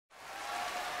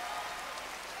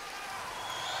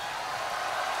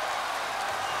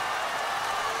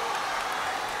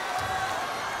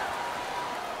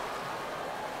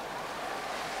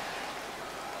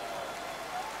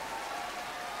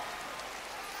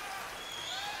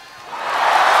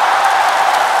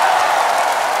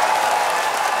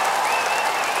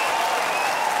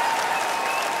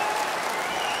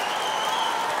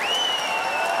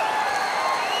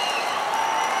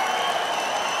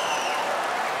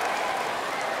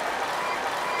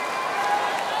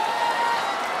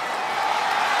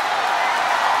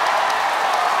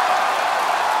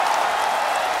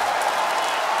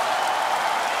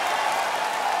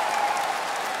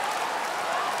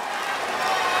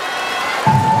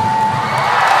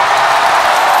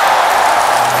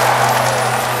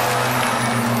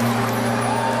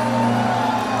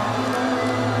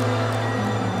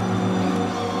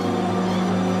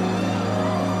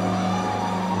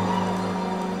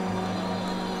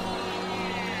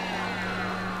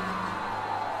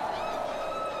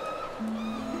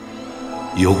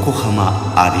横浜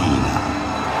アリーナ。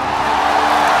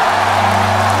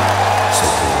そこ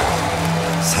は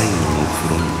最後のフ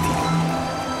ロンティ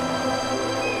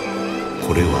ア。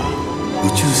これは宇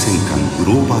宙戦艦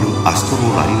グローバルアストロ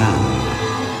ラリナーン、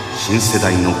新世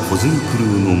代のコズミクル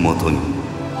ーのもとに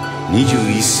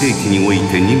21世紀におい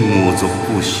て任務を続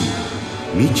行し、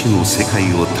未知の世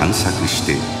界を探索し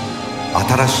て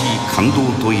新しい感動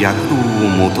と躍動を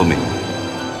求め、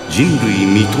人類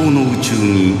未踏の宇宙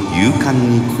に勇敢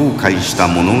に航海した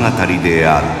物語で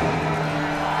ある。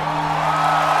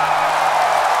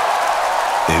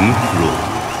エムフロー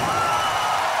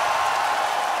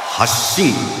発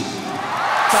進。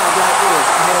Five light years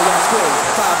ahead of y'all squares.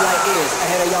 5 light years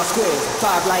ahead of y'all squares.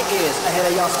 5 light years ahead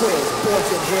of y'all squares. Boards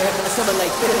in here,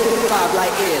 assimilate this. 5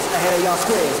 light years ahead of y'all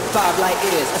squares. 5 light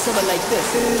years, assimilate this.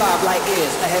 5 light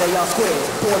years ahead of y'all squares.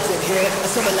 Boards in here,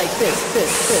 assimilate this.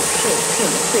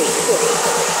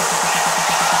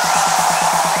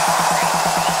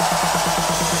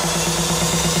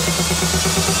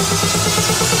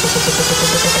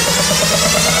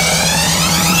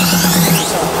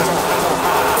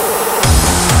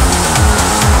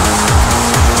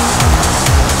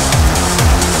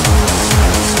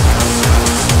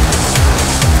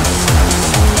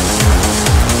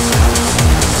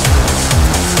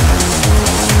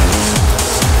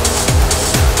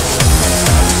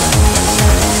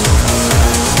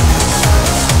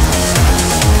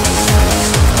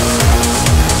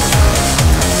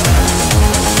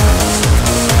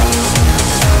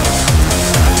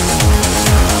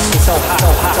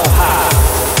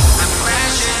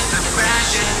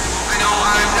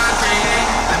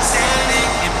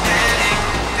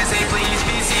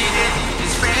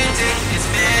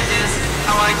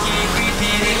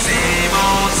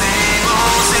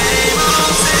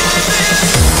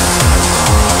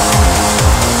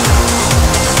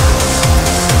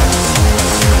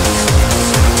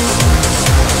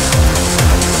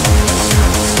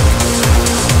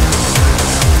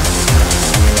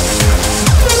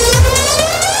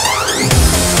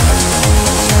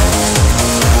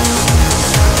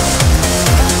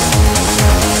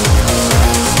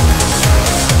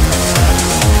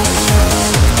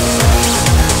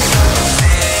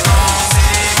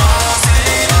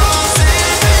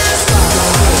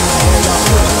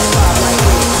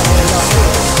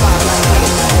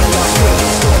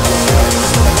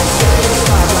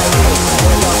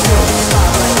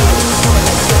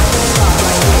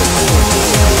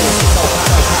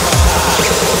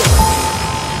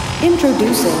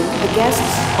 Introducing the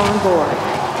guests on board.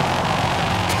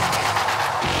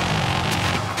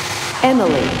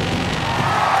 Emily,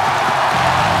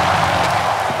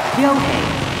 Ryohei,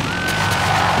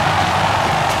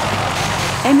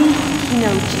 Emi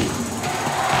Hinouchi,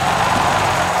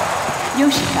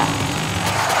 Yoshika,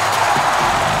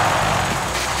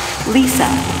 Lisa,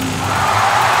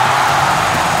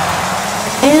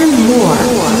 and more.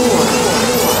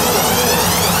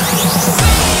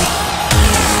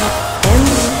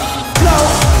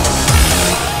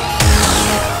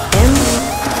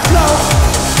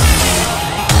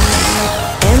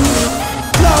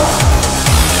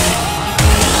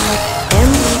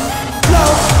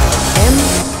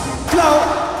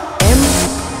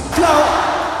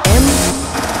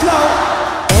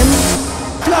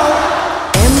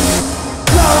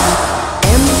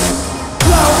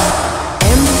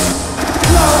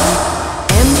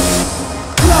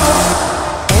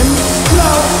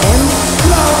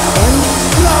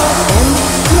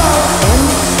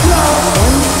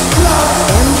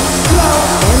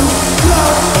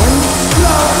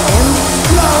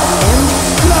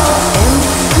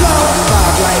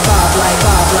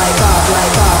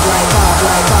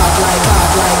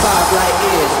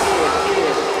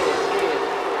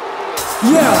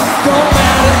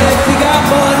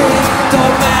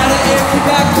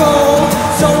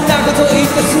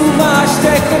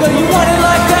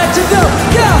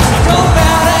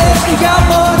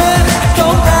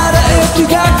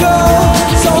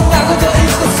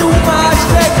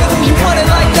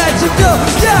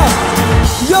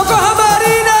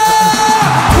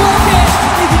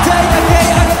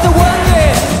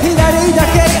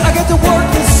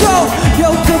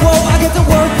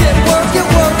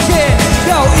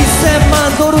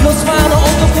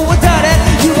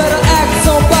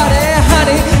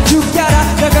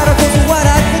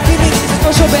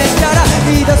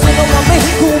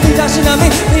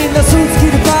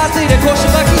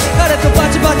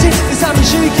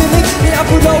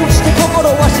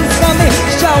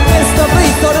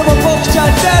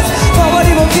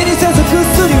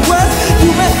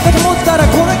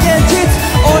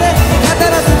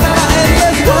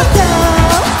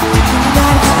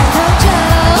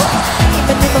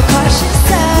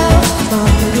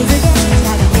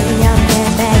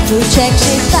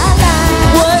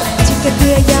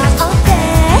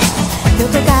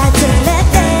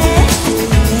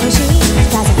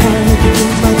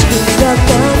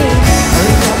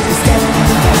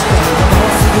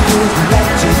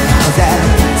 ぜ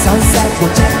サンセットを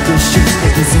チェックして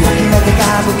水を広げ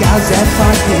が向かうぜ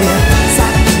Fuck it さ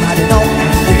っきまでのエ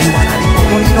ンディングは何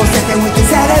もに乗せて We can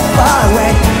set it far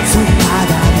away つま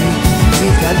らない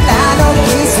君からのキ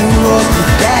スをし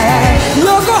て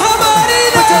横浜アリ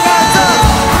ーナ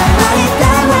離れた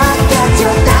わけじ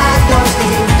ゃないの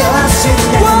にどうして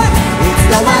いつ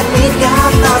の間にか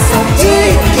もうそっち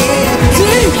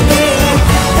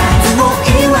夏も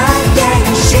言い訳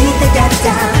にしてた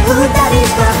二人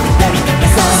は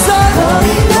そう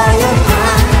いうのよ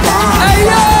Hey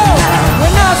yo,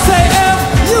 when I say M,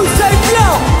 you say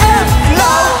flow. M,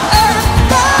 flow, M,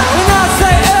 flow. When I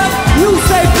say M, you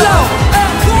say flow.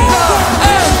 M, flow,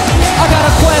 M. I got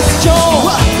a question.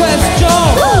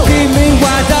 君は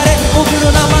誰？僕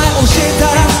の名前教えた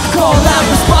ら Call out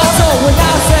response. So when I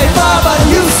say Baba,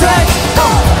 you say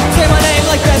Say my name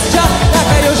like gesture.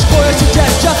 仲良し声しジェ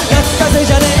スチャー。夏風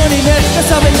じゃねえのに熱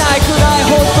が冷めないくらい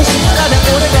ほっとしたで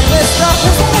俺がベスト。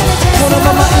この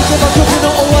ままいけば曲の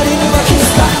終わりにはキ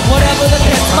スだ Whatever the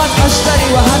case また明日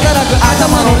には働く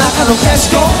頭の中の消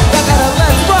しゴムだから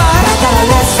Let's ride だから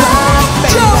Let's ride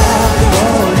Baby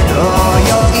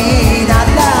よいな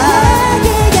らい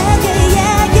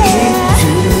つ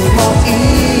も言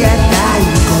えない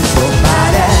言葉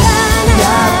でや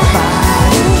っぱ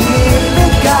り君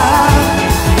が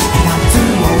夏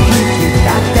を引き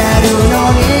立てるの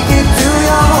に必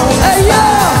要な Hey yo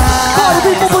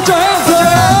Party people put your hands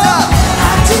up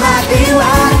始まりは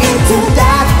いつだ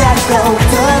ったこ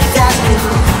とだ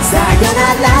さよな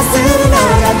らするの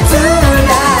が辛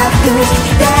く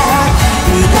て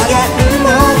いい加減も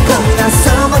うこんなそ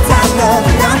もたの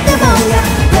なんてもんや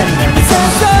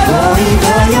恋の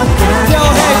予感 Yo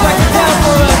hey break it down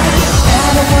for us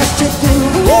No matter what you do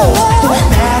No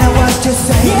matter what you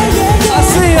say I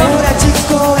see ya 同じ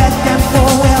声でも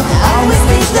We'll always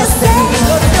be the same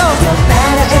Let's go No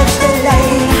matter if they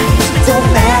late Don't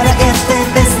matter if they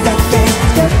miss the game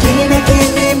ときめき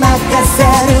に任せ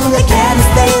る They can't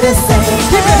stay the same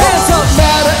Keep your hands up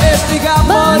Matter if you got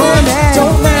money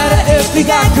Don't matter if you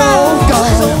got gold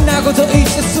そんなこと言っ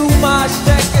て済まし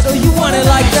たけど You want it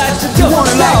like that You want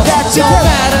it like that Don't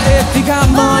matter if you got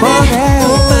money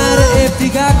Don't matter if you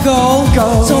got gold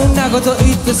そんなこと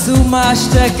言って済まし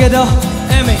たけど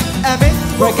Emmy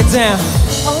Break it down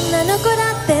女の子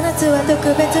だって夏は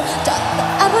特別ちょっと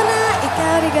危ない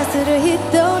香りがする人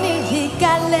に惹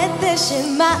かれてし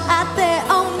まって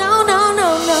Oh no no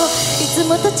no no いつ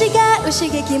もと違う刺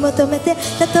激求めて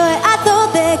たとえ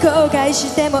後で後悔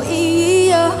してもいい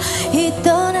よひ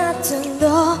と夏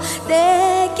の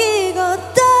出来事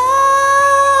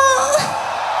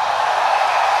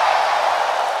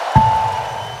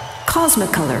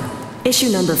COSMICOLOR, issue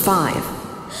number 5.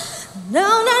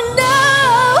 No, no, no.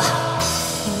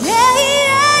 Yeah,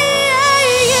 yeah,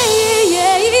 yeah,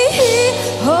 yeah,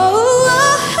 yeah. Oh, oh,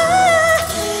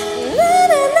 na,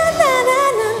 na, na, na, na,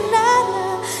 na, na,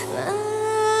 na.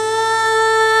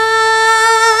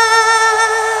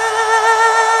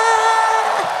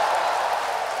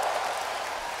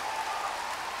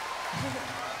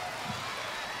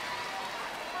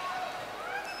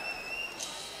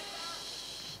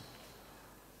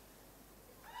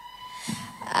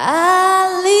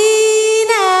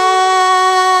 Alina.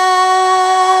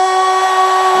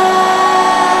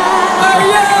 Oh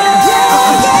yeah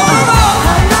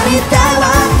離れたわ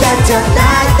けじゃな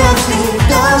いのに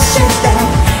どうして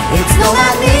いつの間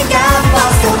にかも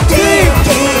うそっち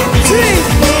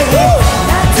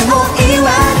夏も言い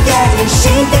訳にし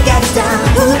てけた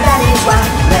二人は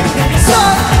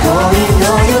恋の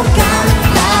予感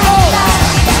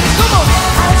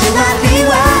始まりは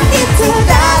いつ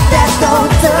だって突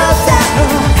然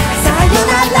さよな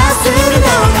らするの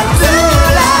が辛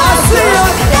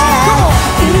くて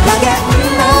いい加減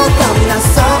もうこんなそ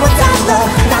うだろ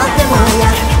なんてもんや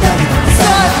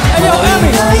恋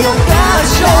の予感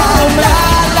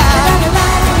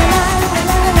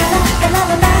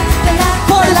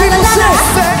Party people sing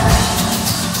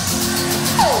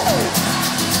Everybody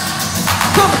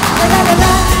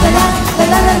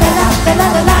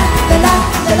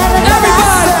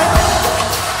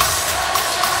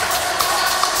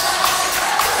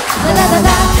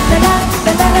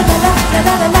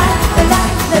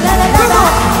Come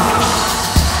on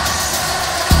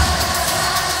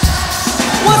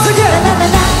Once again And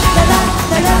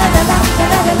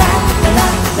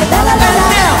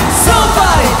now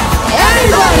somebody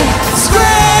anybody scream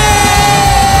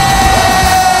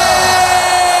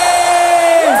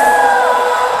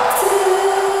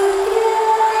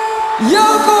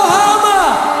Yokohama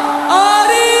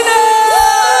Arena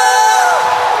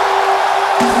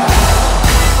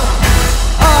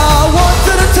 1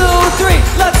 to the 2 3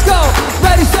 let's go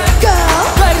ready set go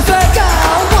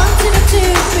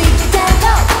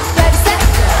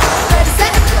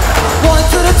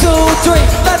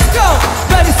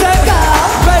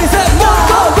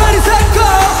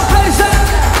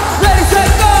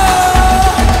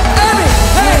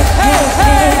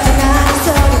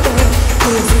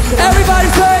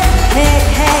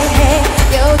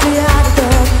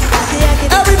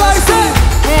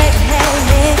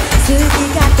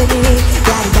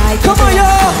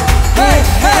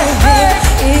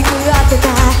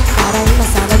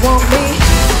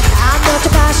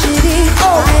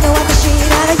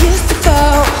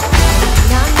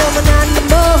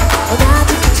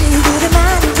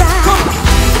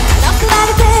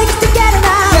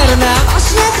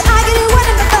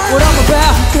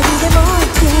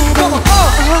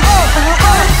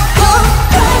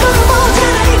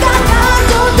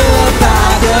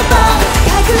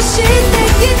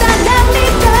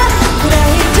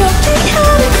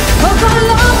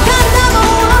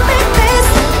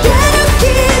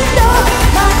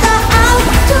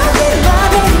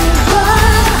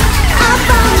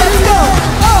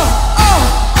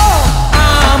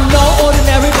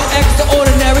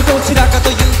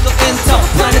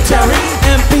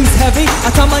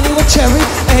のチェリー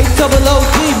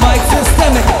 800D マイクシステ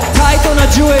ムタイトな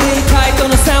ジュエリータイト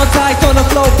なサウンドタイトな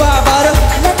フローバーバル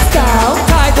Let's go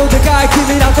態度でかい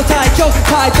君らと対極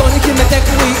タイトに決めてく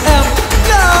EM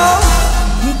No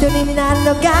一人になる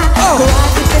のが怖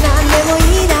くて何でもい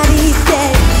いなりって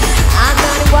あんな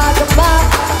にわがまま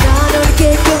なのに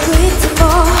結局いつ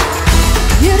も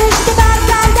許してばっ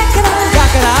かりだか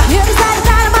ら許された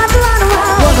らまずrun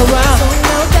aroundそん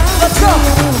な歌 Let's go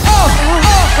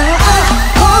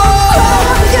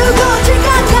You go drink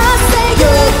my glass say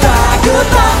goodbye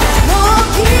goodbye もう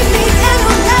君へ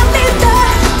の涙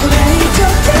これ以上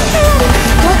できる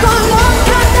心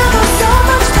からも so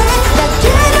much pain だ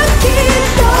けどき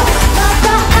っとま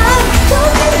たあの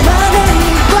時まで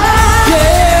には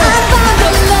I found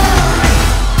a love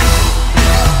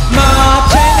まあ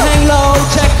can't hang low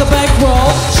check the back roll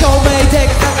照明で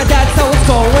かか that's how it's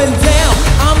going down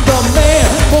I'm the man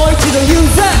もう一度言う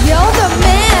ぜ You're the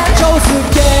man 超す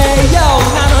げえよ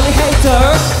なのに hater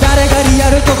誰がリア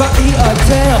ルとか言い当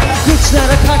てよ口な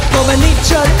ら書き込めに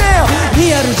チャンネル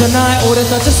リアルじゃない俺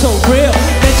たち so real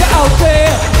めちゃ out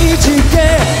there いい次元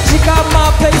時間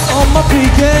my pace on my free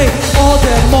game all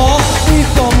day more we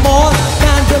for more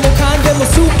何でもかんでも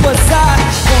スーパーサイ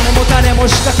ズ骨も種も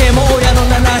仕掛けも親の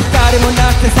七光も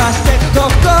なくてさしてど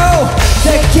こ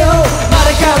絶叫ま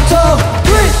でカウント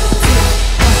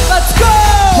 3Let's go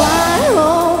Why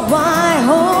oh why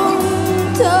本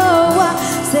当は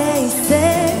せいせ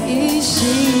い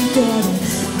してる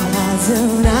はず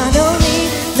なの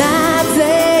になぜ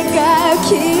か気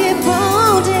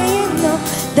分でいいの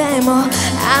でも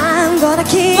I'm gonna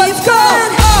keep Let's go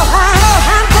I'm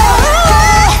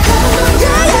going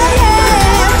yeah yeah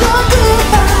yeah Don't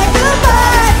goodbye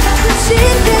goodbye 隠して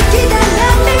きた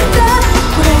涙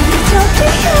これ以上消え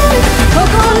る心か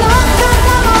ら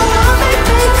も Love it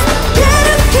makes けど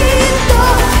きっとま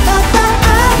たあ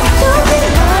の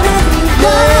時までには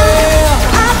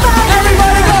I found a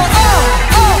Everybody go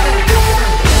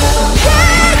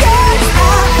Yeah yeah I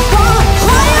won't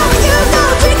cry on you no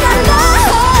drink a love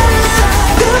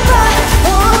Goodbye も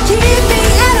う君へ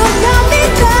の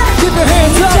涙 Keep your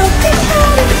hands up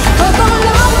心か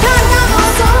らも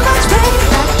so much pain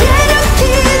だけどきっ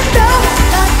とま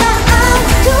たあの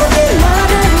時ま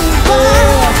でには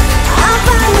I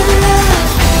found a love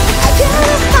I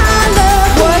gotta find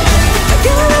love I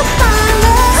gotta find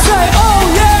love Say oh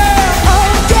yeah Oh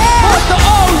yeah What the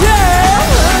oh yeah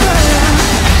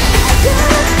I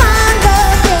gotta find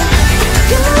love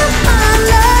yeah Gotta find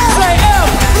love Say F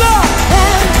love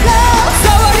and love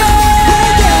騒げ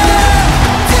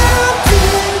Time to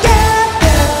get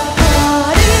the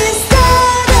party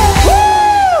started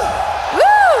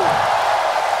Woo!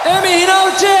 Emi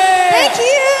Hinauchi Thank you!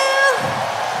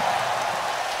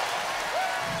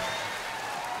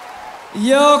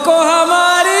 横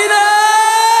浜アリーナ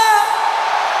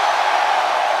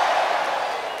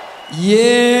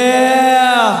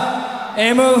Yeah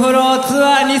M フローツ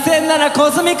アー2007コ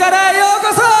スミカラーへよう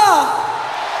こそ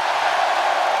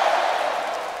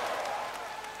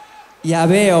や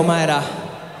べえよお前ら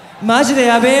マジで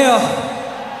やべえよ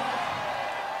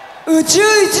宇宙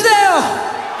一だよ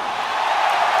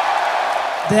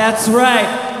That's right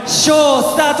ショーを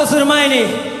スタートする前に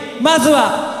まず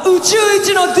は宇宙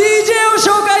一の DJ を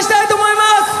紹介したいと思いま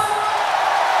す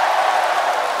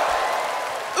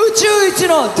宇宙一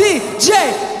の DJ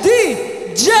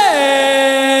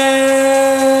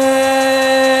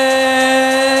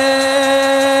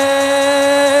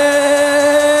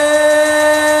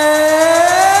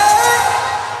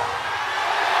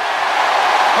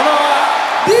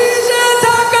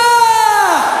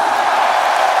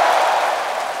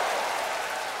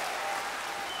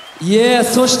いや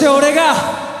そして俺が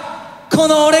こ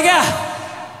の俺が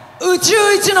宇宙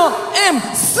一の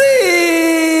MC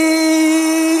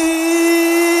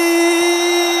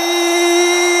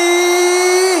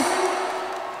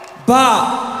バ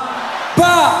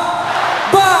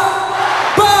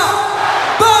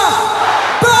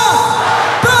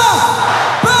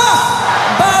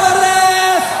ールで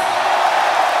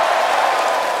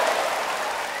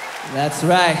す That's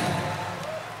right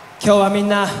今日はみん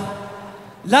な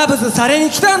ラブズされに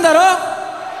来たんだろ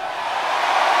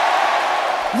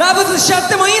ラブズしちゃっ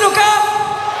てもいいのか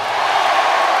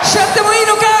しちゃってもいい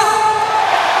のか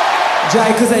じゃあ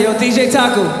行くぜよ DJ タ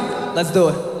ク Let's do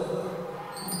it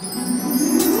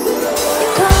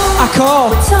I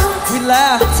call We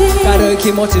laugh 軽い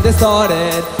気持ちでそれ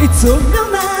いつの間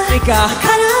にか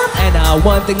And now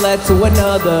one thing led to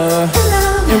another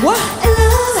And what?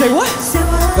 Say what?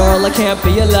 Girl, I can't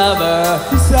be a lover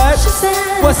She said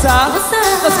What's up?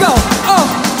 Let's go Oh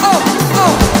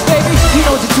Baby, you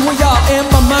know that you and y'all in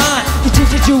my mind 一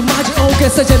日中マジおげ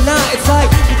さじゃない It's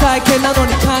like 未体験なの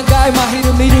に考えまひ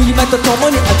る見る夢ととも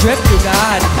に Adrift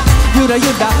tonight ゆらゆ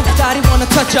ら二人 wanna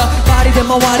touch up バリで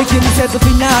回り気にせずフ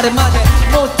ィナーレまで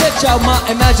もう出ちゃう My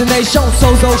imagination 想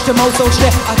像して妄想し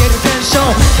てあげるテンション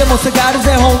でも下がる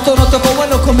ぜ本当のとこへ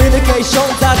のコミュニケーション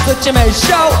That's the致命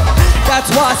傷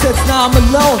That's why I said now I'm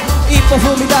alone 一歩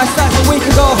踏み出した so we can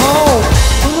go home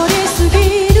通り過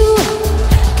ぎる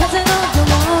風のよ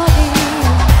うに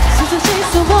涼し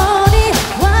そうに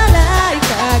笑い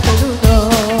かけるの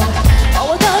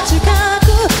もっと近く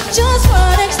Just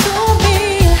right next to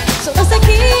me その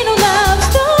先の Love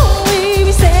story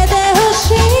見せてほ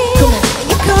しい Come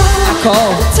on I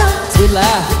call We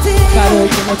laugh 軽い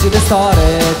気持ちで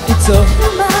started いつ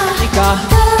にか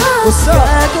What's up?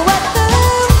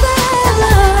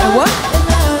 And what?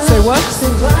 Say what?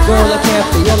 Girl, I can't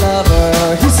be your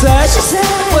lover. He said,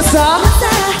 what's up?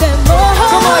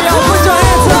 Come on, y'all, put your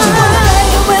hands up.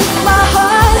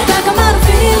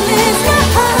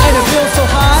 And it feels so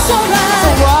hot, so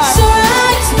right.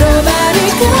 Nobody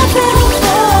can feel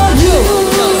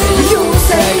you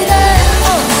say that.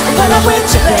 But I'm with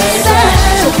you, baby.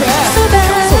 So bad, so bad.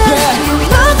 You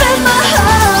love in my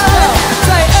heart.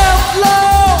 Say M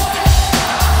low.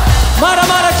 まだ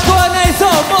まだ聞こえないぞ、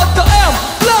もっと M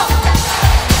low.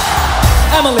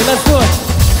 Emily, let's do it.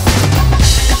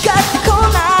 かかってこ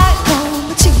ないの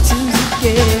待ち続け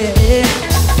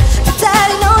二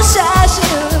人の写真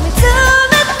見つ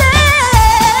めて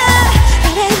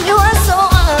彼にはそう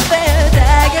unfairだ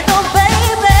けど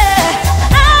baby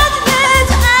I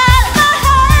just out of my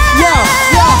head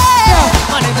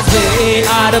My name is B,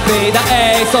 R, B, だ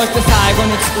A そして最後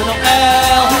につくの L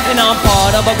And I'm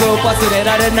part of a group 忘れ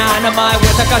られない名前上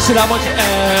頭文字 M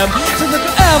続く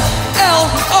F L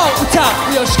O 歌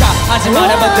うよしか始ま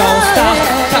れば Don't stop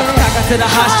カクカカせな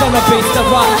発祥の Beat the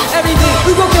rock Everything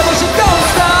動けばし Don't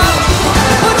stop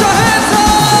Put your hands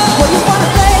up Well you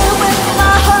wanna play with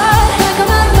my heart like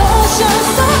I'm an ocean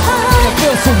so high It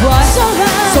feels so right So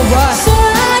right So right So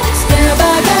right Stand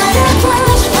back and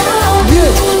crush on You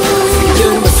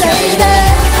You say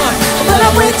that But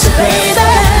I'm with you baby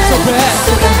So bad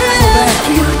So bad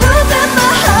You love in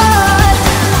my heart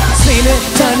Seen it,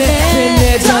 done it, been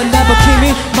there, done that But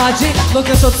君マジロ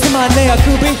ケットつまんねえあく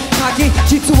び鍵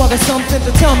実は got something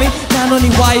to tell me なのに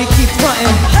why you keep frontin'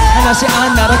 話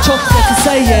あんなら直接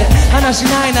say it 話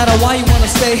ないなら why you wanna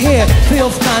stay here Feel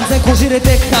不完全こじれ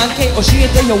て関係教え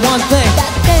てよ one thing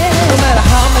No matter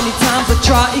how many times I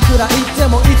try いくら言って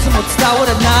もいつも伝わ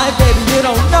らない Baby you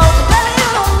don't know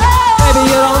Baby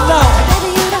you don't know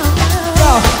Yo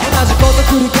同じこと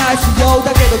繰り返すよう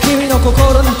だけど君の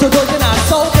心に届いてない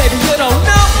So baby you don't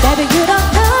know Baby you don't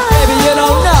know Baby you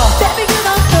don't know Baby you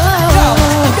don't know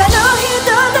他の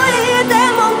人といて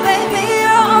も Baby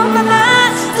you're on my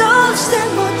mind どうして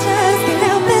も just can't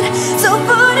help it そう振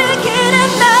り切れ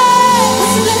ない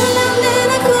忘れられ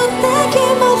なくて気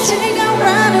持ちが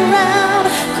run around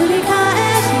繰り返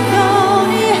すよう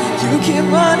に You keep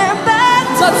running back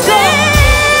to me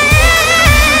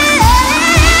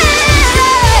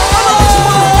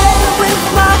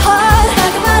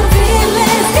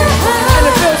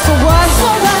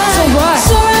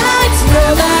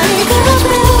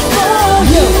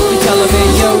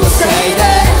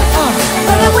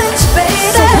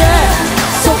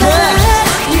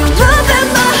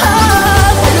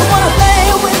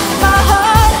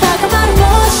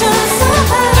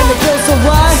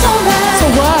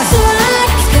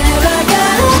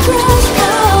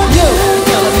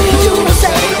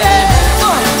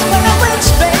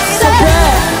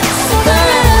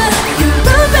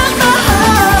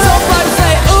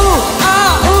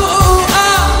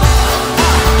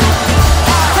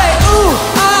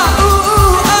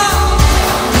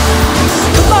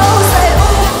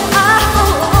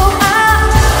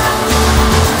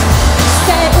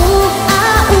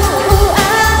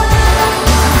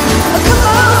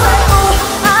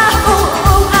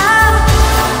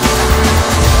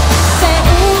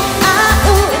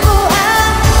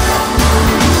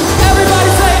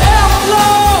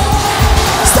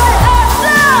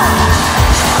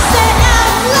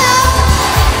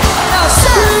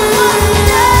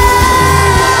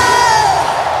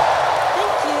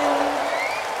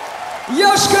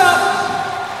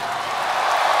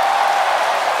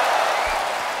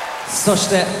そし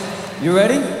て You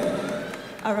ready?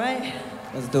 Alright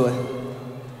Let's do it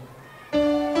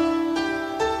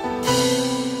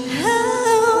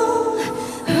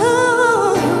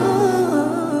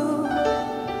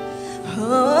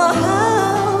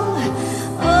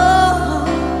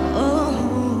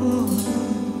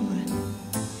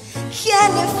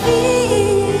Can you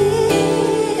feel?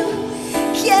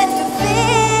 Can you feel?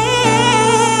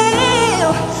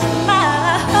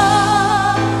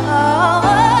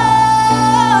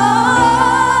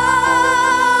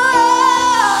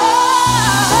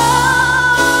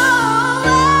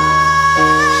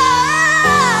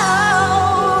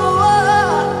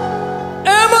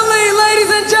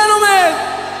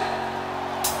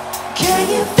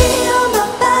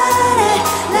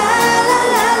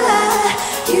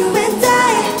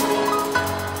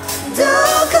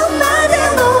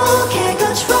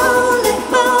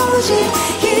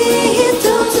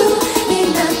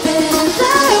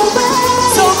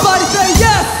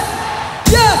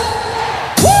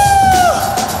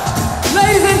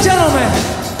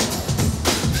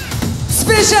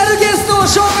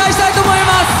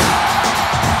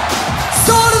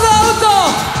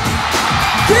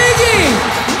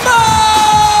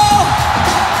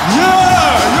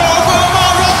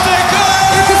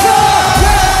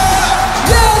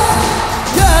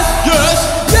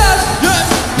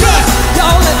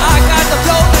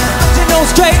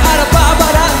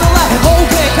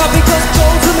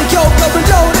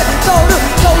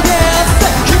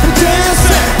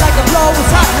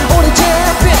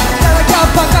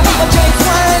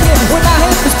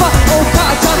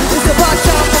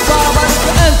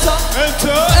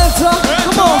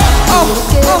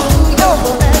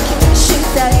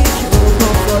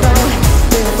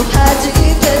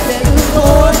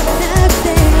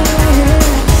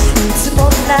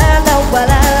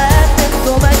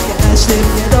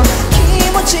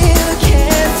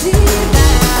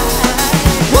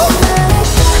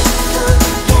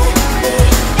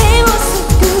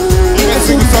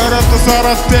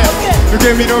 って受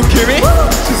け身の君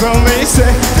She's only 16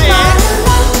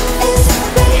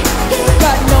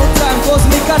 Got no time for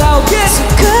me カラオケ少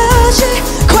し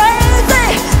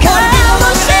crazy か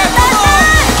もしれない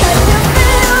Can you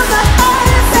feel the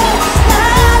heartbeat La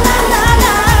la la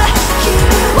la 君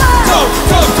は Go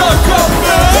go go go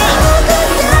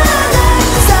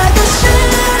探し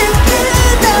に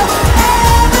来た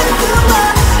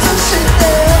Everywhere そして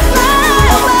Fly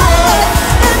away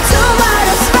into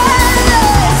outer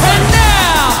space And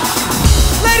now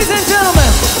Ladies and gentlemen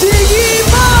Diggy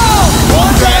Ball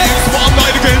One day it's one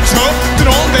night again Jump to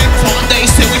on them One day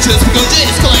say we just go to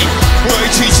escalate Well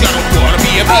change I don't wanna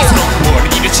be a beast I don't wanna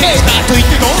need a change Not to eat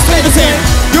the don't stay the same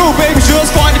You baby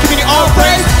just find the community all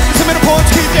praise Some in the points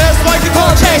keep just like the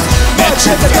car chase That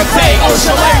shit that can fade Oh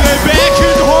shall I lay back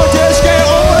in the hard dash Get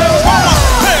over there Come on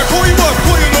Hey call you up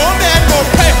Call you know man Go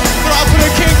pay But I'm for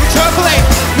the king for chocolate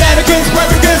Mannequins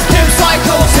replicas Kim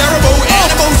Psycho Cerebral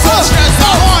animals Such as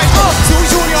the wine So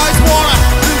junior eyes wanna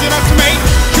Lose enough to make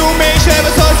You may share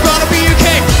but so it's gonna be a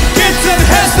king Kids and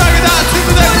heads stuck it out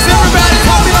Super there cause everybody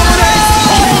call me nowadays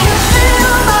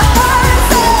Feel my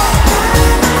heartbeat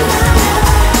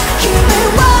君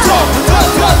は Talk, talk,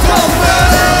 talk, talk, man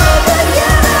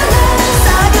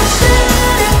探し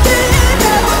に来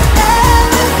た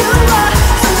Everywhere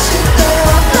そして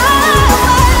Fly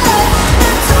away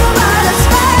into outer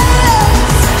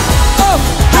space Keep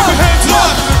your hands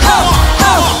up Come on,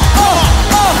 come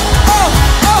on,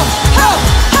 come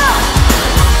on,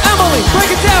 Emily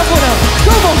break it down for them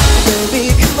Come on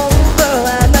Baby come over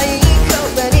甘い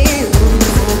声にう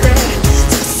めて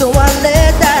誘われ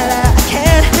たら I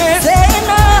can't say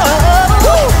no 手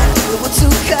を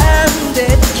掴んで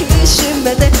抱きし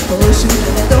めて欲しいけ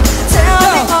ど Tell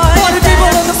me all Party people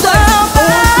on the place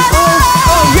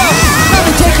Oh yeah Let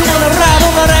me take you on a ride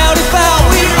on the rowdy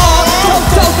foul We all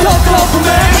go for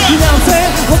me You know what I'm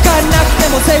saying 分かんなくて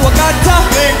も say 分かった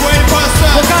Big way to bust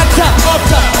up 分かった Up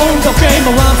the 温度計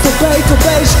回すとベイト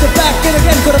ベイして Back in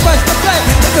again これ Back to play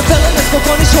だからこ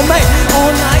こに署名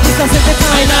All night させて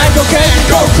体内時計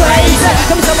Go crazy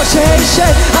神様 shake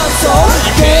shake I'm so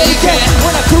gay gay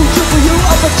When I cruise you for you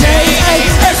up a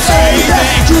J-A-S-A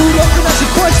重力なし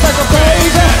恋したか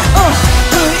baby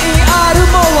V-E-R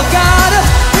も分かる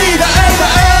Be the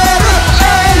A-the-L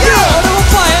A-U 俺も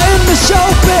fire in the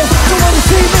showbiz So when you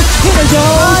see me in a yo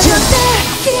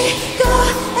聞こ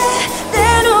えて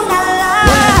るなら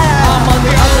I'm on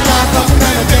the other line, talking to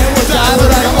the game was I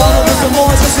But I got all of this and more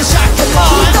just to shock your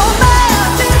mind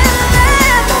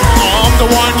I'm the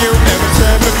one you've never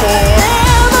said before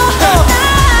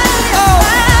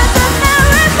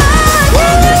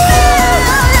Oh,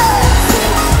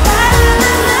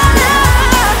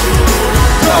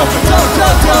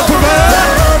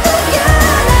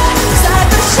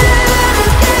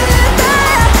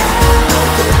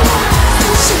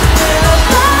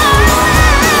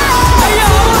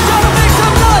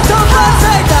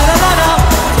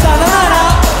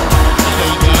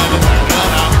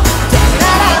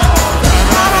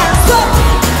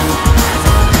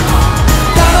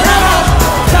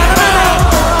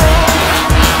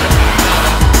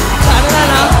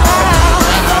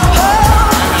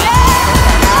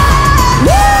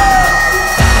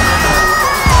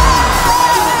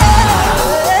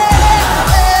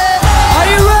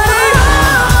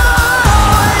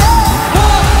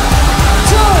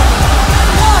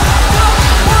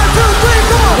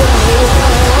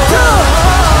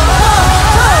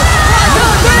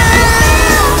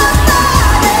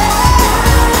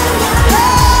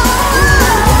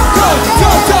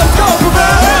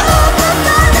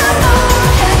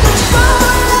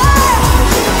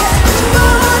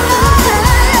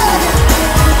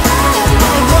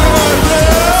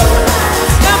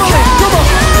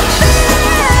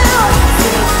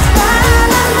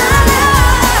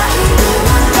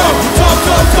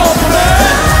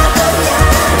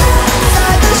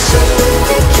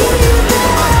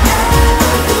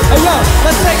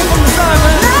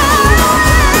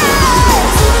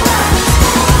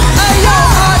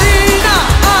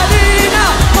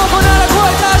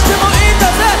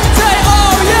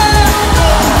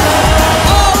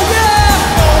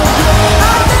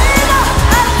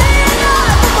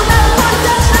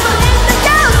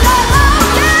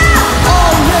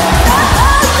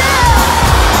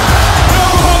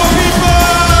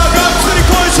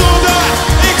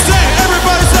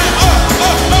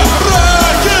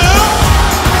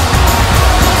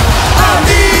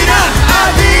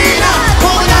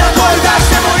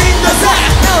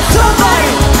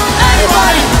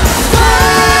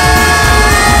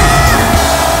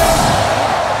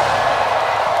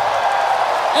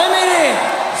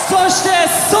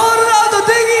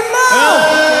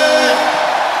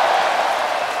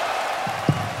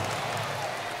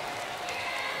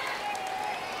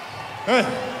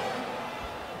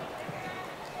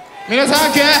 皆さ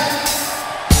ん、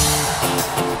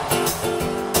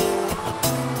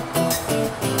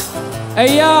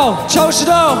Hey yo、調子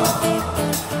どう？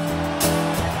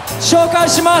紹介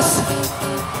します。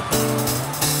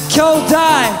兄弟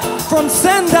from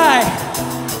仙台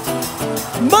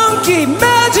Monkey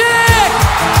Magic!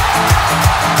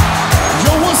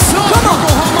 Yo, what's up? Come on,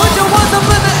 put your hands up in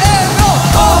the air, go!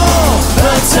 All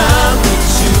the time that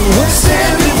you were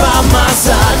standing by my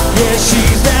side. Yeah,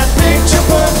 she's that picture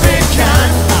perfect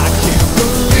kind. I can't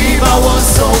believe I was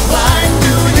so blind.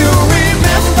 Do you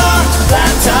remember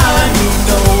that time? You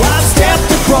know I stepped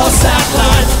across that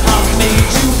line. I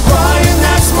made you cry and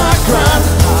that's my crime.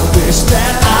 I wish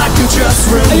that I could just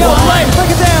rewind. Hey yo, Blake,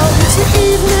 break it down. It's the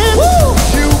evening. Woo!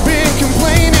 You've been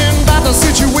complaining about the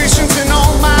situations and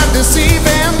all my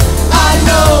deceiving. I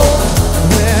know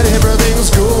That everything's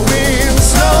going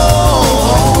slow.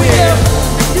 Oh yeah.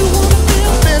 you wanna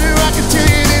feel Better I can tell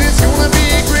you that it's gonna be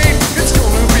great. It's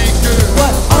gonna be good.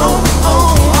 What?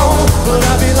 But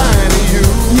I'd be lying to you.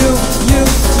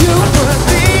 But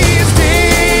these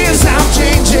days I'm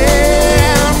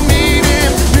changing,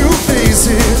 meeting new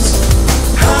faces.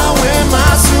 How am I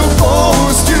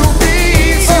supposed to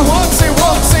be? Say what?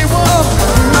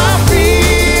 My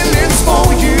feelings for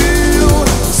you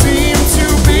seem to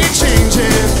be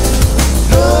changing.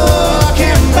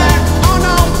 Looking back, oh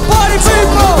no, Party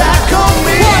people! back on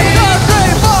me. 1, 2,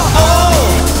 3, 4. Oh,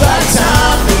 that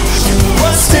time that you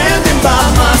were standing by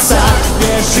my side.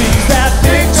 Yeah, she's that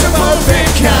picture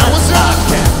perfect kind. I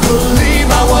can't believe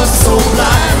I was so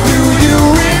blind. Do you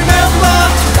remember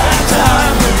that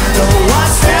time? You know I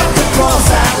stepped across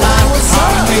that line.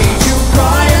 I made you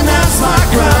cry and that's my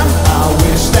crime. I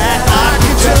wish that I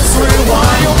could just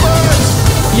rewind.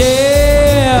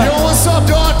 Yeah! Yo, what's up,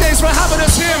 dog? Thanks for having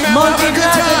us here, man. We're Monkey having a good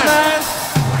Magic, time. man!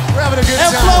 We're having a good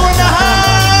And time. Flo in the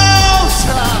house.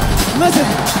 Listen,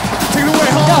 Take it away,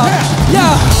 home.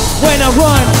 yeah, when I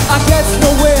run, I get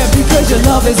nowhere because your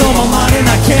love is on my mind and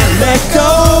I can't let go.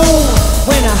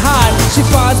 When I hide, she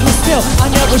finds me still. I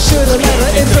never should have let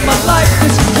her into my life, but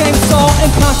she came, saw,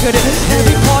 and conquered it.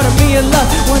 Every part of me in love.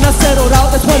 When I settled out,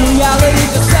 that's when reality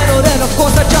just settled in. Of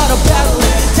course, I try to battle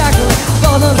it, tackle it,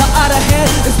 fell under out of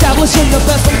hand, establishing the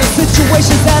best from the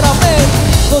situations that I'm in.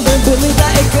 But then believe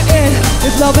that it could end.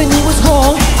 If loving you is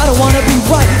wrong, I don't wanna be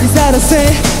right. Is that a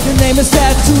sin? Your name is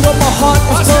tattooed on my heart,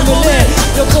 it's permanent.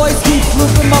 Your voice keeps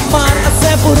looping my mind, I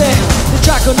sampled it. The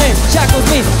track on it shackles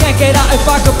me, can't get out if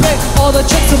I could play all the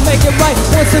tricks to make it right.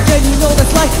 Once again, you know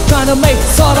that's like trying to make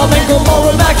Sodom and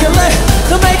Gomorrah immaculate.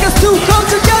 To make us two come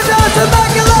together, it's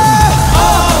immaculate.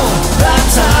 Oh, that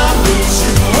time that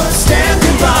you were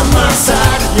standing by my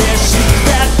side. Yeah, she's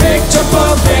that picture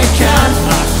perfect kind.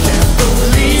 I can't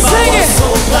believe Sing I was it. so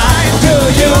blind. Do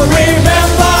you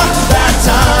remember that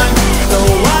time? You know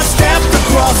I stepped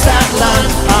across that line.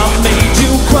 I made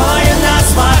you cry and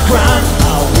that's my crime.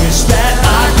 I wish that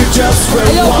I could just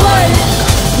Hey yo, play. rewind.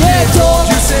 Yeah, dog.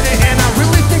 You said it, and I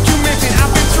really think you meant it.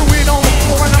 I've been through it on the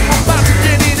floor, and I'm about to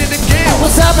get in it again.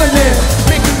 What's happening?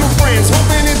 Making new friends,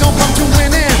 hoping it don't come to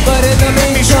an end. But in the Let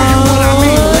me show you what I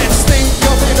mean. meantime, Let's think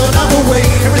of it another way.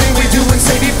 Everything we do and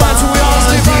say defines who we are.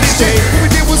 Live each day. What we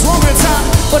did was wrong at the time.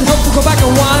 but hope to go back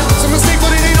and whine. It's a mistake,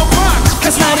 but it ain't no crime.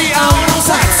 Cause 90 hours on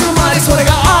side, somebody swear to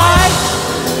God,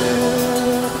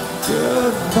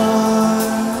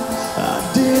 Goodbye. I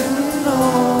didn't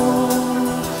know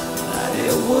that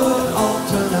it would all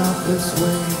turn out this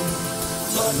way.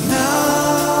 But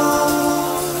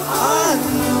now I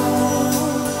know,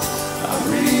 I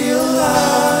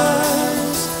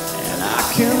realize, and I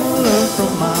can learn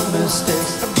from my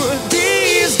mistakes. But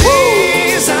these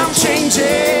days I'm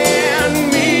changing,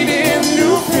 meeting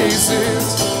new faces.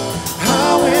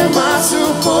 How am I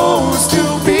supposed to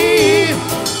be?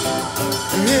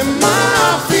 And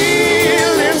my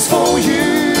feelings for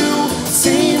you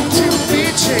seem to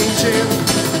be changing.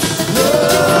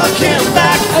 Looking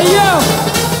back, hey yo,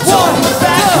 one,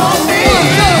 back on me.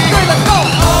 1, 2, 3, let's go.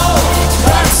 Oh,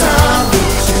 that time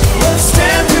that you were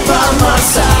standing by my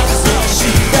side.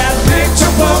 She's that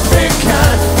picture perfect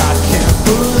kind. I can't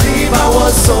believe I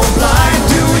was so blind.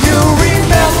 Do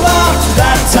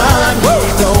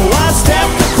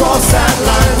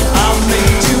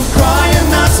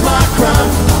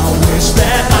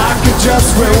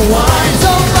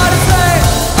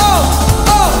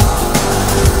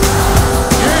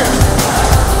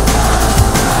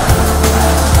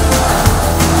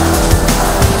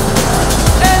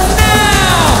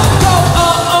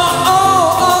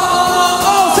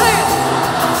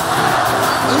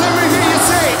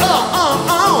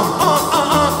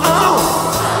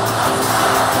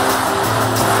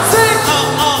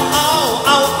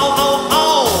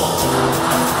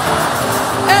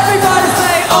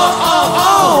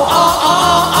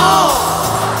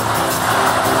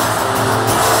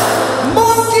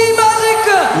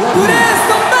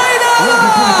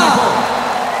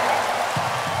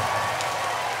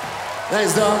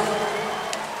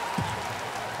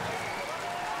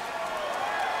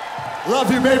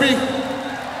love you, baby.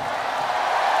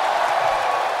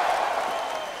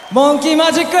 Monkey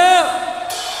Magic!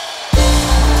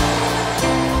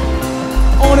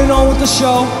 On and on with the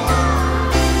show.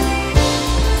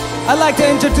 I'd like to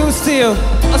introduce to you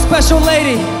a special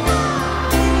lady,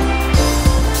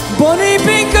 Bonnie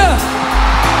Pinker.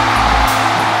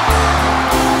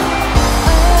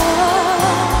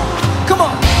 Come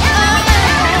on.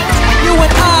 You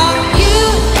and I.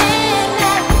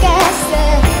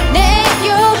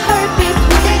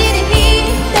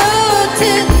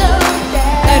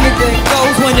 Anything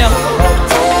goes when you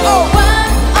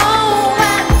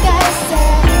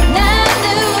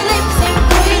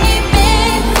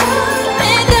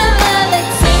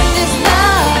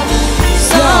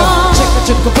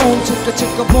chicka boom,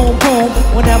 chicka boom boom.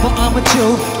 Whenever I'm with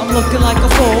you, I'm looking like a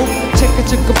fool.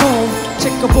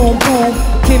 Chicka boom boom.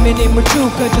 Kimi ni machu,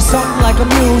 cause you're something like a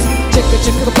muse.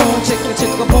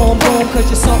 Chicka boom boom, cause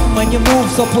you're something when you move,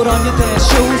 so put on your dance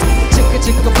shoes.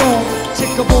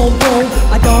 Chicka boom boom.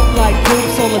 I don't like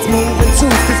groups, so let's move in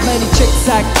twos. Cause many chicks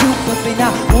act cute, but they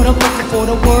not what I'm looking for.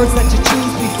 The words that you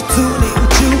choose, be tuning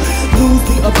with you. Lose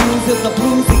the abuser, the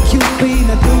bluesy cute being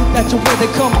a dude that you wear, they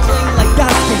come clean like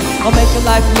that's me. I'll make your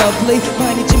life lovely.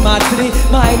 Mainichi Matsuri,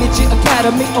 Mainichi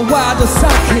Academy, a wild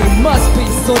Osaki. Must be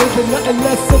sort of nothing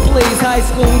less, so please. High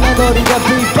school, Nadori ga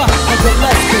brief up as a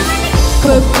lesson.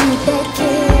 僕だけ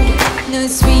の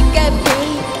スイカピ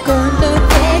ーこの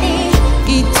手に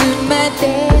いつまで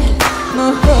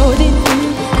も holding you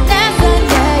離さ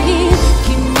ない君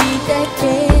だけ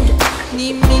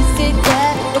に見せた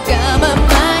わがまま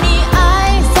に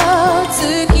愛想つ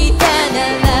きたな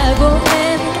らごめ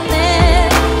んね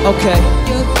Okay. 汚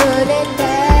れた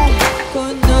こ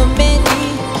の目に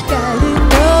光るの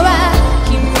は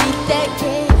君だけ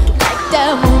Like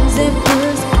diamonds and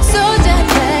pearls そうじゃな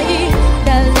い誰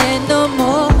のも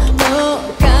の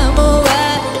かもわ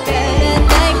から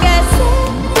ないがそ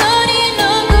こに残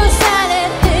され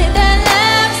てたラ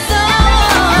ブソン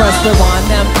グ Press rewind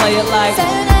and play it like さよ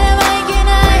ならはいけ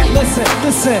ない Listen,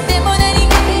 listen でも何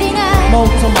か足りないもう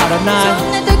止まらないそ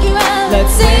んな時は Let's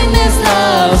sing this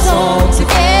love song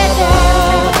together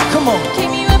Come on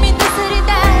君を満たされ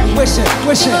たい Wish it,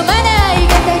 wish でも it まだ愛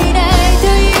が足りないと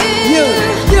いう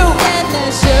You And I'll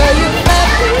show you my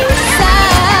blue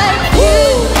side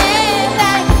You and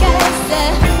I gotta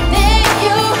make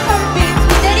your heartbeat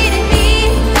二人で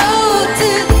beat no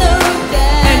to no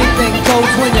die Anything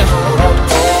goes when you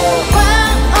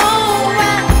One on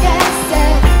one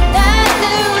gotta not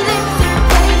do lips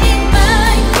in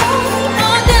my heart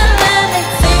On the line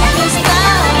let's sing this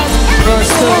song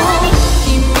Verse 2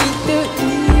君とい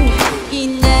う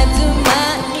稲妻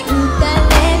に打た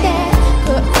れて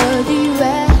氷は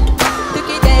溶け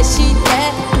出した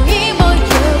恋模様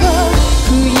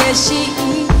悔しい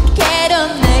けど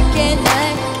泣けな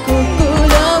い心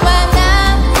は何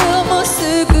度も救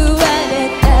われ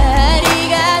たあり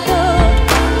がと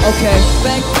う Okay わ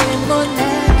けもな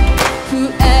く不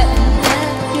安な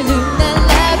夜なら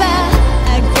ば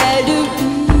明るい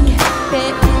ペ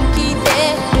ンキで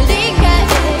塗り替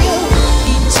えよう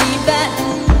一番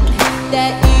大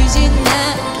事な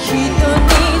人に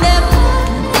黙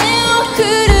って送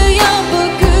るよ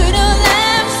僕のラ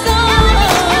ブソン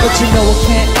グ But you know I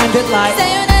can't end it like さ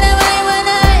よならは言わな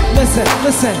い Listen,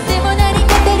 listen でも何か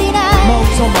足りないもう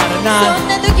止まらないそん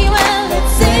な時は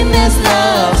Let's sing this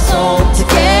love song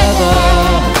together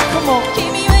Come on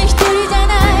君は一人じゃ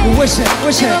ない Wish it,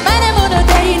 wish で it もまだ物足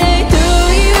りないとい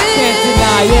う Can't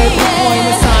deny it The point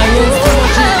of science Do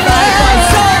what you like like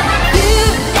so You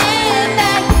and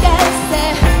I gotta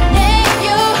make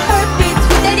your heartbeat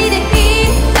二人で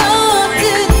beat no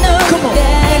to no Come on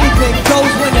die Anything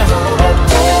goes when you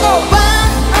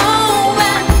One on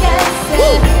one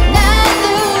gotta not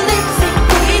do lips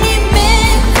恋に目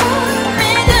覚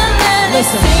め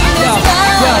Listen, yo,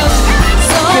 yo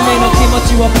君の気持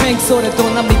ちはピンクそれと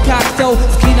波格闘好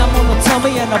きなもの tell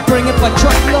me and I bring it by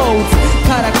truckloads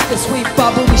から来て sweet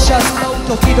bubbly shut slow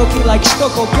時々 like 首都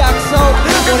高逆走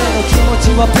俺の気持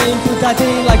ちはピンクダデ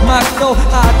ィ like マクド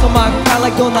ハートマーク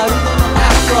like ドナルドの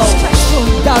アフロ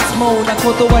脱毛な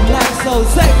ことはなくそう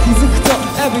さ気づくと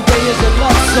every day is a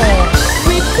love song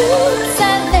We put さ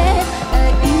れ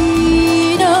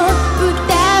愛の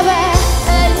歌は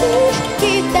あり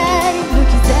きたり無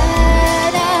傷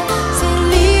なセ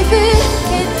リフ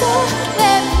けど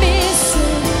Let me see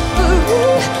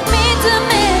見つ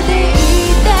めて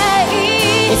いたい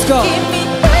Let's go 君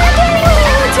だけ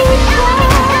の時間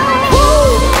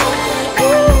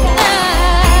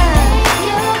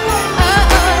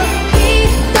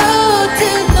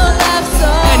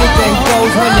Anything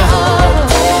goes when you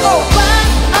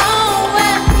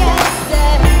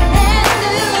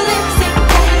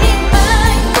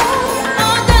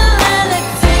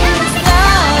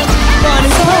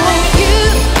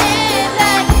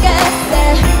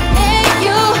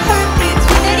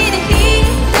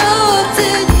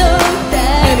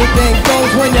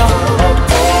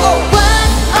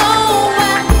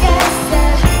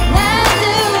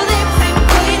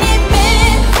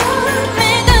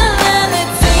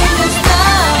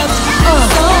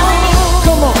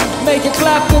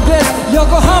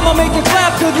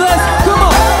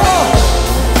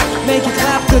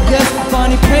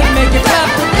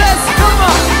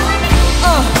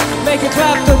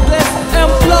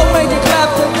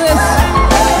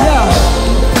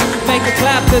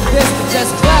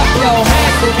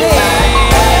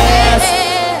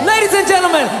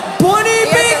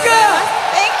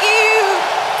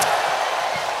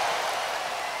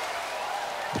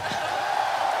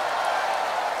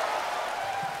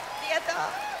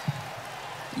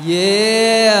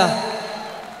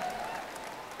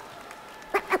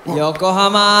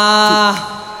Yokohama.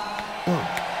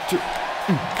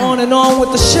 On and on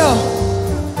with the show.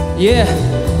 Yeah.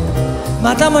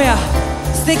 またもや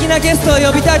素敵なゲストを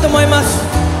呼びたいと思います。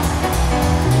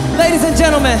Ladies and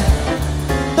gentlemen,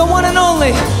 the one and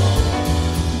only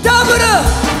Double!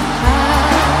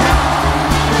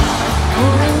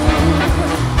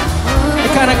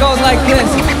 It kinda goes like this.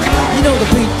 You know the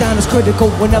beatdown is critical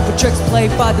whenever tricks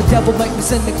played by the devil make me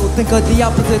cynical. Think of the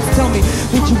opposites. Tell me,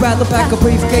 would you rather pack a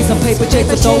briefcase and paper chase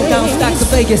or throw down stacks of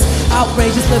Vegas?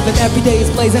 Outrageous living every day is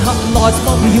blazing, hunting large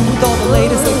smoking you with all the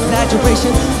latest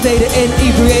exaggerations. Data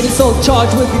inebriated, so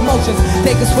charged with emotions.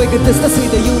 Take a swig of this, let's see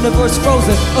the universe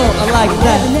frozen. I like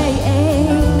that.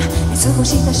 過ご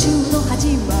した週の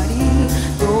始まり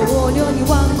同僚に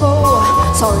ワンコ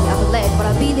Sorry I'm late but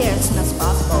I'll be there as soon as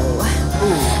possible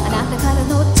あなたから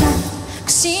の着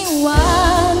信は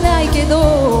ないけ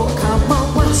ど構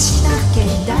わしだけ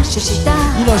ダッシュした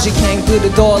You know she came through the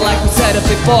door like we said it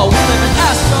before. We live in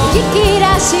Astro. 引き出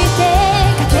して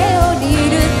駆け下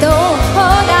りるとほ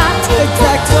ら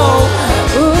Tic-tac-toe.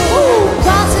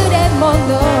 忘れ物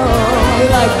You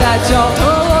like that, y'all?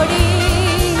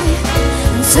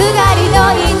 すがり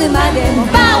の犬までも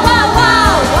バーワー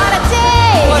ワー What a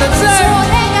day! What a day! そ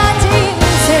れが人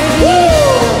生真ん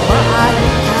中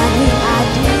にあ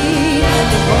り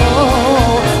でも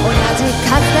同じ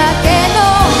数だけの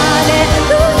晴れ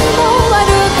海もあ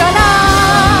るから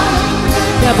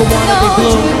Never wanna be blue.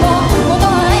 どっちも戻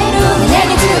れる胸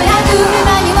につぶやく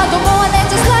何はともはね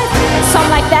Just like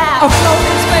something like that I float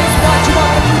in space, watch you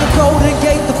walking through the golden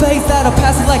gate. The phase that'll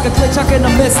pass is like a glitch. I can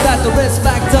miss that. The risk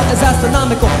factor is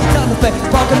astronomical. Time effect,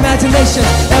 spark imagination.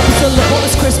 Every syllable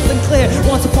is crisp and clear.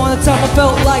 Once upon a time I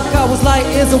felt like I was light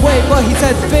years away, but he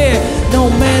said fear. No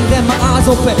man, then my eyes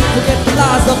open. Forget the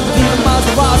lies of the demon minds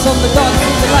arise from the dark to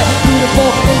the light. Beautiful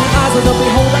in the eyes of the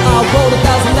beholder. I wrote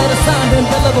 1,000 letters signed and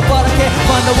delivered, but I can't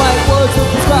find the right words to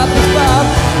prescribe this vibe.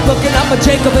 Looking at my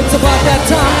Jacob, it's about that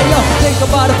time. Hey, yo, think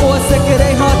about it for a second. It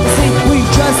ain't hard to see. We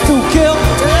dress to kill.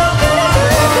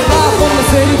 Live from the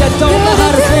city that don't know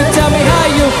how to sleep. Tell me how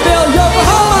you feel.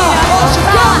 Yokohama, what you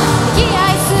got? 気合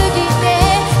いすぎ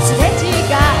てすれ違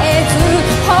えず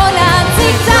ほらジ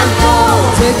グザグの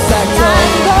Tic-tac-toe.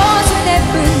 最後ステッ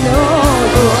プの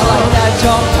I like that,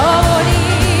 y'all. 通り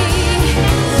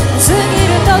過ぎ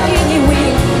る時に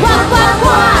We What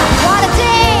a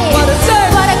day What a day.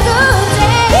 What a good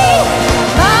day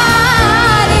周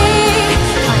り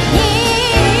何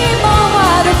も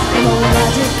あるでも同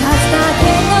じ数だけ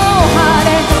の晴れ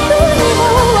海も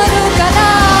あるから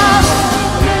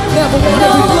Never wanna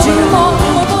どっち be blue. も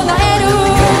戻れる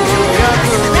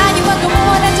何はとも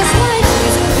あれ Just like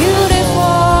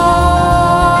beautiful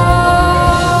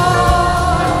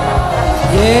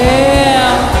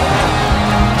Yeah.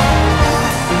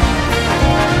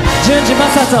 Junji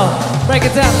Masato, break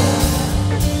it down.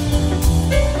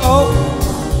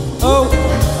 Oh.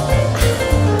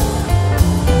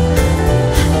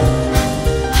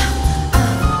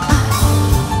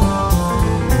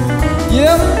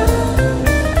 Yep.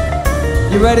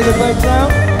 You ready to break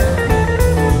down?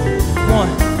 1,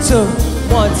 2,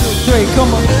 1, 2, 3,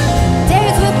 come on.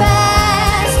 Days will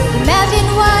pass Imagine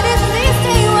what if this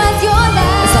day was your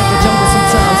last It's like the jungle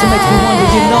sometimes, it makes me wonder,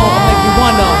 you know, it makes me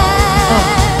wonder.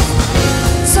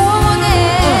 So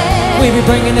ne We be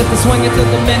bringing it to swing it to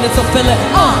the minutes, so feel it,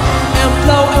 and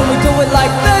flow, and we do it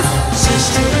like this.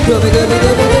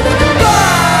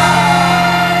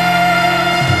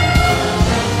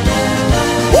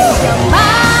 Bye. 周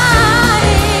り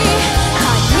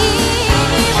何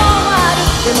にもある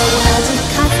でも同じ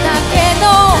数だけの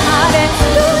晴れ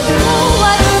海もあ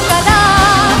るから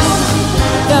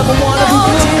Never ど wanna っ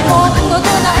be ち blue. も唱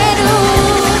える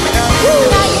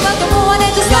何はともはね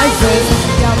Just like this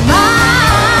山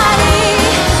に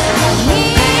何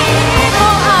も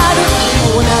ある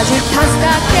同じ数だ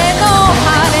けの晴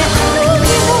れ海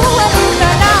もあるか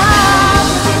ら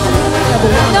Never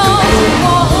どっ wanna ち be blue. も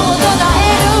唱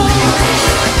える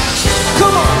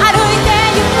Come on. 歩いて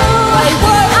ゆく Hey,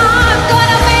 what? I'm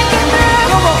gonna make it through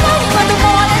Come on. 何はとも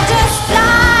あれ Just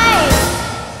like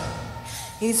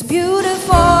It's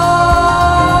beautiful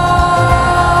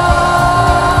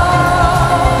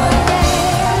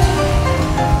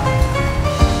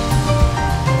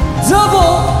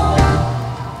Double.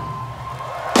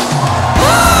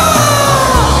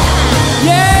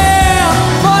 Yeah,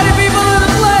 party people in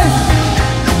the place.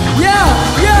 Yeah.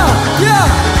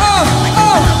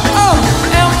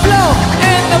 And flow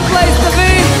in the place to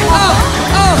be.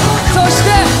 So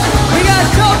step, we got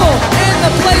double in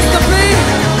the place to be.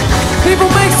 People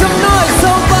make some noise, so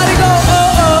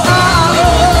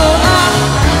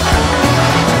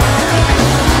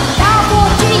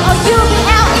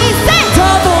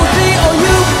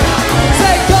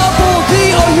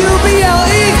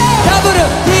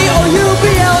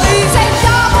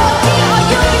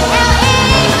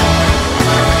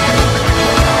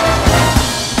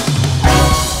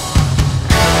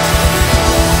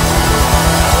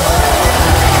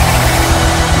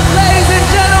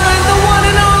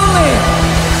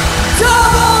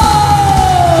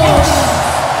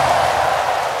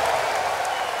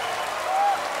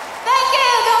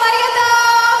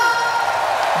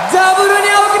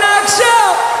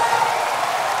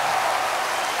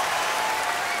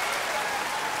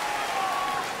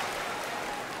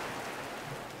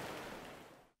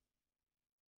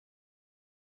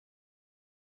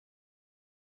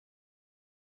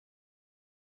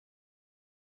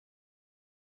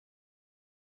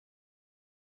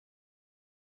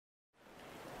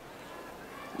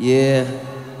Yeah.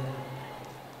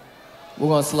 We're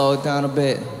gonna slow it down a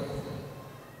bit.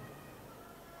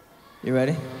 You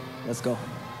ready? Let's go.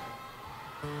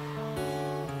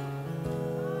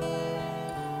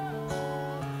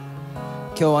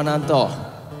今日はなんと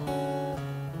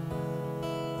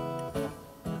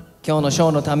今日のショ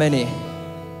ーのために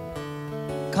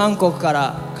韓国か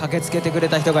ら駆けつけてくれ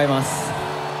た人がいます。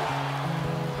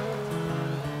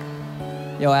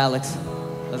Yo, Alex,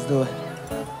 let's do it.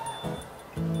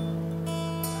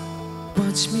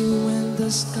 Watch me when the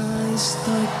sky is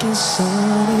dark and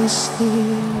sun is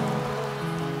near.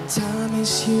 Time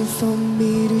is here for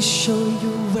me to show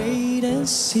you, wait and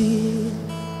see.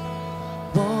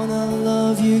 Wanna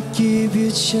love you, give you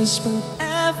just about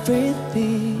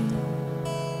everything.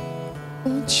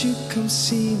 Won't you come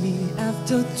see me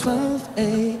after 12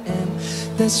 a.m.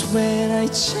 That's when I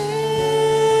change.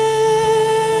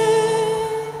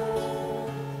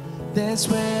 That's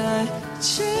when I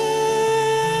change.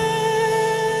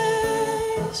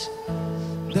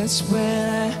 That's when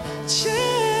I change.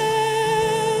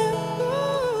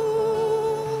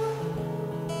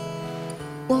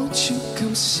 Won't you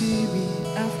come see me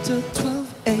after 12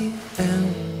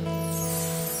 a.m.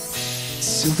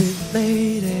 It's a bit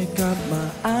late, I got my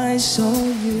eyes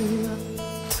on you.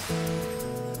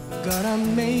 Gotta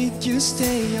make you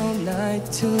stay all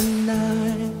night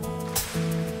tonight.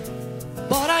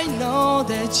 But I know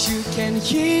that you can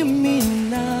hear me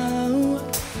now.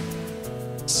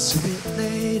 It's a bit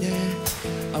later,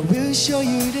 I will show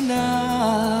you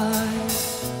tonight.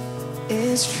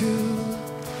 It's true,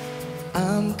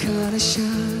 I'm kinda shy.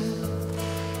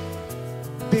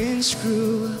 Been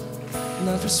screwed,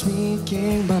 not for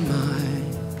speaking my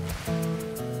mind.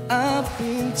 I've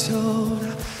been told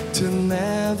to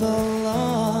never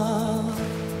love,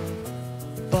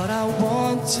 but I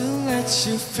want to let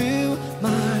you feel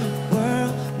my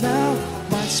world now.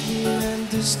 Watch me and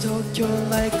this Tokyo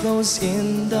light glows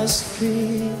in the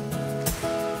street.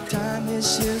 Time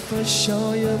is here for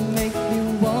sure, you make me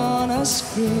wanna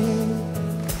scream.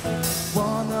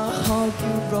 Wanna hug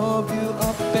you, rub you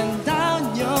up and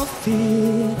down your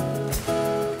feet.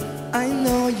 I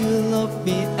know you love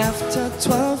me after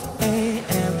 12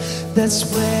 a.m. That's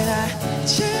when I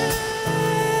change.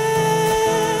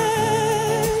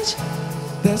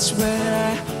 That's when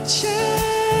I change.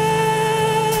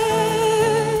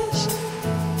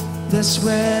 That's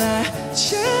when I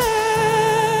change.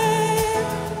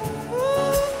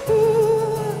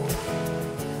 Ooh.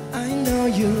 I know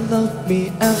you love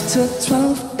me after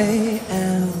 12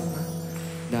 a.m.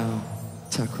 Now,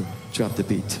 Taku, drop the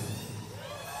beat.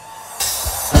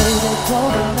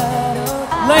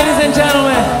 Ladies and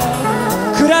gentlemen,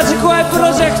 クラジコエプ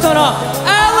ロジェクトの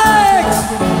Alex!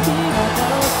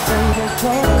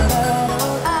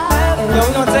 Yo,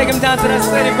 we're gonna take him down to that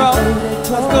city, bro.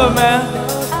 Let's do it, man.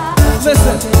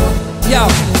 Listen, yo,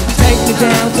 take me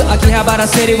down to Akihabara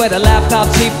City where the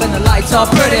laptop's cheap and the lights are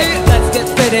pretty. Let's get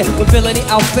fitted with villainy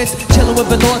outfits, chilling with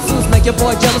velour suits, make your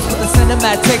boy jealous with the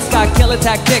cinematics. Got killer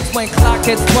tactics when clock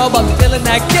hits 12, I'm feeling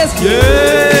that kiss.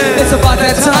 Yeah, it's about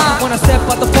that time when I step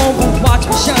out the phone booth, watch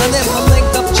me shine in my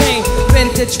linked up chain.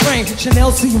 Vintage frame,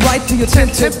 Chanel see right through your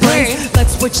tinted brain.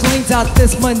 Let's switch lanes out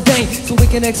this mundane so we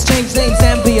can exchange names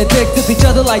and be addicted to each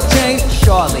other like James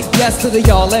Charlie. Yes to the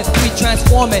y'all, let me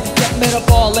transform it, get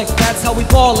metabolic. That's how we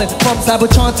ballin', from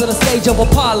Cybertron to the stage of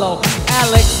Apollo.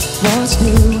 Alex, what's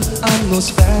new? I'm no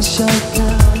special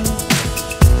guy.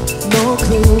 No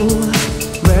clue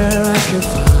where I can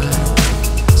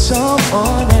find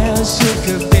someone else who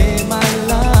could be my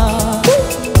love.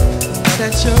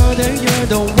 That you're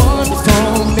the one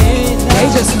for me now. they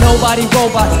just nobody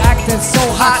robots acting so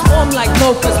hot. Swarm like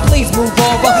locusts, please move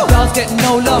over. Y'all's getting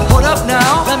no love. Hold up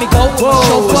now, let me go with the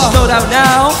chauffeur. Slow down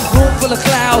now. Room full of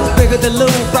clouds, bigger than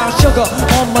little brown sugar.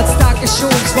 On mud stock and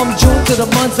shoes from June to the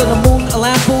months of the moon. A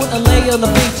lampoon, a lay on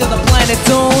the beach of the planet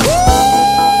Dune.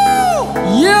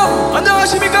 Yo,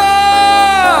 안녕하십니까?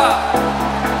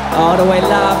 All the way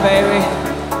live, baby.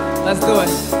 Let's do it.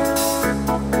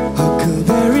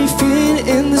 Huckleberry feet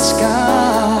in the sky.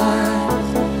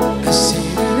 I see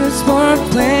that it's more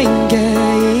playing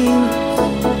game.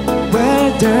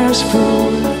 Where there's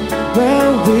food,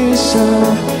 where we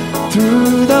serve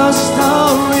through the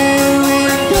story we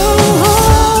go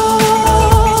home.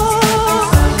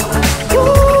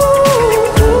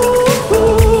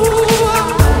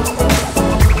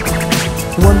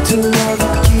 Want to love,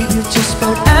 give you just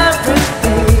about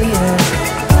everything.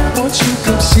 Yeah. Won't you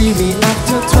come see me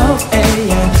after 12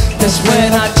 a.m. That's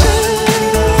when I change.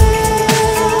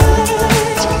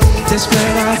 That's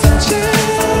when I change.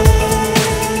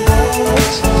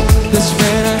 That's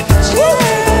when I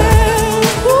change.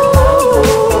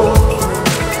 Ooh.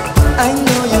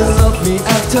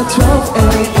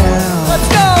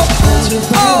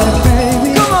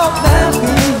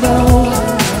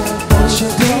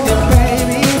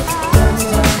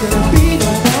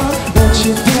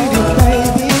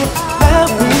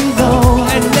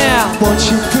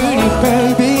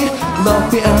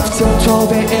 よ飛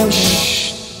べよ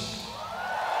し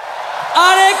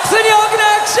アレックスに大きな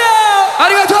拍手あ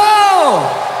りがと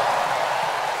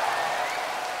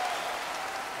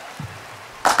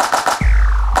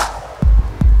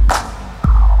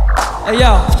う。よ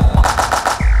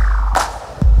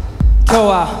今日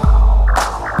は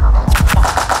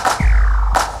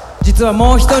実は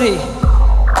もう一人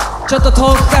ちょっと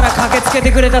遠くから駆けつけ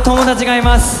てくれた友達がい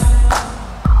ます。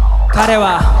彼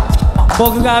は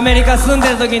僕がアメリカ住んで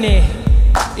る時に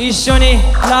一緒に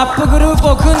ラップグループ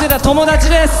を組んでた友達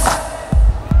です。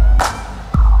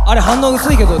あれ反応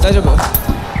薄いけど大丈夫？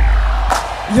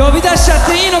呼び出しちゃっ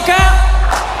ていいのか？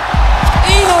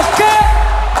いいのか？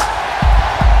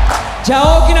じゃ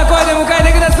あ大きな声で迎え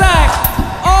てください。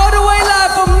 All the way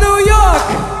live from New York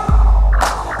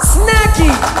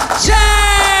Snacky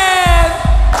Chan!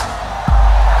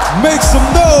 Make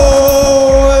some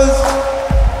noise!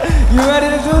 You ready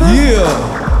to do this?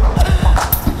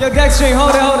 Yeah! Yo, Dexstream,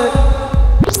 hold it.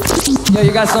 Yo,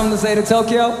 you got something to say to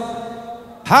Tokyo?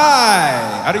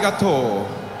 Hi! Arigato!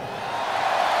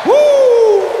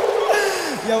 Woo!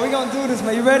 Yo, we gonna do this,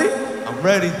 man. You ready? I'm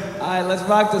ready. Alright, let's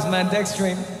rock this, man.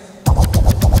 Dexstream.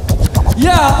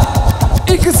 Yeah!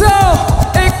 いくぞ!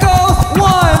 It goes 1,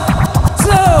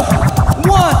 2,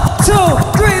 1, 2,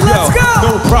 3, let's go!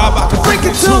 No problem, I can freak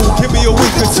it too. Give me a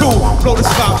week or two. Blow the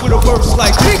spot with a verse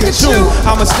like Pikachu.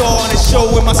 I'm a star on the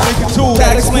show with my sneaker too.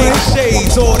 That explains the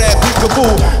shades, all that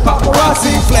peekaboo.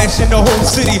 Paparazzi flashing the whole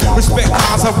city. Respect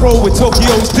mines, I roll with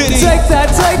Tokyo's Diddy. Take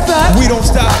that, take that! We don't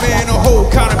stop, man. The whole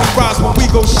economy rise when we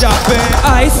go shopping.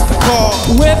 Ice, Car,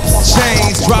 whips,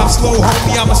 chains, drop slow,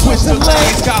 homie. I'ma switch the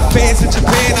lanes. Got fans in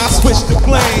Japan, I switch the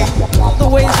plane. the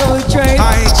ways on the train.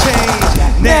 I ain't changed.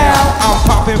 Now I'm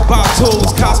popping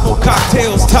bottles, Cosmo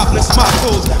cocktails, topless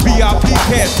mottos, VIP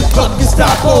cats, fuck your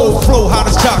stock, old flow, hot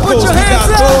as chocos. Put your We hands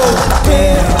got up. those.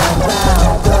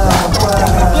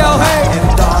 Yo, hey!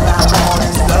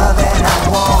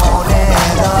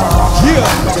 Yeah.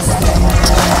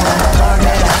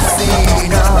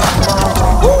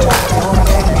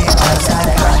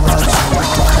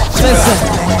 Listen,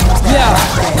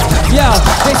 yeah,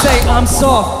 they say I'm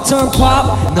soft, turn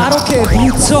pop. I don't care if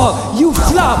you talk, you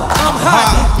flop. I'm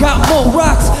hot, got more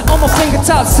rocks on my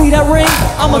fingertips. See that ring?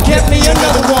 I'ma get me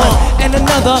another one and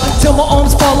another till my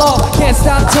arms fall off. Can't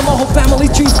stop till my whole family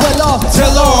trees well off.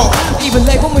 Tell all. Even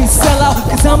label me sell out,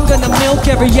 cause I'm gonna milk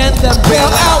every end then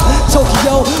bail out.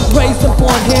 Tokyo, raised and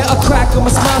born here, a crack on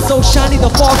my smile so shiny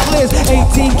the fog clears.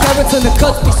 18 carats and the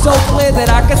cuts be so clear that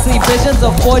I can see visions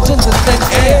of fortunes and thin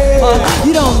air.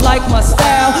 You don't like my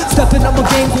style, stepping up my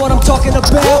game's what I'm talking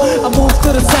about. I move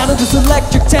to the sound of this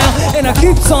electric town, and I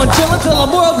keep on chilling till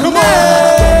I'm world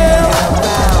renowned.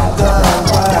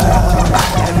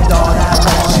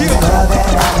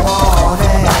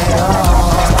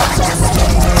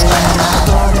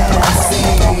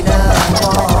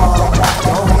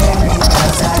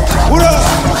 What up?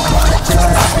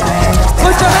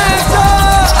 Put your hands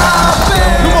up,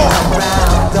 baby.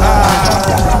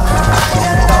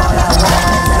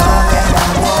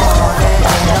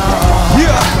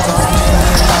 Yeah.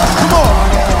 Come on.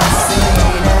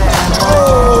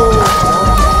 Oh.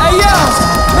 Hey yo,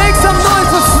 make some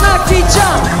noise for Snacky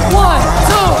Chan. 1,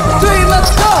 2, 3,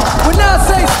 let's go. When I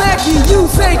say Snacky, you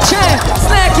say Chan.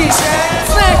 Snacky,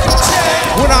 Snacky.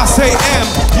 When I say M,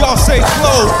 y'all say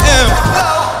flow. M.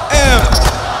 M.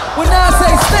 When I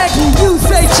say Snacky, you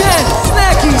say Chan.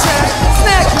 Snacky,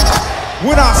 Snacky.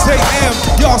 When I say M,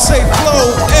 y'all say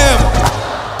flow. M.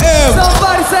 M.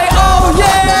 Somebody say oh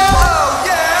yeah.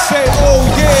 Say oh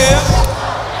yeah.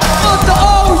 What the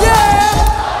oh yeah.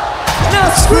 Now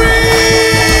scream.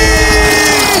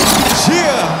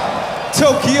 Yeah.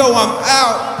 Tokyo, I'm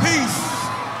out. Peace.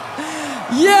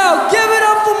 Yo, give it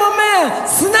up for my man,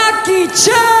 Snacky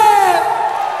Chan.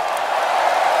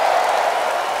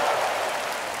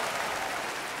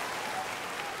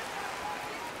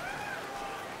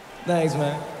 Thanks,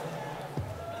 man.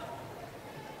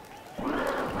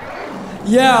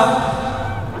 Yeah.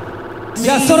 じ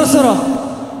ゃあそろそろ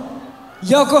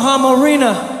横浜アリー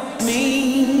ナロ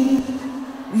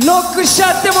ックしち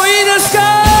ゃってもいいですか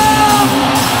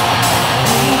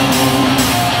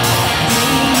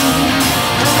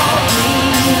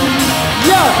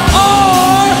？Yeah,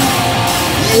 are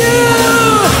you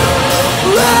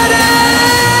ready?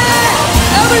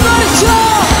 Everybody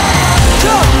jump!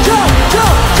 Jump, jump,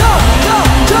 jump, jump, jump,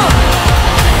 jump!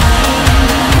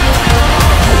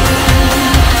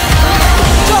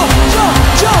 Jump, jump,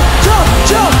 jump, jump,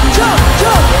 jump, jump,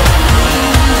 jump!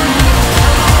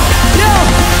 Yeah,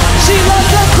 she loves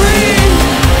the cream.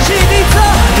 She needs a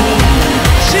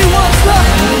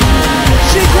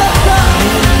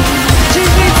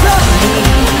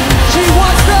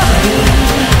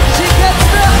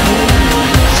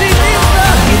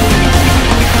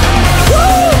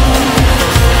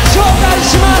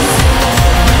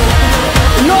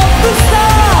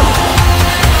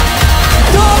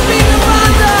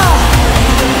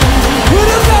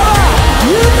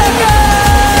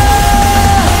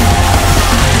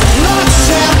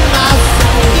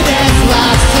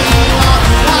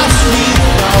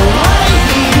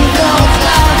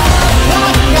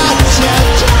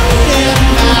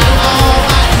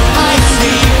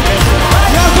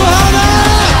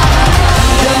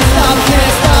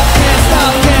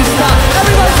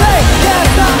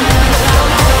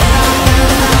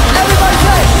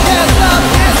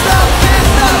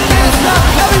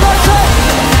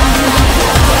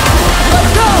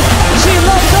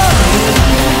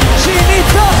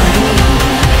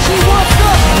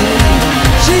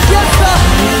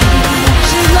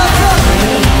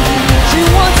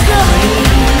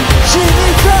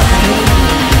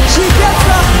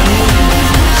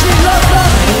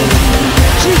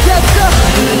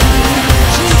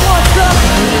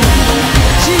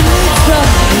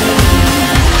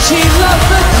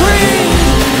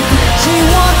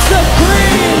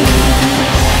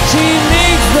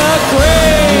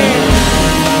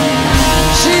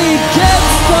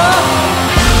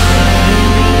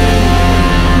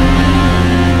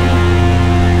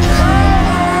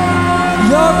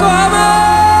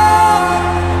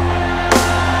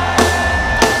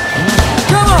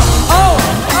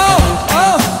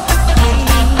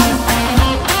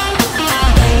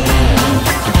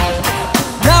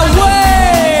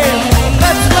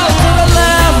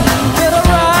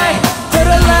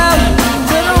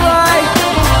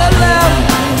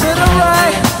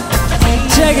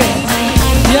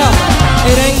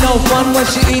when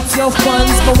she eats your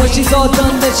funds, but when she's all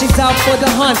done, then she's out for the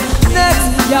hunt. Next,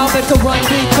 y'all better run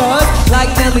because, like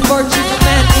Nelly Bird, she's a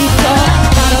man eater.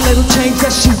 Got a little change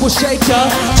that she will shake ya.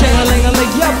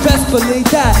 Chain-a-ling-a-ling, yeah, best believe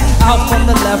that. Out from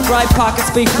the left, right pockets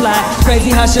be flat.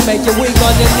 Crazy how she make you weak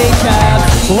on your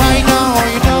kneecaps. Right now,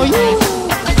 you know you.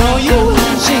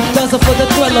 She does it for the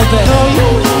thrill of it.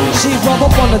 She rub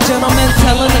up on a gentleman,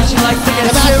 telling him she likes to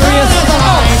get serious.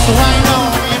 So right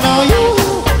now, you know you.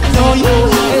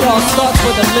 It all starts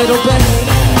with a little bit.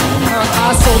 Her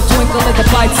eyes so twinkle and the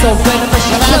bite so venomous.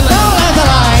 She's killing.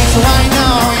 So right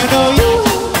now, you know you.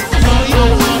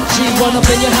 She run up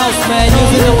in your house, man,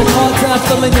 using up the car time,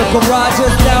 filling your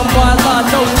garages down by a line,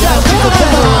 no doubt. She's a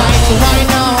veteran. So right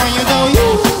now, you know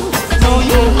you.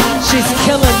 She's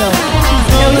killing them. She's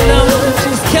killing them.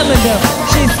 She's killing them.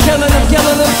 She's killing them.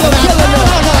 Killing them. Still killing them.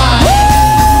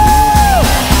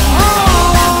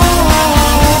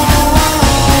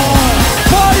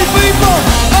 Party people.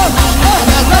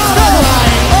 Let's go.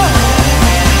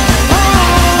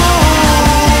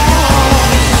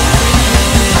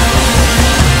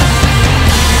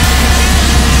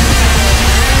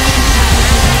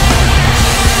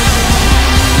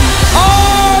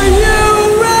 Are you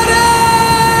ready?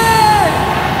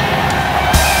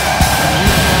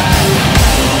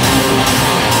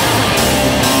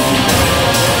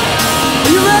 Are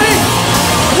you ready?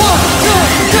 1, 2,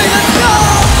 3, let's go!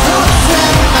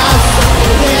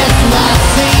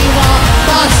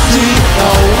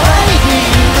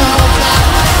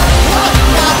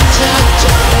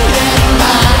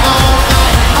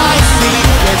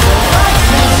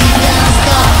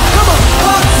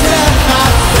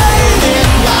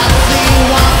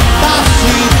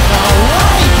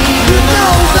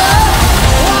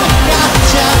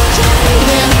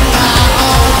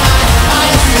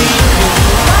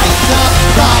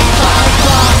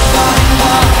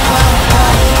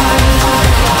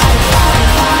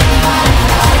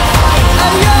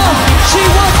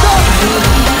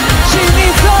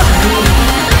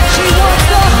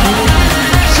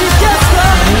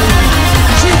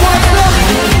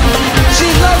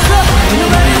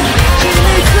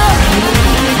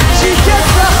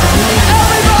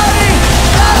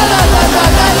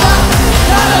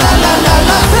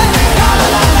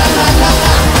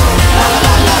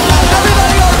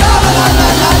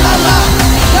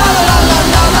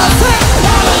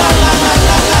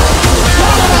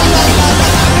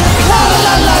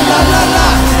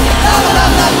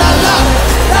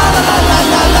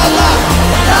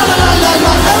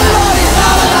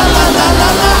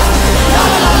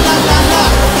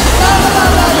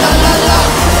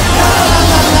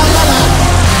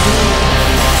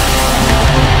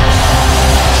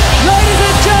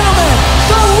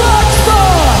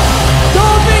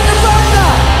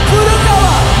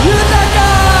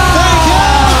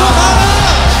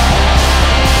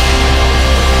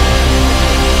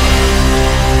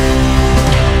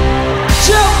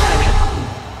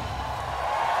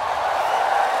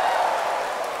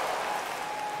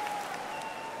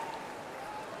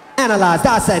 Analyze,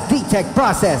 dissect, detect,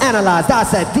 process. Analyze,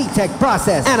 dissect, detect,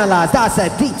 process. Analyze,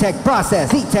 dissect, detect, process.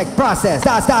 Detect, process.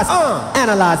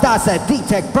 Analyze, dissect,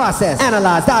 detect, process.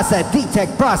 Analyze, dissect,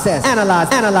 detect, process.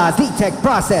 Analyze, detect,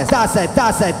 process.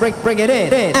 Dissect, bring it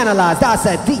in. Analyze,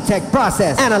 dissect, detect,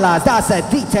 process. Analyze, dissect,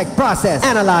 detect, process.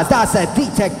 Analyze, dissect,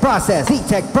 detect, process.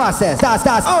 Detect, process.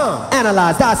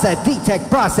 Analyze, dissect, detect,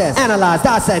 process. Analyze,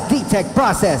 dissect, detect,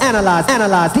 process.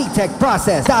 Analyze, detect,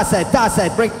 process.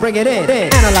 Dissect, bring it in.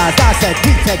 Analyze, dissect,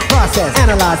 detect, process.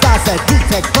 Analyze, dissect,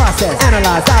 detect, process.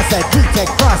 Analyze, dissect,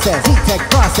 detect, process. Detect,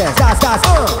 process.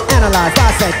 Analyze,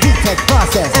 dissect, detect,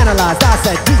 process. Analyze,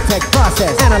 dissect, detect,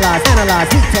 process. Analyze,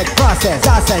 detect, process.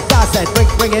 Dissect,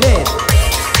 bring it in.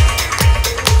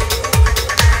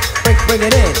 Bring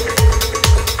it in.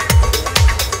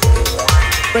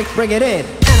 Bring it in.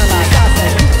 Analyze,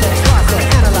 dissect, detect, process.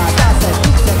 Analyze, dissect,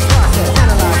 detect, process.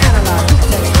 Analyze,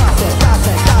 detect, process.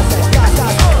 Dissect,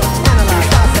 analyze,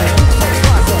 dissect, detect,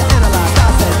 process. Analyze,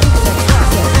 dissect, detect,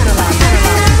 process. Analyze,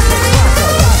 detect,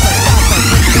 process.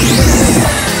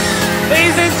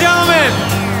 Ladies and gentlemen,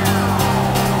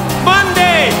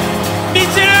 Monday,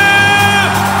 Michiru!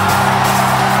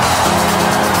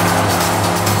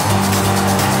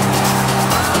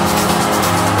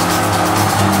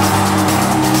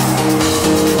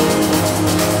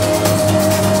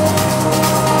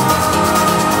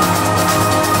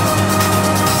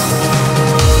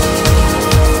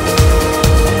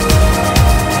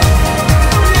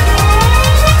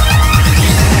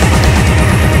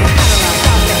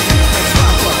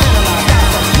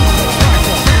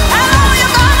 Analyze,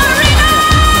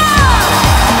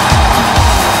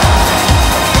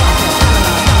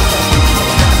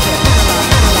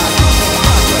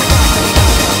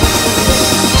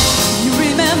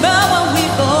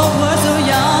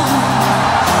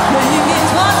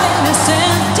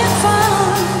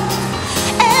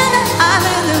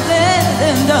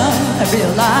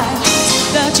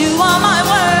 realize that you are my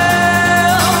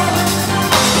world.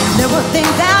 Never think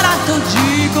that I could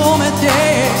come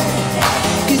there.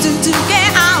 Cause to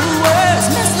get our words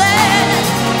misled.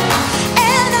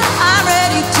 And I'm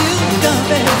ready to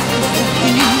confess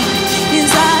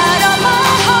inside of my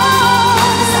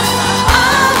heart.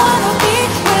 I wanna be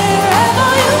wherever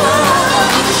you are.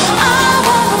 I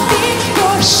wanna be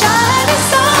your shining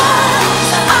star.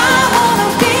 I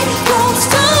wanna be close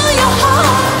to your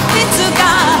heart. It's a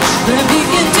God that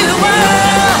begin to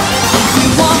work. You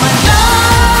want my love,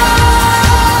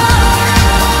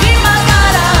 be my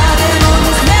God, I know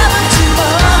it's never too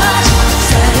much.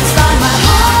 Satisfy my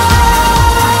heart.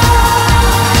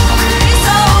 It's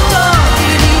so dark,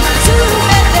 you need to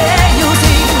let there you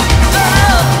see.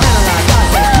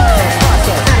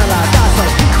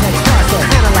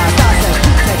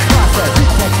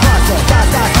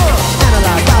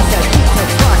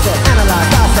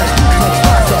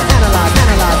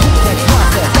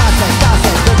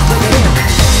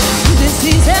 This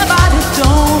is about it,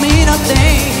 don't mean a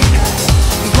thing.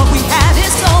 What we have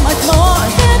is so much more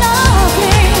than a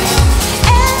thing.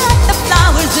 And like the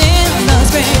flowers in the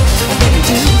spring, baby,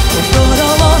 do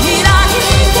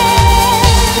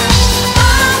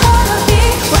I wanna be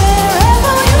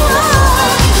wherever you are.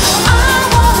 I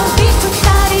wanna be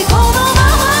totally gone on my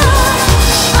heart.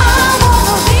 I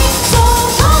wanna be so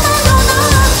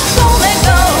don't let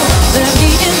go. Let me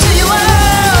into your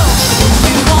world.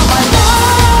 You want my love,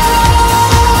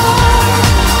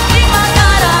 be my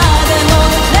God, I know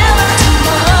it's never too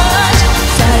much.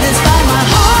 Satisfy my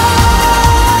heart.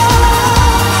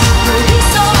 Baby,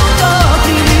 so dark,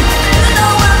 you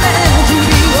know we're meant to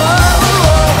be.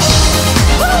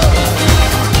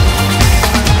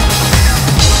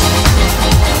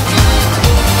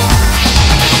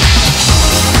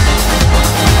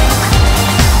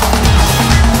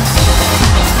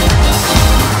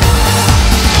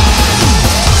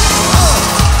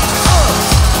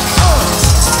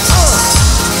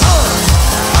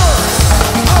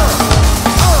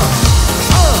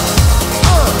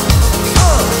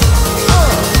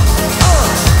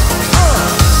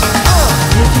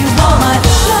 If you want my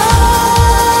love,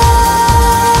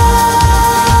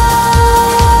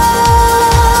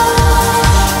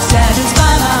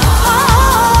 satisfy my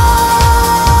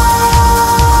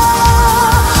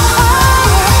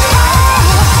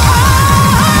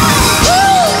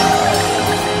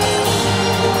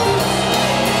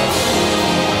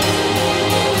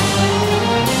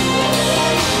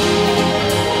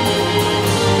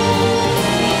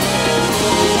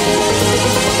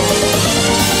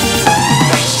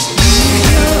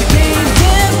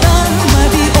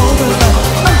might be over,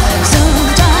 but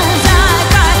sometimes I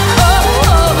cry.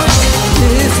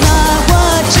 It's not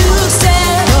what you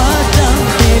said or done,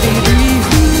 baby. Breathe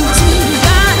through to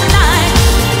that night.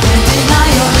 Can't deny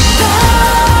your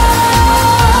love.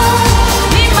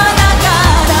 Be my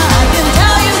God, I can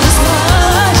tell you this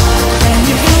much. Can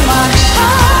you feel my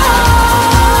heart?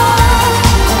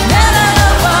 Never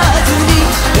love to me.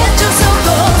 Get you so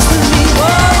close to me.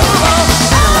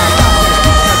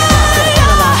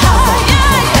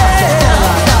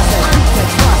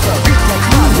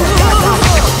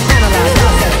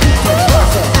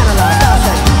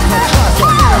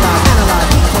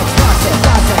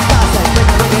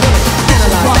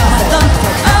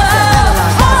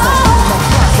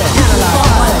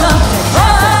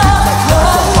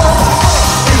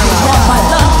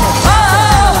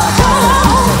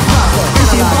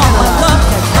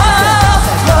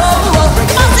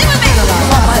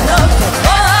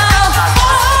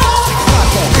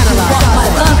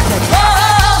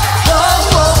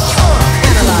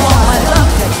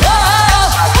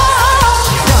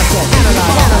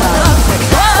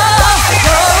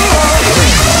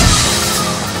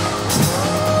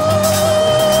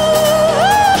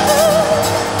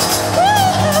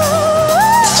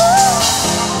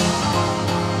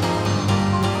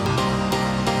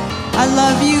 I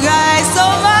love you guys so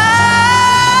much.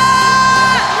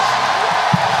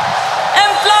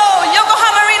 And Flo,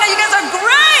 Yokohama Arena, you guys are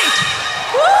great.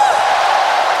 Woo!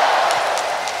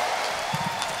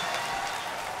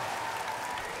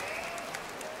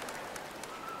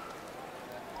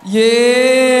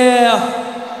 Yeah!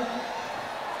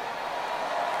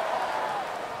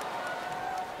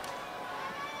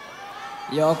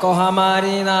 Yokohama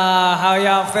Arena, how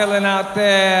y'all feeling out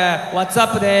there? What's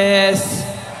up です。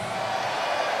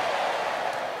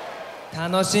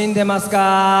楽しんでますか？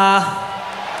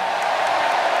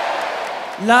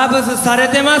ラブズされ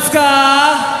てますか？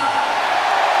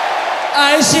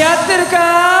愛し合ってるか？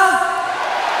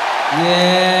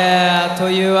 Yeah! と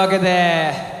いうわけ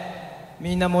で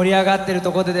みんな盛り上がってる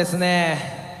とこでですね、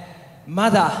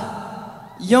まだ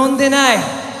呼んでない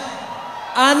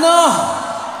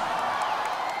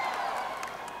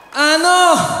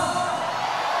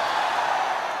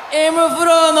M フ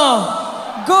ローの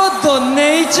ゴッド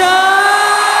ネイチャ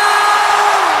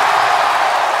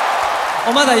ー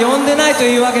をまだ呼んでないと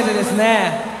いうわけでです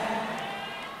ね、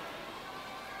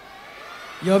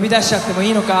呼び出しちゃっても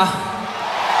いいのか、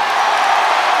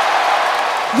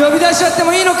呼び出しちゃって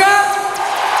もいいのか。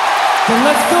 Then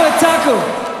let's do it, Taku.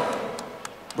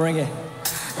 Bring it.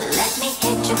 Let me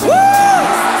hit you with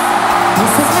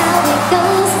this is how it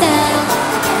goes down.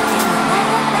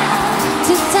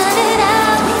 To turn it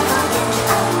out,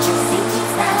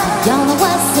 y'all know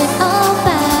what's it all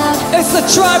about. It's the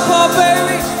tripod,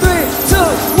 baby. 3, 2,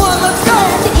 1, let's go.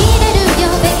 入れる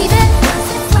よ baby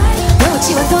お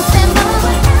家はとっても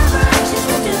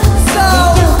So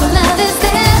Your love is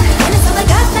there And it's all I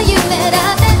got な夢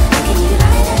だって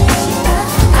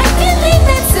I can't leave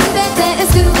it 全て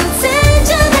偶然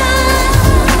じゃない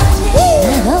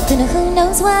僕の Who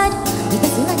knows what いた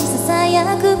ずらに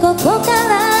囁くここか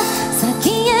ら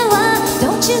先へは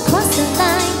Don't you cross the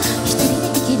line 一人で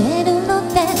生きれるのっ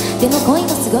てでも恋も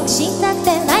すごくしたくて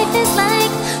Life is like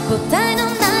答えの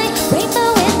ない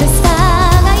Rainbow in the sky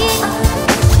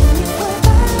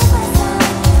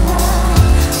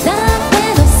だって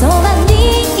のそばに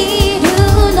いる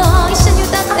の一緒に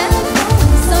歌って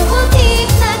So deep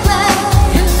like life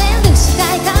揺れる視界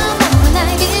が守ら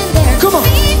ない in there Come on. Put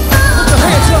your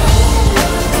hands up.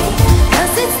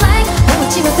 Cause it's like お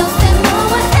家はとっても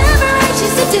Whatever I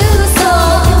choose to do so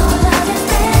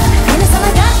And it's all I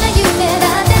got な夢だ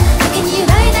って時に揺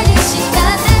らいだりしたっ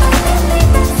て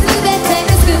全て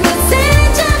偶然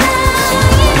じゃない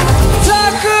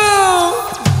Taku.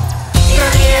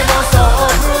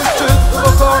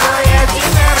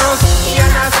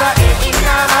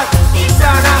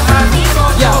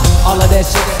 Yo, all of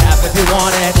this shit can happen if you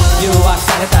want it. You are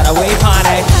set it that I wave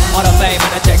honey. All the fame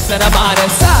and the checks that I'm on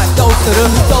it. Side, go through.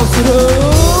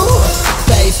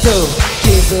 Phase 2. 気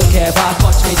づけばこ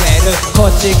っち見てるこ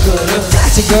っち来る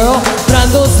Flashy girl ブラン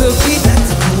ド好き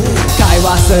会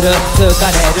話する疲れる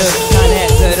金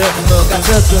するムカ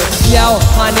つく Yo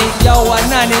honey yo は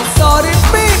何 Sorry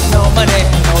me No money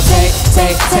No take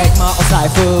my お財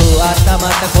布頭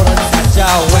った頃になっちゃ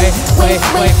う Wait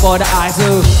for the eyes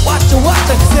Watch 癖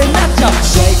になっちゃう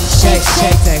Shake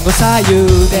前後左右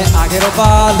で上げろ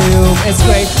Volume It's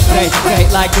great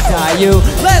like a tire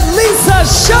Let Lisa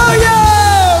show you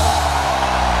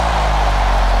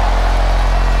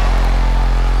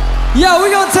Yo,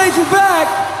 we gonna take you back.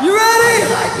 You ready?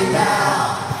 Like me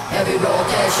now. Heavy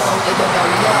rotation in the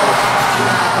stereo. You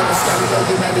like on the stereo,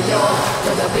 you maybe yo.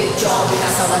 To the beat, yo, we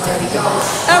not so material.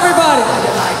 Everybody. How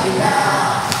you like me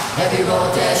now? Heavy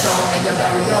rotation in the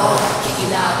stereo.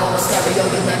 Kicking out on the stereo,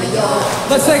 you maybe yo.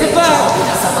 Let's take it back.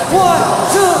 1, 2,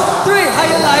 3. How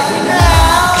you like me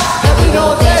now? Heavy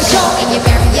rotation in your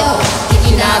stereo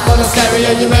Kicking out on the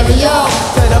stereo, you maybe yo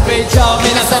To the beat, yo,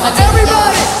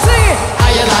 everybody, sing it. How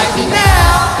you like me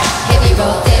now? Heavy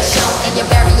rotation in your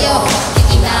stereo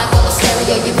Kicking out on the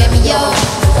stereo, you maybe yo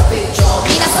To the beat, yo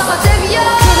皆様デビュー To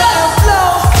the end flow.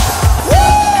 Woo!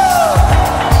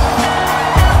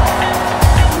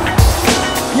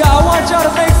 Yo, I want y'all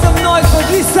to make some noise for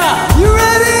Lisa. You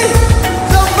ready?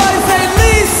 Somebody say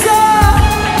Lisa.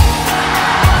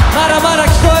 まだまだ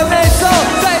聞こえないそう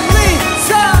Say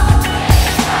Lisa.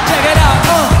 Check it out.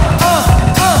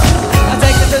 I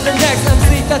take it to the next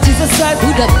MC たちさせ Who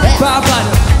the best? バーバル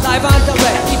ライブアンダーレ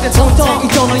イってトントン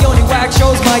糸のようにワークシ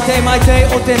ョーズ毎day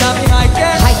お手並み拝見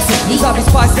はい次サービ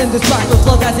スパイセンディストラクトフ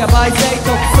ローダーやバイセイ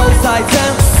特捜最前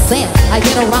Slam I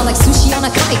get around like sushi on a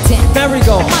kite There we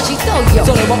go マジどうよ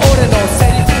それは俺の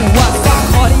セリフはさ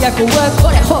コリアコウェスこ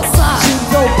れ放送心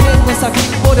臓ピンの先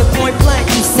これポイントブラン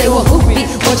ク一世を風靡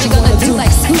What you gonna do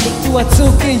like Scooby うわつ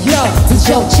けよ頭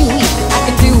上注意 I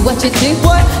can do what you do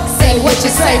What? Say what you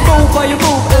say Move by your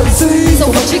move MC So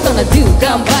what you gonna do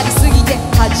頑張りすぎて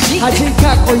恥恥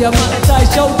かっこ山の大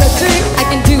将たち I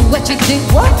can do what you do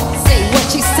What? Say what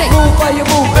you say Move by your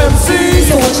move MC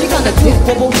So what you gonna do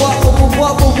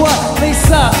What?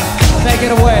 Lisa, take it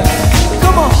away.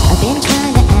 Come on. I've been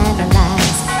trying to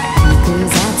analyze 複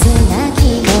雑な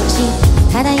気持ち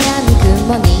ただ闇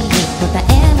雲に答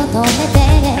え求めて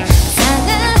探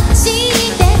し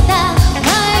てた My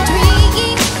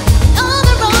dream on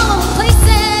the wrong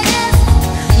places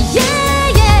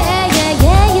Yeah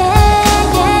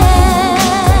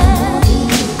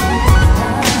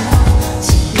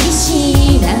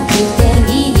知らなくて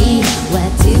いい What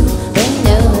do they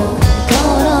know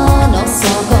心の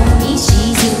底に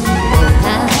沈んでた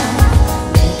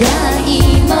願い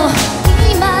も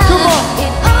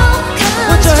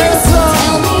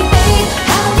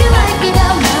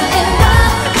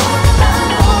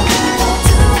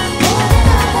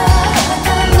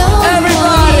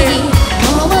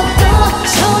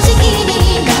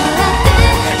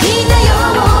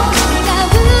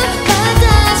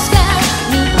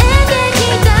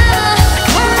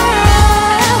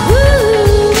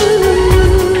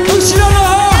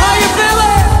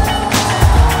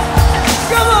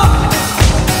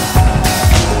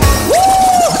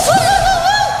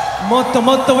もっと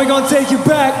もっと We're gonna take you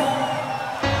back。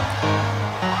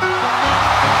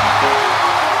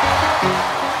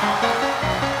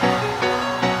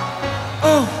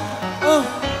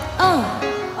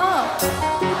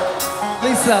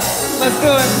 Lisa, let's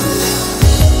do it.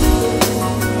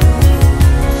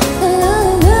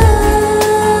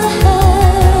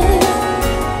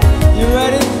 You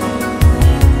ready?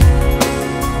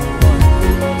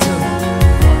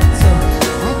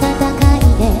 暖かい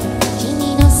で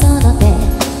君のその手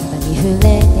に触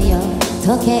れてよ溶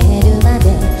けるまで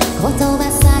言葉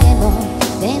さえも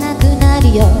出なくな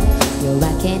るよ夜明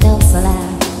けの空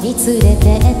に連れ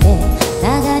てって流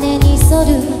れに沿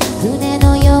る船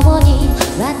のように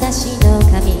私の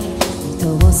髪に通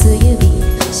す指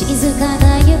静か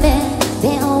な夢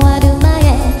で終わる前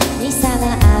にさ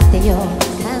らってよ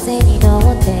風に乗っ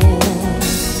て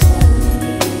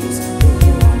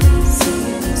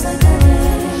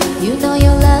You know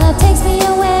your love takes me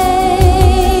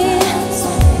away.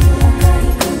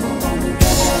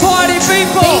 Party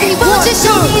people! Baby, won't you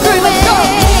show me the way?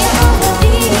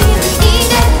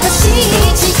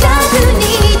 近くに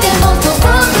いても遠く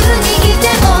にいて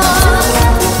も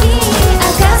明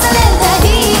かされた日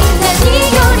何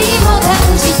よりも感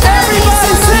じたいそ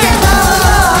の手も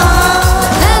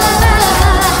ラララ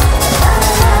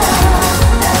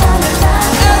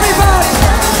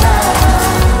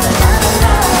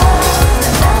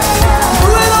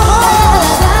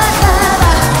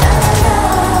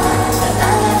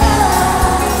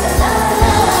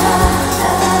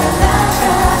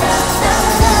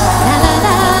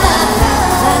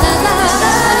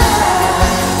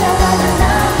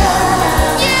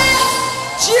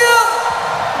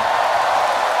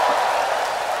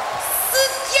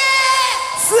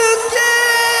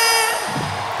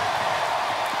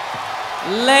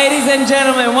Ladies and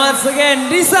gentlemen, once again,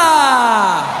 Lisa!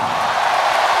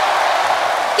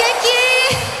 元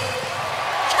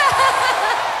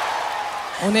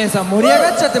気お姉さん盛り上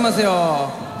がっちゃってます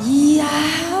よ。いや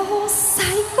ーもう最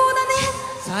高だね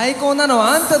最高なの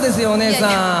はあんたですよ、お姉さん。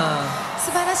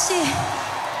素晴らしい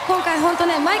今回本当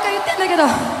ね毎回言ってんだけど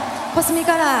コスミ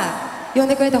カラー呼ん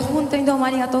でくれて本当にどうもあ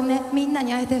りがとうねみんな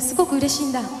に会えてすごく嬉しい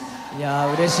んだいや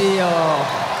ー嬉しいよ。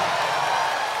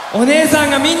お姉さん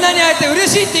がみんなに会えて嬉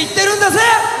しいって言ってるんだぜ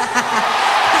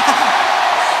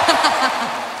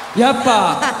やっ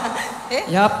ぱ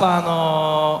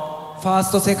ファー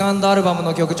ストセカンドアルバム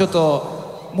の曲ちょっ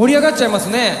と盛り上がっちゃいます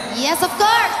ね。 Yes of course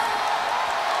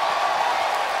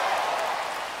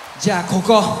じゃあこ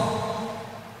こ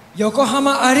横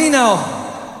浜アリーナを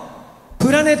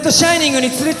プラネットシャイニングに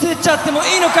連れてっちゃっても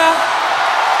いいのか。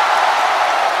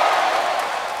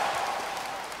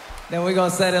 Then we're gonna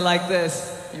set it like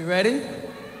this. You ready?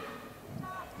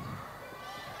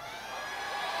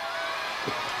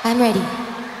 I'm ready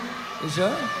You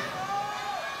sure?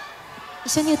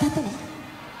 一緒に歌ってね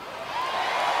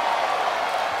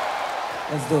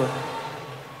Let's do it.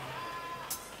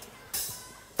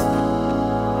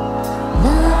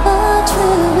 Love or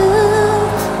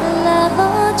truth, love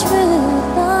or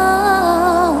truth,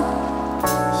 oh,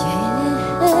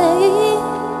 yeah.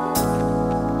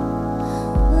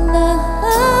 Love,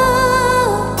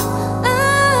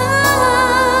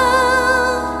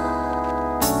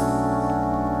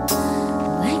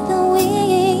 like the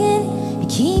wind, it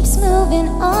keeps moving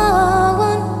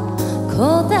on.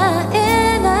 答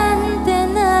えなんて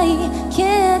ない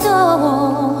けど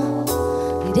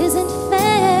It isn't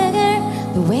fair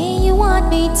the way you want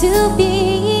me to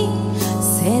be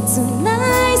切な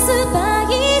いスパ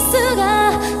イス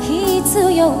が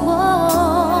必要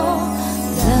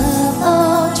Love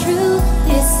or truth,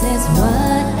 this is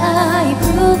what I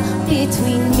prove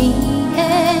between me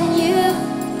and you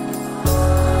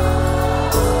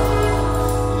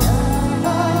Love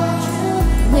or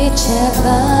truth,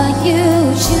 whichever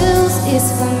you choose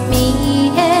is for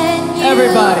me and you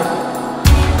Everybody.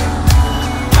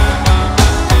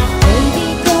 Baby,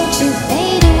 don't you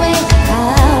fade away 変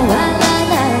わら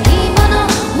ないもの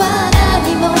は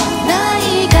何もない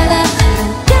から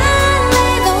流れ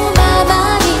のま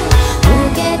まに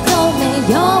受け止め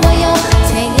ようよ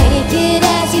Take it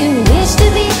as you wish to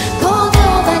be 言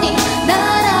葉にな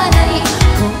らない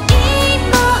恋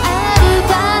もある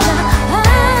から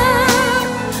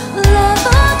Love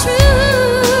or truth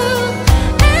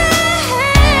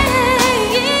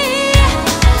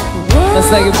Let's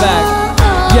take it back.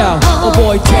 Yo,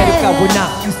 覚えてるか We're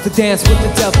not used to dance with the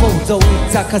devil どうい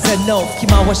った風の吹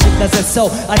き回しなぜそ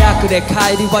う荒くれ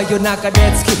帰りは夜中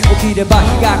寝つき起きれば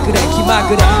日が暮れ気ま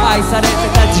ぐれ愛されて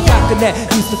た自覚ね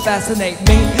Used to fascinate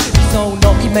me 想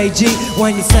のイメージ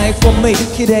When you say for me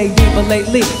綺麗にも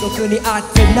lately ろくに合っ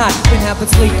てない We have a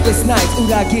sleepless night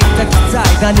裏切った機材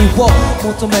何を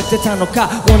求めてたのか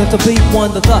Wanted to be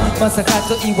one of the まさか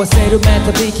と言わせるメン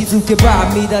タリー気づけば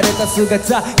乱れた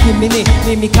姿君に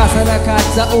耳貸さなかっ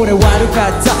た俺悪か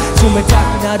った冷た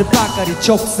くなるばかり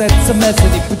直接責めず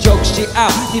に侮辱し合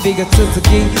う日々が続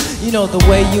き You know the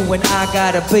way you and I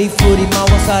gotta be 振り回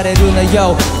されるな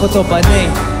よ言葉に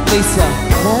Lisa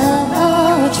Love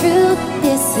or truth,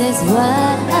 this is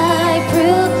what I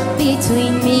prove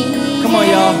between me Come on,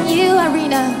 y'all. and you,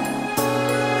 Arena.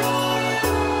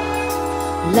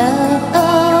 Love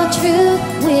or truth,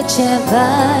 whichever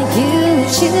you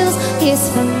choose is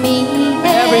for me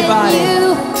Everybody. and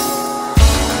you.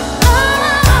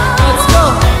 Let's go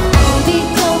Baby,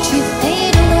 don't you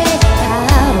fade away. 変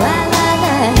わらな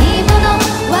いもの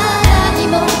は何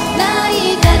もない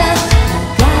から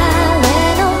流れ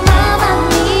のまま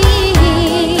に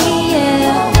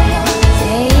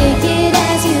Take it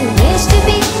as you wish to be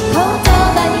言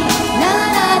葉にな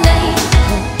らない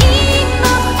今あ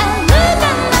るから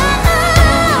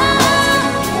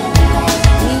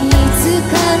いつ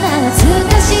か懐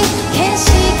かしい景色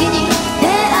に出会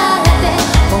って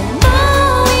思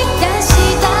い出し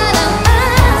たら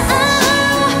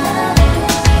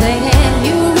Then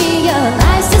you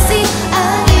realize to see 愛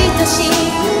と真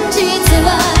実は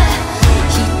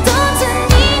一つ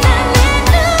になれ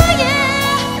る Yeah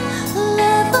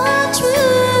Love or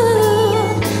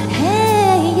truth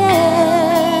Hey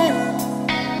yeah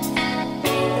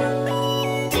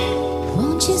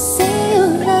Won't you say you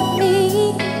love me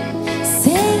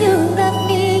Say you love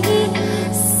me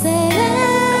Say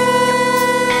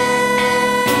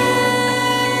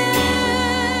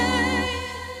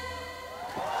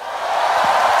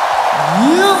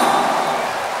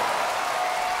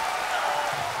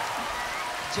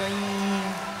ジョイン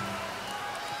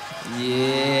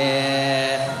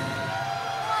Yeah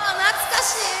懐か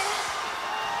しい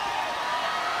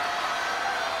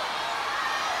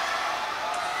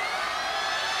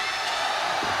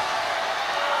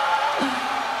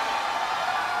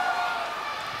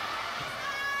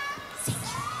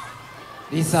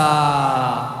リ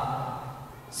サ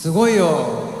すごい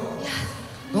よ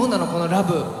どうなのこのラ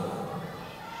ブだか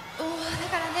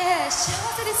らね幸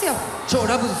せですよ超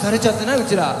ラブされちゃってないう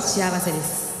ちらっ幸せで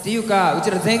すていうかう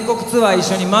ちら全国ツアー一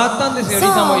緒に回ったんですよリ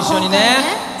サも一緒にね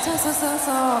そうそうそう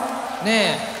そう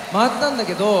ねえ回ったんだ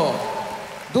けど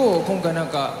どう今回なん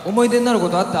か思い出になるこ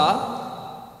とあった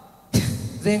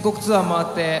全国ツアー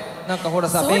回ってなんかほら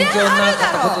さそりゃ勉強になった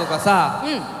あるだろこととかさ、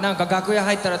うなんか楽屋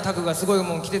入ったらタクがすごい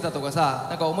もん来てたとかさ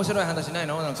なんか面白い話ない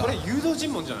のなんかそれ誘導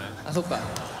尋問じゃない？あそっか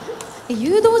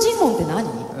誘導尋問って何？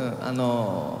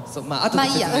まあ後でまあ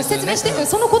いいやするね説明して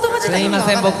その言葉自す体いま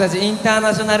せん僕たたちインター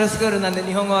ナショナルスクールなんで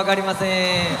日本語わかりません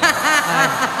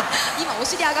今お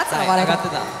尻上がってたはい我々上がって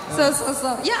たそうそう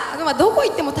そういやまあどこ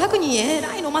行ってもタクにえ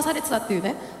らい飲まされてたっていう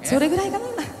ねそれぐらいかな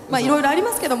まあいろいろあり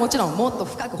ますけどもちろんもっと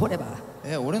深く掘れば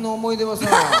俺の思い出はさ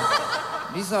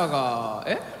リサが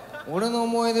俺の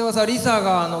思い出はさリサ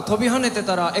が飛び跳ねて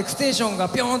たらエクステーションが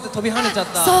ピョーンって飛び跳ねちゃっ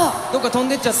たそうどっか飛ん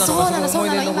でっちゃったのがそうなのそうす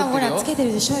ごい思い出になの今ほ残ってるよらつけて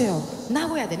るでしょうよ名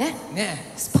古屋でね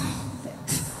ねスポーンって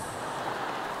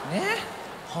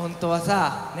本当は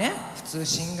さ普通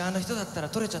シンガーの人だったら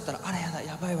取れちゃったらあらやだ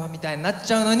やばいわみたいになっ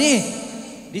ちゃうのに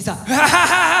リサハハハ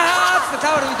ハーって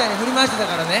タオルみたいに振り回してた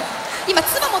からね今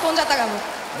唾も飛んじゃったからもう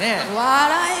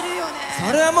笑えるよね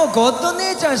それはもうゴッド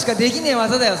姉ちゃんしかできねえ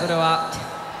技だよそれは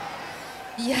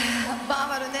いやーバー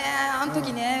バルねあの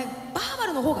時ねバーバ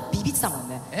ルの方がビビってたもん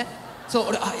ねそう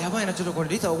俺やばいなちょっとこれ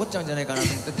リサ怒っちゃうんじゃないかなと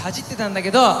思ってたじってたんだ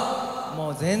けど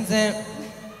もう全然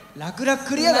楽々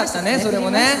クリアだったねそれも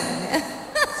ね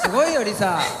すごいよリ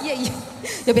サい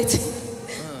や別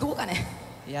にどうかね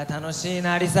いや楽しい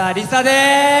なリサでー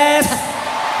す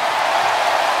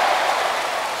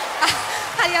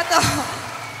ありがとう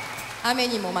雨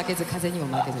にも負けず風に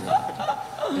も負け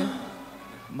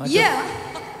ずいや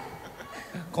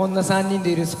こんな3人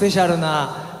でいるスペシャル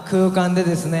な空間で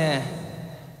ですね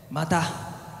また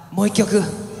もう一曲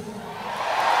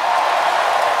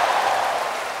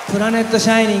プラネットシ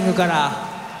ャイニングから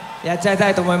やっちゃいた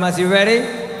いと思います You ready?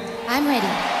 I'm ready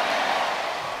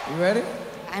You ready?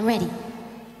 I'm ready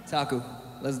Taku,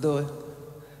 let's do it.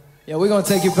 Yeah, we're gonna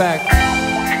take you back.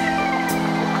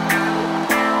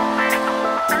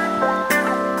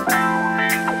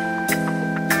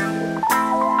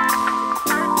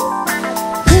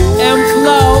 And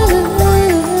flow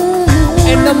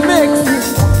in the mix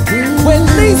with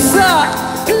Lisa.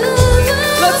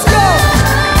 Let's go.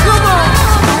 Come on.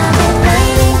 I've been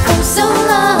waiting for so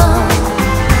long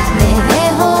ね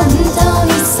え本当に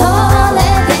それ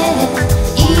で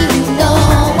いいの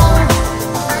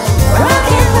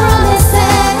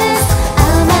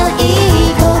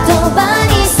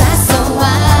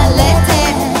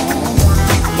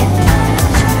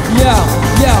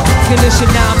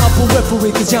プレフリ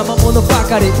ーク邪魔者ば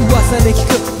かり噂に聞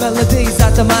くメロディーズ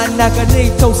頭の中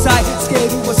に搭載スケー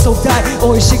ルは壮大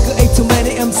美味しく ain't too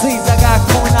many MCs I got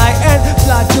来ない and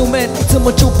fly to man いつ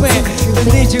もチューペン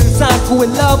23個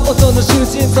in love 音の囚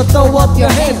人と throw up your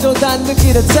hands 冗談抜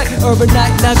きで check urban night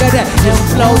流れ and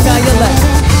flow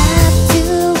dialect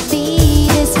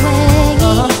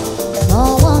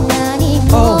もう何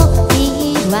も言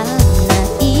わな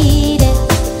いで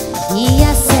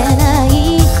癒せない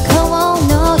こ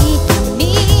の痛み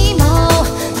も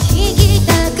聞きた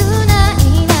くない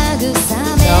慰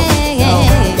め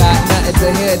Got nothing to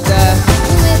hit that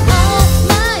With all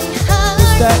my heart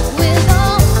With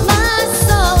all my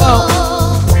soul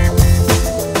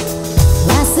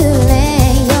忘れ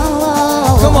よ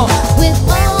う Come on With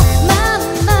all my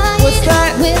mind What's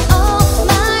that? With all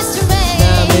my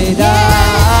strength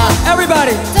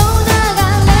Everybody! Don't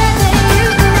let you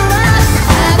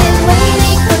I've been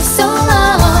waiting for so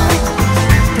long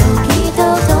時と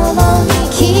ともに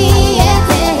消え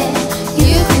てゆ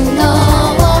くの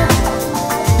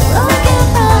Broken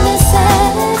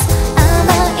promises 甘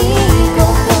い言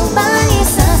葉に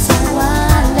誘わ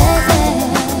れて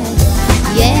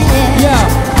Yeah,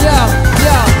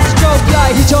 stroke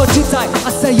light 非常事態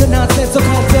I say you're nonsense 完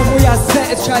全燃やせ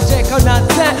It's tragic or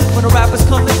nonsense When the rappers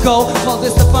come to go Call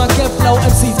this the funk and flow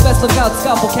MC's best look out 使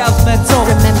う vocabs mental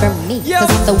Remember me Cause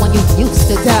I'm the one you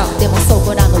used to doubt でもそ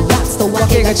こらのやつとわ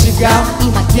けが違う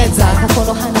今現在過去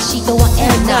の話とは縁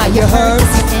ない You heard?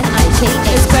 N-I-K-A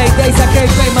It's paydays I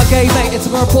can't pay my game mate It's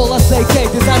Whirlpool I say K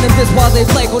Designing this while they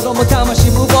play 子供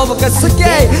魂 move over がすげ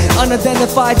え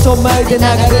Unidentified 透明で流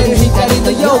れる光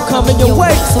の Yo coming your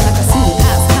way そらかする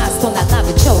ハースと並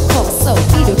ぶ超高層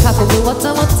ビル囲む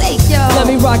音を take yo Let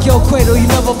me rock your cradle You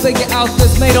never figure out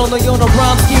this made on the own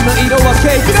rhyme scheme の色はケ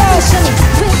ーキ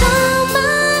With all my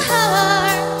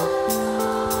heart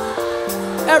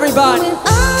Everybody With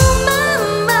all my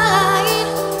mind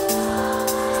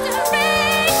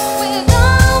With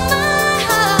all my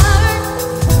heart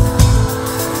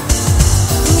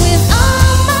With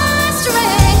all my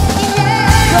strength yeah.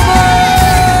 Come on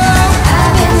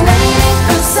I've been waiting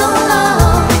for so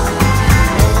long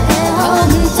本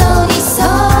当にそ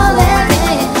れで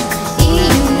いい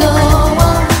の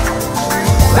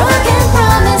Broken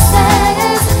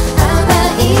promises 甘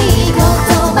い言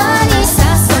葉に誘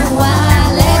わ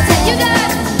れて You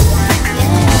got it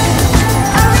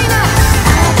Arena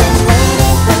I've been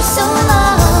waiting for so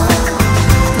long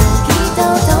時と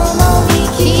ともに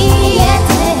消え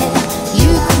てゆ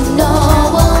くの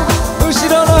後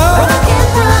ろの Broken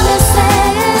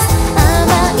promises 甘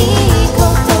い言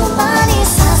葉に誘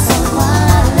わ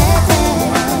れて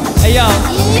Hey yo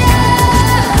Yeah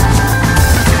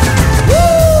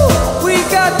Woo! We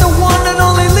got the one and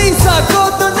only Lisa Go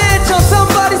to nature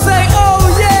Somebody say oh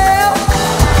yeah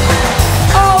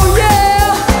Oh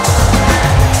yeah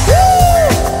Woo!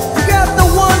 We got the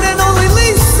one and only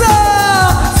Lisa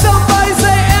Somebody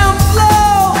say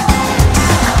M-Flow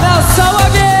Now so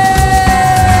again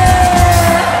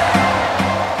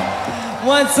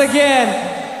Once again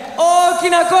大き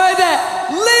な声で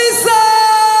Lisa!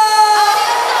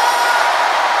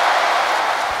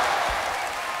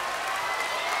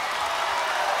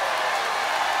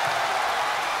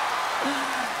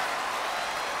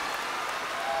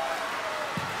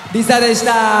 リサでし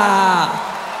た。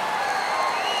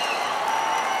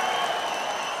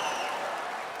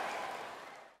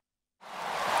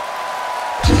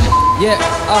Yeah、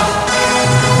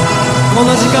こ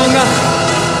の時間が。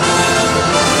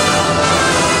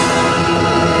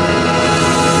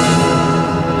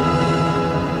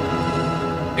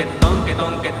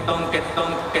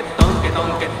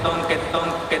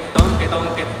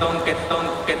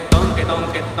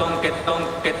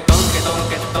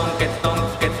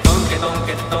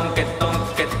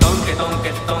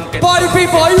Party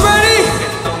people, are you ready?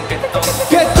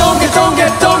 Get on, get on,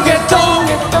 get on, get on.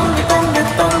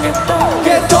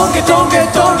 Get on, get on,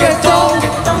 get on, get on.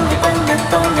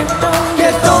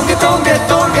 Get on, get on,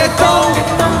 get on, get on.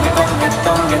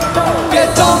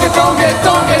 Get on, get on, get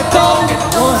on, get on.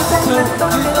 1, 2,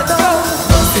 3, let's go.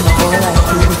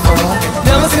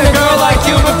 Never seen a girl like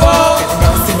you before.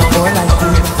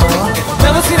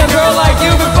 Never seen a girl like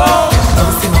you before.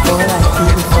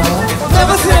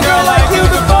 Never seen a girl like you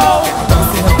before.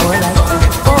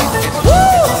 Woo!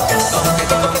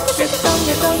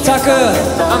 タク、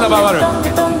なんだババル。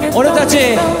俺たち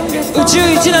宇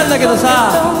宙一なんだけど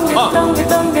さ、今日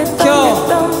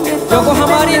横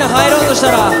浜アリーナ入ろうとし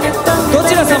たらど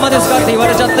ちら様ですかって言わ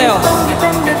れちゃったよ。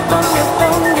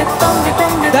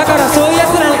だからそういうや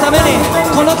つらのために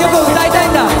この曲を歌いたい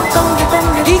んだ。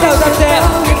いいか歌って。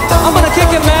I'm gonna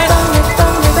kick it man.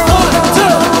 1, 2,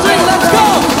 3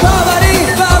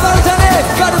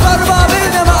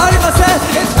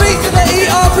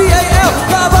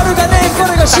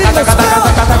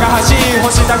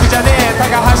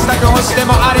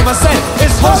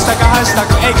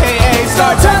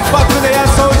 start back to the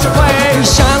social play. We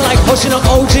shine like 星の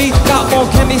OG Got more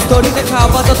chemistry で川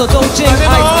端と同時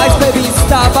Ice Baby ス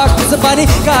ターバックスバニ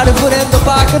ガールフレンド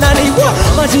バーク何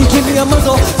マジ君はマ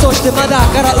ゾそしてまだ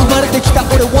から生まれてきた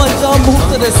俺ワンダームー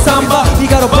トでサンバビ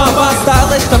ガロバンバンスタ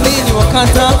イリッシュなミニは簡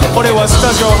単俺はスタ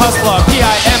ジオハスラー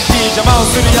PIMP 邪魔を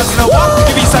するやつの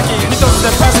指先一つで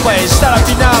パスプレイしたらフ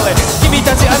ィナーレ君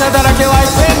たち穴だらけ like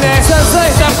ペンネス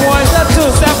Step 1 Step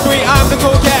 2 Step 3 I'm the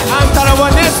cool cat あんたら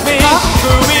はネスミグ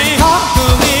ミグ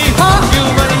ミユ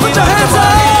ーマニ Put your hands up!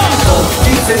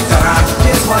気づいたら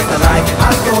This was the life I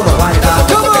stole a wind up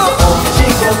Come on! 仕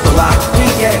事は We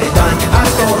get it done I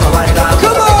stole a wind up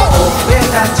Come on! 俺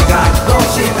たちがどう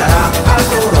したら I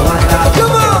stole a wind up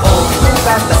Come on! 向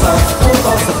かったそう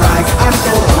Full of surprise I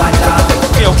stole a wind up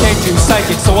研究サイ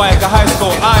キック爽やかハイスコ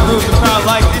ー I move the crowd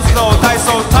like it's no 体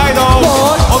操態度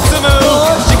オプスム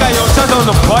次回をシャドウ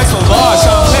のボイスをローシ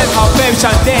ョンペンハーベイビーシ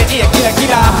ャンデーニアキラキ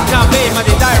ラ何名ま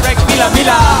でダイレクトミラミ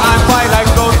ラ I'm fly like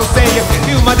gold to say it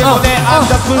言うまでもね I'm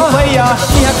the full player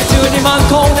 212万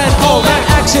光年オーラ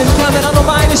イアクションカメラの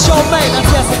前に照明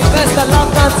夏休みフェスタラ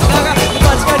ンタンツナが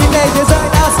間近にメイデザイ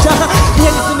ナースチャー家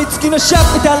に住み着きのシェ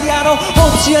フイタリアのホ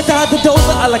ームシアターでどう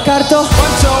ぞアラカルト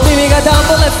耳がダン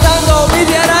ボレスタンゴメ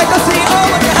ディアライト CEO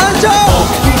まで繁盛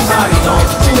決まりの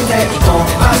10年の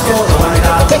I stole a wind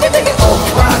up 終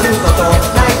わること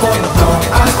ない恋のフロ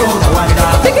ーI stole a wind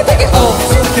up 好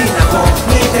きな子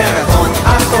にテレフォン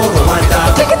I stole a wind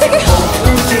up う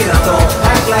ちらと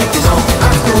act like you know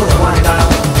I stole a wind up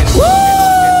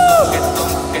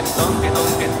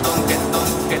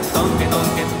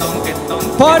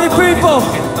Party people!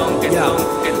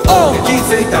 気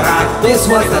づいたら This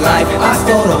was the life I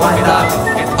stole a wind up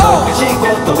仕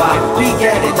事は We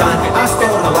get it done I stole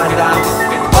a wind up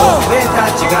俺た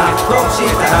ちがどうし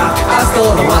たら I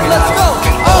stole a wind up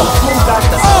向かっ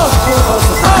たそう Full of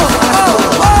surprise I stole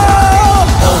a wind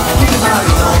up 決まり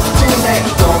の10年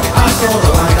と I stole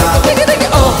a wind up 終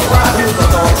わるこ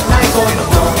とない恋の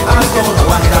フローI stole a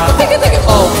wind up 好き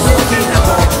な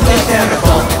子にテレフ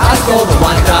ォンI stole a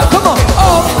wind up Come on!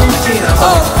 うちらと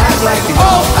act like you know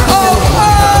I stole a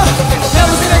wind up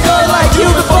Never seen a girl like you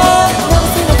before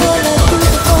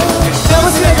Never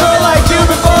seen a girl like you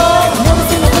before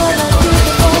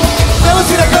Never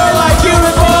seen a girl like you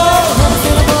before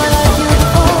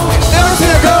Never seen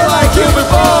a girl like you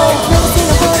before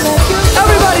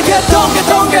Everybody get down, get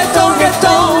down, get down, get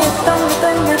down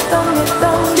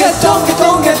Get down, get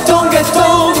down, get down, get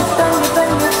down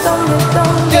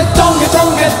Get down, get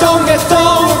down, get down, get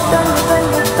down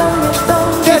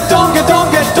Get down, get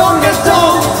down, get down, get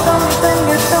down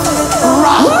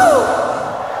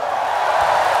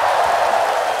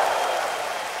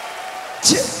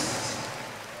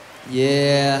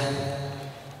Yeah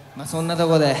まあそんなと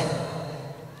こで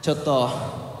ちょっと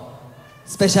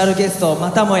スペシャルゲスト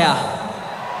またもや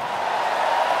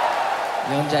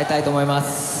呼んじゃいたいと思いま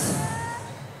す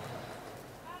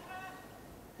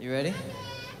You ready?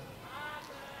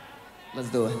 Let's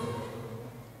do it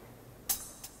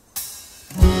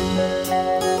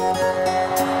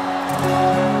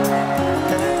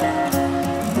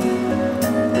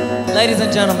Ladies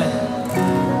and gentlemen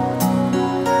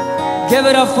Give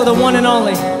it up for the one and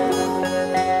only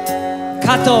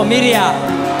Kato Miria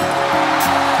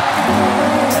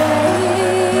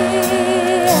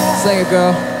Sing it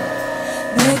girl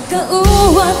願う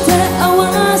は手合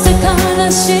わせ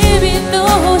悲しみの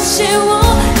星を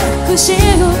隠し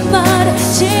生まれ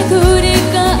し繰り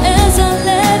返さ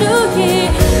れる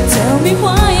日 Tell me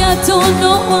why I don't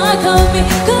know why 髪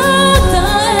答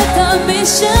えたミッ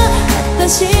ション果た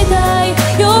したい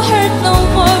You hurt no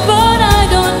more but I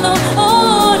don't know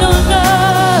oh no no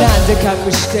なんで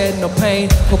隠してんの pain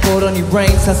心に rain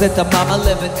させたまま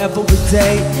living every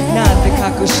day なんで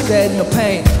隠してんの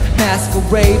pain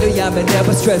Masquerade やめ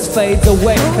never stress fades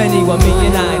away 目には見え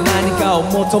ない何かを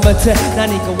求めて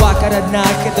何かわからない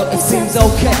けど It seems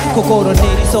okay 心に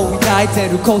理想を抱いて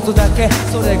ることだけ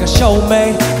それが証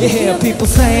明 You hear people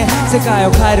saying 世界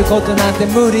を変えることなんて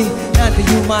無理なんて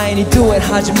言う前に Do it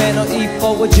初めの一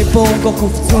歩は自分ごく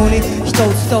普通に一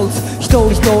つ一つ一人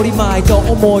一人毎度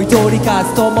思い通り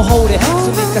数ともほうで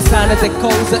積み重ねて構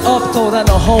成 up 空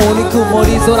の方に曇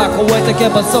り空越えてけ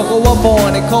ばそこはも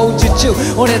うね工事中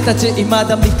俺たち未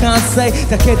だ未完成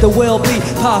だけど Will be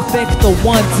perfect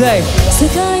one day 世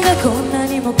界がこんな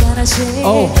にも悲しい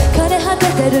枯れ果て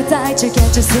てる大地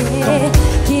Can't you see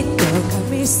きっと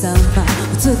神様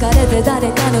疲れて誰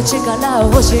かの力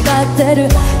を欲しがってる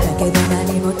だけど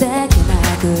何もできな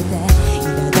くて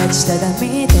苛立ちただ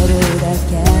見てるだ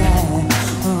け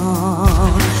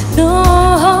No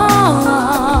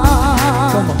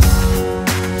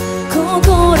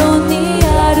心にあ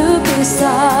る傷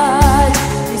research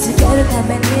見つけるた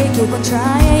めに keep on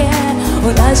trying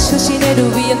同じ星にいる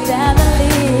We are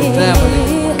family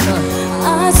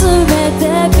集めて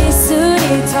ピース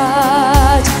に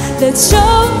touch Let's show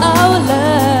our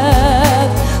love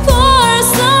for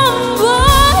someone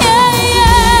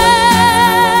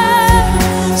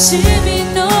Shimi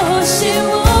no hoshi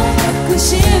wo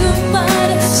yakushi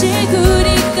umare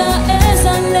Shiguri返さ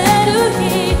れる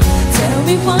日 Tell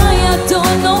me why I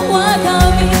don't know why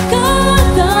神が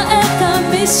与えた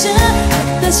ミッション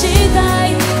私次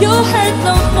第 You hurt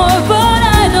no more but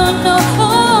I don't know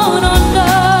oh no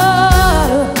no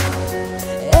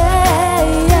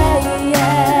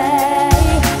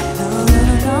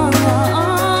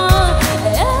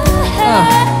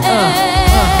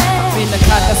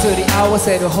すり合わ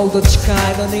せるほど近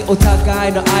いのにお互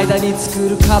いの間に作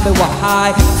る壁は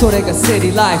ハイそれがシテ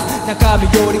ィライフ中身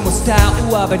よりもスタイル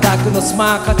上辺だけのス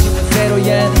マー価値は0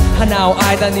円花を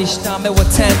間にした目は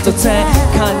10と10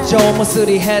感情もす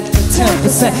り減って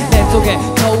 10% レントゲン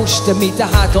通してみた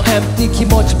ハートエンプティ気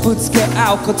持ちぶつけ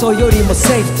合うことよりもセ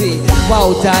ーフティー輪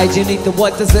を大事にって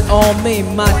What does it all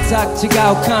mean 全く違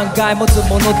う考え持つ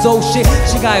者同士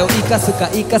違いを生かすか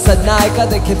生かさないか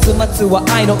で結末は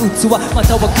愛の器ま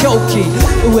たは狂気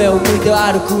上を向いて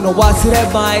歩くの忘れ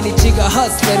毎日がハ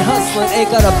スレンハスレン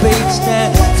A から B 地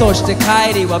点そして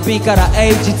帰りは B から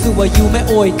A 実は夢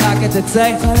追いかけて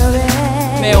ぜ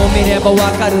目を見ればわ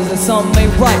かるぜ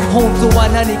Something right 本当は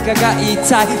何かが言い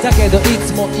たいだけどい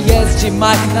つも言えずじ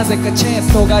まいなぜかチャン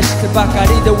ス逃してばかり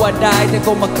で話題で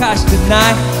ごまかして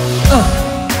ない、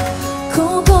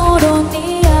心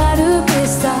にあるピ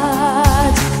スタ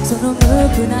チその無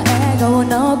垢な笑顔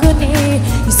の具に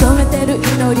潜めてる祈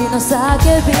りの叫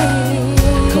び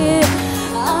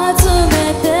集め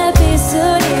てピース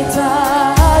に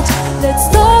touch Let's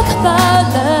talk about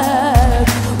love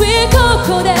We こ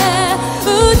こで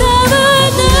歌う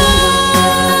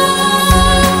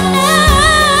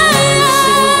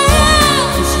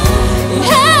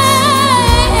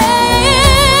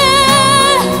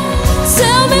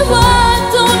Tell me why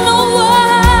don't know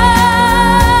why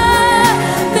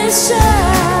This shy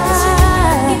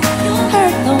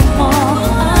hurt no more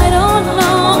I don't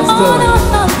know oh no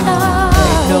no no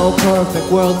Ain't no perfect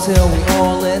world till we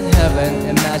all in heaven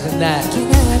Imagine that Can you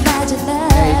imagine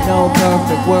that Ain't no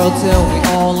perfect world till we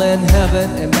all in heaven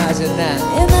Imagine that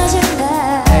Imagine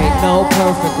that Ain't no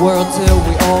perfect world till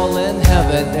we all in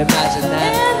heaven Imagine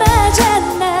that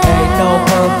Imagine that Ain't no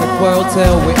perfect world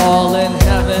till we all in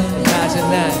heaven Imagine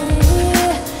that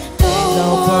Ain't no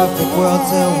perfect world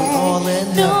till we all in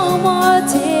heaven No more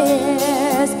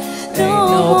tears Ain't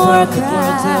no perfect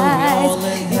world till we all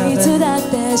in heaven いつだっ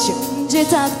て信じ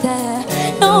たくて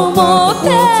No more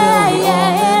pain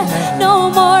No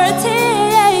more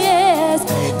tears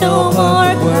No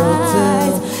more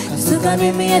cries かすか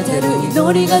に見えてる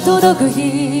祈りが届く日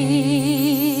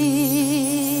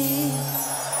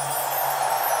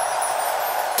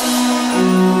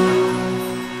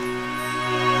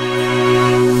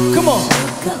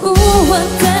終わっ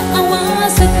て合わ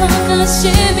せ悲し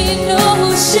みの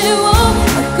星を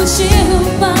隠し生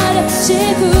まれし繰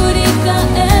り返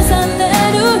され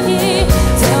る日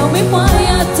Tell me why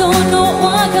I don't know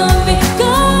why 神が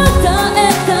与え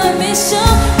たミッション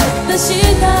私次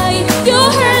第 You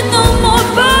hurt no more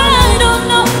but I don't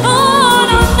know oh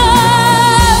no no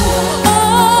oh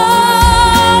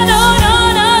no no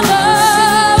no no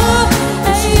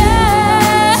yeah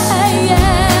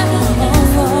yeah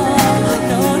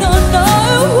oh no no no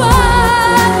why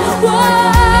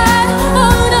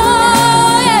oh no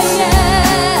yeah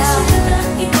yeah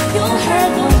You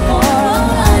hurt no more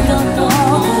I don't know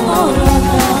oh no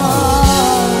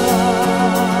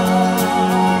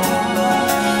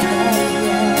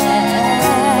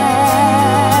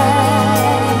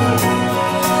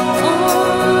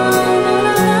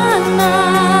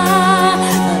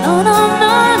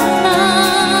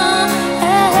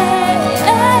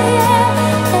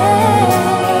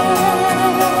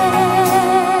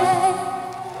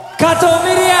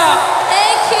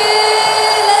Thank you,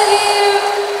 love you.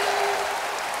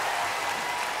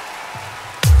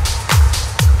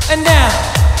 And now,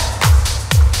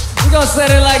 we're gonna set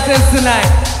it like this tonight.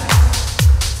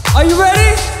 Are you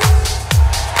ready?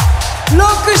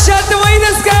 Look, shut the way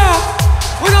this go.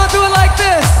 We're gonna do it like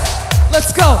this.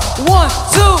 Let's go. 1,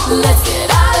 2. Let's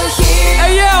get out of here.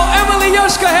 Hey yo, Emily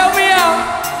Yoshika, help me out.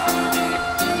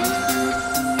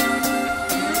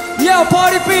 Yo,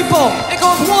 party people. It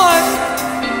goes 1,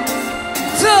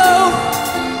 2,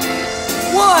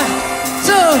 1,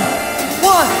 2,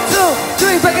 1, 2,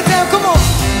 3. Break it down. Come on.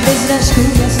 珍しく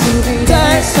休みで空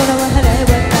は晴れ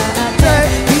渡って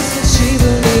久しぶ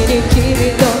りに君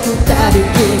と二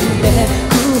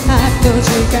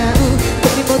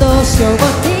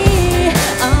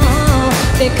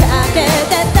出かけ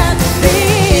てたの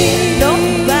に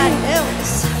Nobody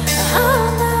else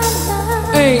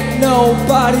Ain't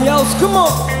nobody else, come on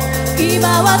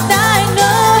今はないの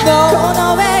こ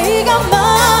の映画も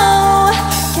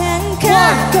喧嘩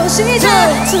腰じゃ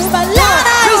つまらない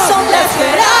So let's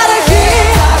get out of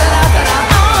here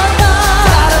Oh no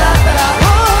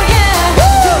Oh yeah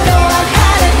You know I've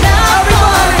had enough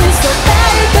of this So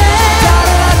baby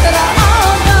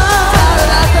Oh no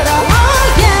Oh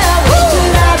yeah We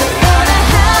could have been on a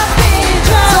happy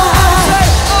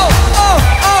drive Oh, oh,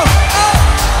 oh, oh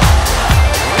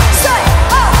Say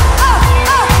oh oh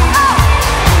oh oh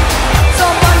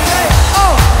Somebody say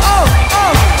oh, oh,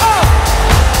 oh, oh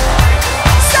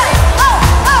Say oh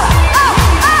oh oh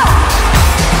oh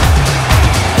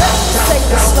Say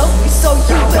it slowly so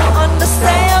you will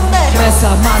understand me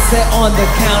Messamase on the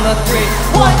count of 3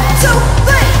 1, 2,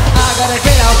 3 I gotta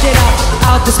get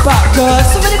out the spot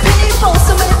cause So many people,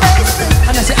 so many faces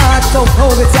話あっとほ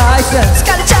べたいせ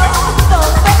疲れちゃうの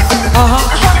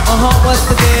What's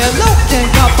the deal? 喧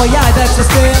嘩っぽやい That's the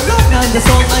still なんでそ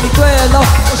んなに食えろ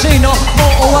欲しいのも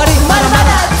う終わりまだま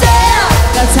だ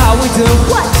That's how we do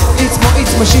い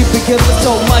つもしっぴける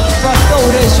So much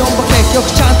frustration 結局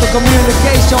ちゃんとコミュニケ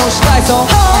ーションしたいぞ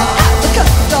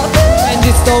現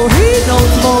実通りの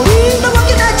つもりなわ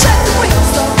けない Check the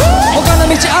wheels 他の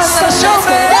道あんなら証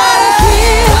明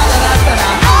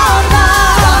Oh no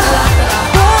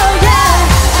Oh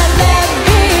yeah And let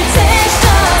me taste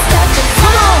just touch it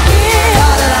from here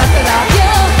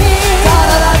You're here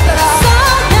So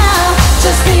now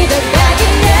Just leave it back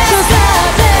in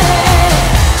yesterday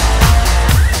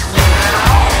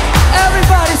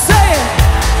Everybody say it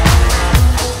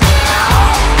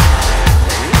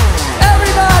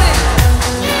Everybody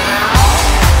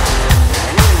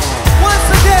Once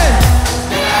again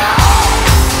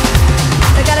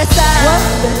I gotta stop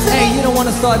Hey, you don't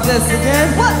wanna start this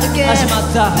again? What again? 始ま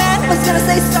った Man, I was gonna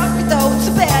say sorry though,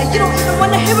 too bad You don't even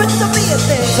wanna hear it to be a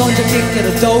thing そんじゃ聞くけ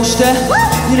どどうして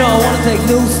You know I wanna take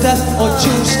new step or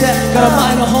choose step から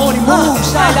前の方に move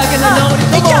したいだけなのに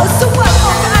Hey yo, so what?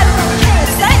 I don't care,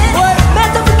 say it Man,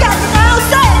 don't forget to now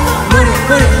say it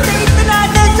Put it Think that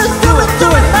I did, just do it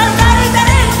My body, that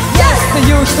is Yes って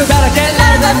言う人だらけ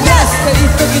Louder than yes って一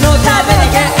時のためだ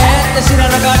けって知ら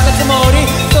なかったつもり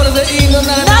それでいいの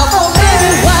なら Now for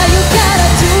baby, why you gotta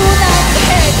do that?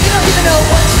 Hey, you don't even know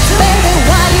what to do Baby,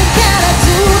 why you gotta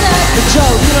do that? The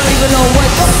joke, you don't even know what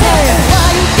you're saying Why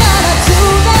you gotta do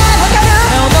that?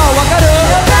 Hell no, わかる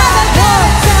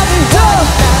Tell me what you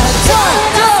gotta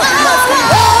do Let's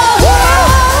go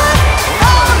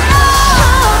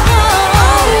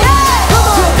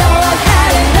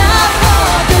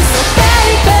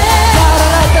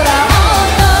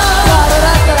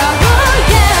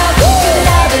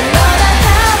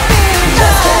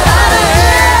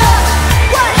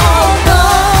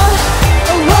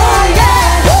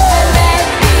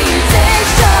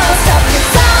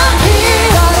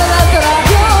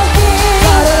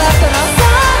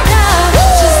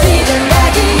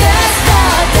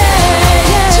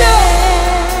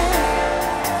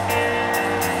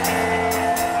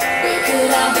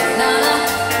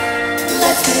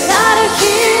Let's get out of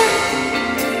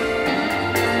here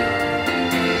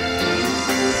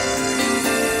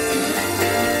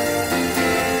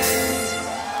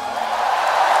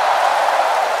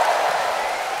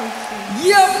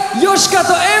Yep, ヨシカ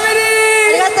とエミリ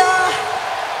ーありがと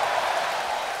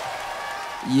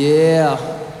う Yeah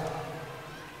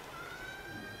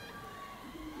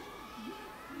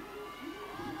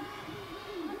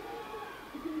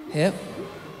Hip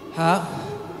Hop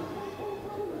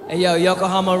Hey yo,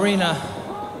 Yokohama Arena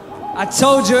I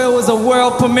told you it was a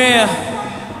world premiere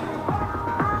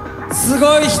す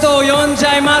ごい人を呼んじ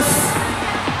ゃいます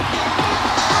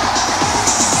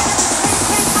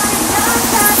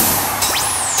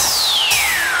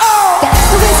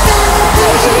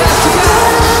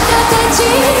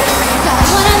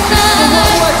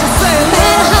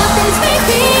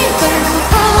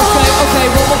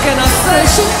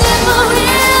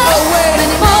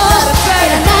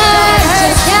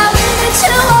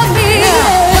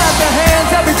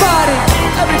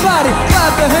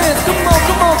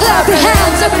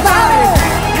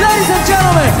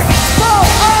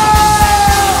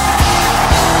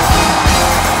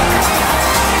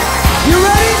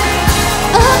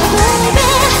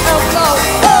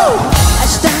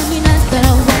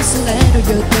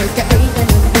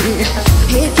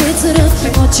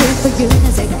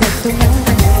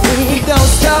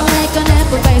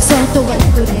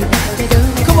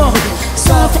Come on,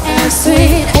 soft and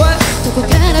sweet. どこ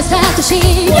からってしよ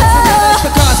う What's the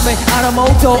cosmic? あのも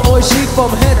っと美味しい from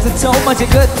head to toe マジ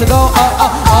good to go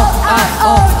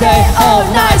all day all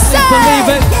night believe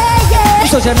it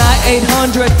嘘じゃない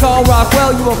800 call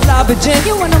Rockwell you a fly virgin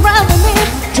You wanna ride with me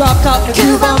Drop top の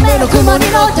9番目の雲雲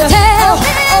に乗って に乗って Tell me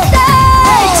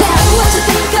Tell me what you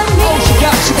think of me 教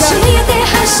えて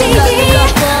ほしい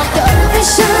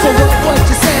Direction So what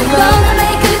you saying love? Gonna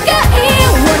make it good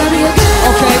Wanna be a good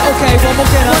Okay what more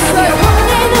can I Wanna be say? a one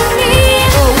and only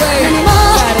Oh wait 何も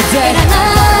Saturday いらな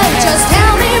い Just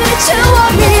tell me that you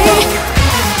want me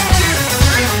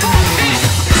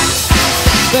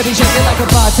Baby shake it like a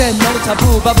bartender no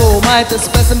taboo bubble 前とス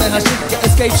ペスメン走って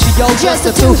escape しよう Just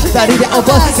the two 二人で over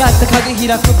ガッと鍵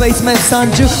開くベースメント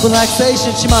30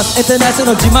 Relaxation します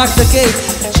International 字幕だけ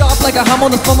Sharp like a 刃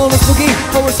物刃物次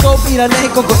Horoscope いらねえ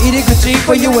ここ入り口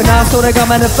For you and I それが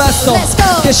manifesto Let's go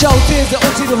化粧 tears 落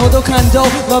ちるほど感動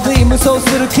Lovely 無双す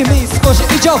る君少し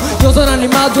以上夜空に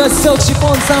舞うドレスソークシフ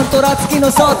ォンサントラ付きの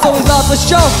ソース We love the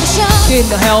show Skin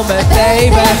the helmet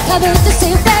baby かぶってセ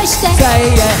ーフして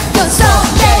Say it Cause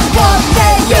someday one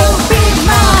day you'll be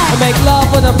mine Make love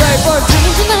with a brave virgin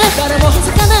誰も気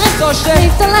づかないそして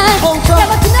Leave the line 本当や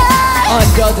ばくない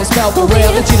Under the spell for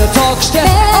real うちのトークして Hey,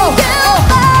 you are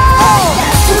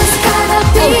That's what's gonna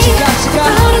be 心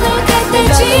の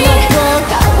形変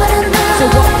わらない So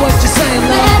what you saying No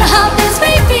love? matter how this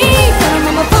may be こ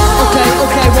のまま Okay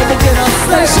what we can ど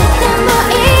う say? しても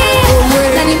いい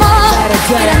何も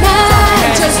いらな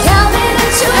い Just tell me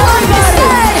that you want me Say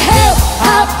hey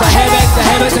up The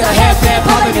heaven to the head there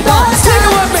popping it on Sing it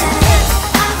with me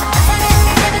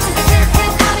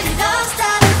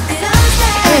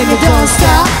And you don't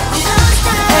stop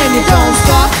And you don't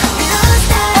stop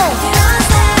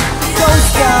Don't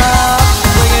stop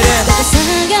Bring it in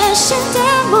探して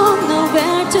も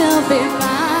nowhere to be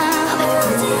found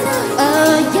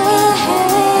Oh yeah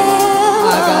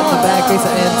I got the back case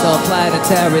of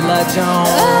interplanetary legend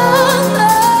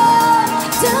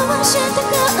どうしてこ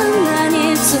んな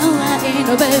に辛いの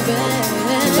baby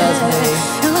She loves me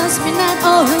He loves me not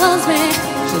oh he loves me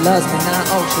She loves me now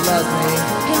oh she loves me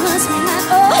He loves me not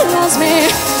oh he loves me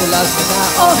She loves me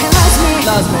now Oh he loves me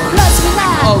Loves me Loves me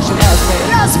not Oh she loves me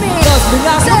Loves me Loves me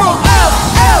now Come on L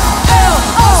L L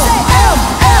Oh say L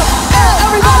L L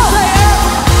Everybody say L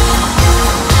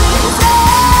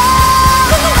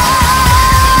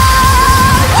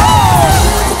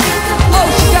Oh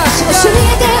she got 教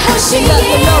えてほしい She got the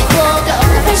love bro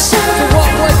So So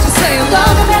what you saying love?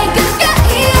 Gonna make it good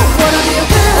Wanna be a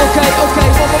girl Okay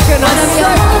what more can I Wanna be a say?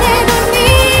 one and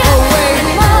only Oh wait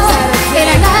anymore in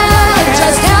a night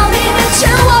Just tell me that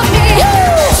you want me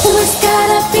So it's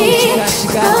gotta be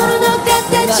心の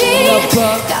形変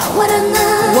わらな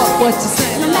い What you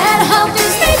saying? No matter how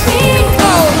this may be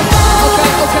Okay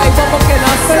what more can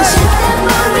I そし say? ても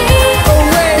いい Oh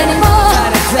wait 何も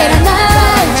いらな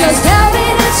い Just tell me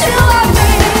that you want me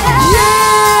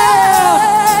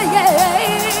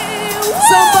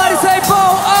Somebody say bow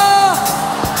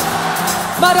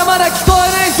まだまだ聞こ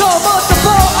えないぞもっと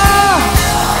bow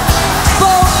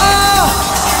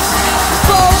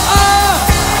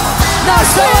Now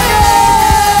say it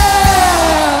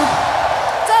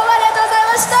どうもありがとうござい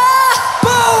ました bow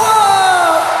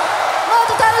もっ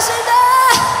と楽しんで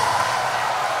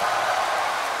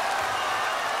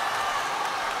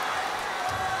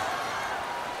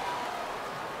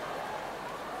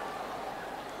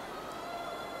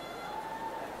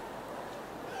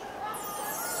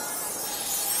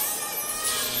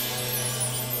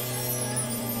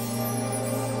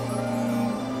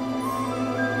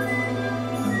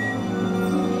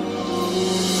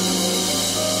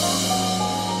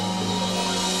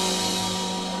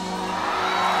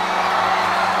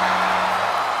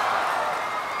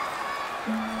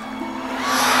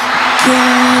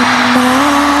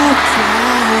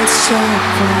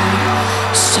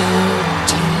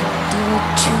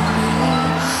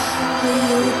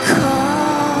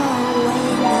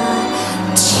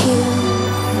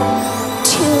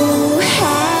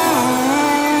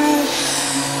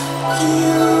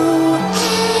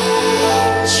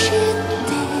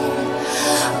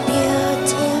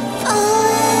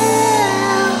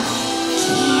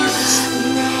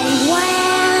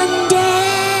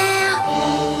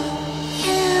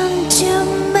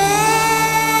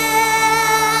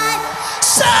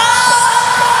Shine!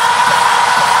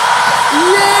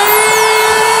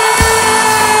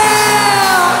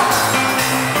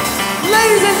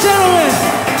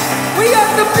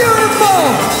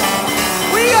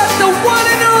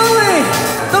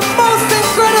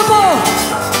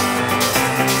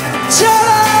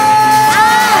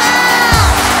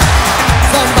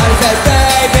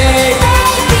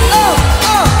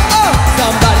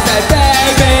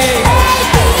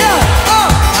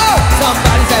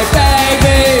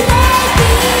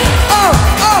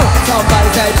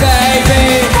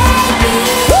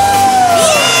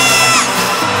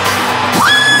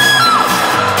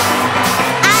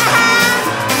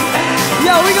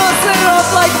 Yo, we gonna set it off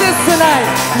like this tonight.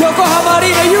 Yokohama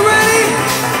Arena, you ready?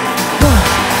 1,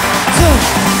 2,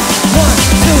 1,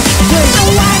 2,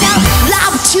 3. Why not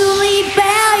love truly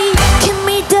baby?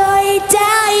 Kimi to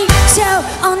itai, so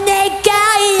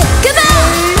onegai. Come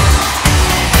on!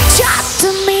 Just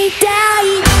me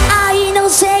die, I no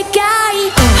sekai.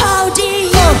 Holding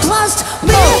you close,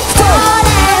 me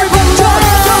forever.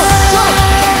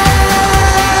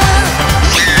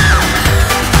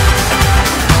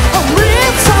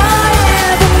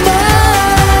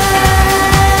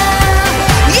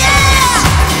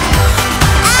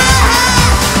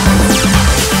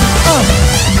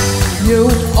 You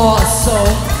are so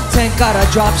Tenkara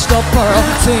drops the pearl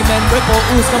Swim and ripple,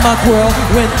 ooze come my whirl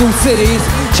Went through cities,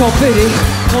 cho pity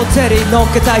No teddy, no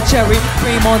ketai cherry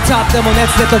Cream on top, demo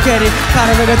next to tokeri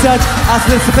Carnival touch, I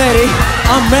split spaghetti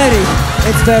I'm ready,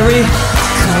 it's very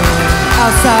cold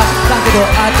Outside, だけど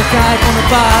あったかいこの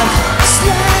バー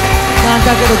なん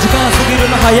だけど時間過ぎる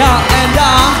の早 And I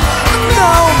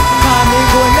know Timing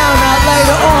going now, not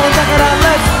later on だから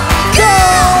let's go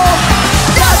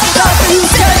You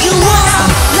said you want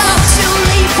love to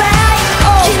leave back.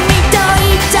 Kimi to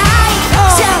itai,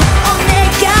 so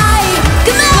onegai.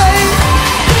 Come on.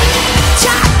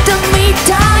 Just me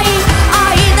die.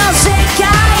 I no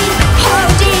sekai.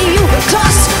 Holding you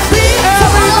close.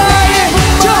 Everybody,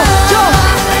 jump, jump,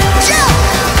 jump.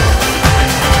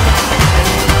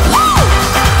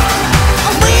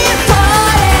 We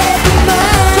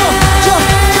forevermore. Jump, jump,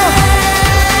 jump.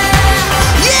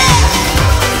 Yeah.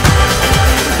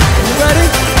 Ready?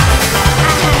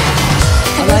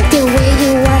 I like the way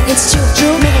you are, it's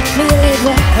true. Make me live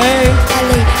well. Hey.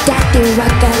 Darling, that the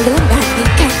rock alone, you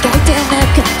can't go down.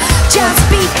 Just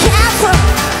be careful,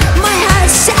 my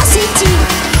heart's sensitive.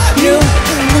 You,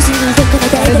 listen to the good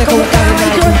day, the good guy,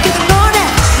 you're gonna know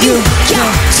that. You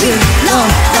can't see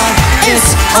love,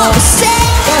 it's all the same.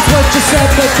 That's what you said,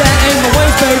 but that ain't my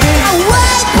ways, baby. I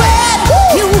wait, but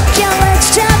you can't let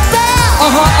jump out.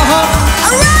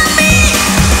 Around me,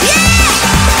 yeah.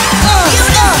 You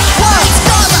know what's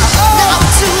gonna love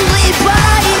to live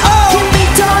by. Kimi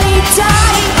to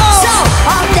itai, so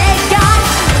onegai.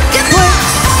 Come on.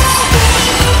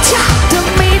 Talk to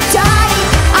me, die.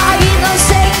 I no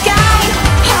sekai.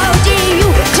 Holding you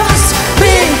close,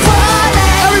 be forever.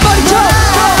 Everybody jump,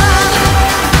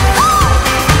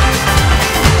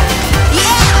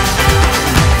 Yeah.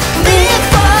 Be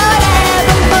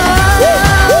forevermore.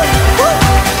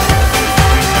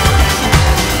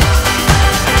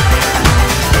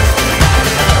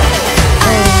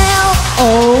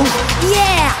 Oh,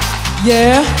 Yeah.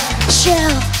 yeah,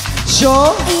 Sure.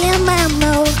 sure, Yeah,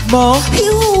 mama. mo,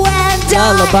 You and I.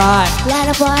 lullaby,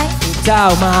 Lullaby.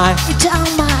 down my Down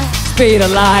my. speed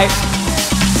of light.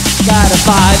 Gotta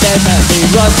find and let me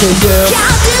run to you.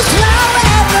 Count this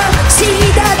forever. See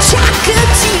the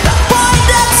chocolate. Boy,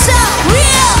 that's so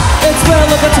real. It's real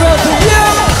if it's real to you.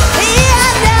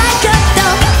 Yeah, I got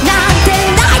them. Nothing.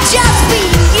 I just be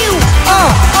you.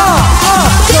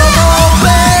 Come on,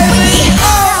 baby.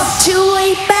 Love to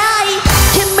live by.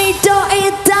 Kimi to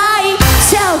itai.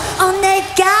 So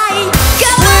onegai.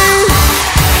 Come on.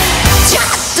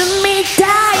 Just me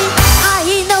die.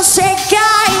 I no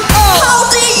sekai.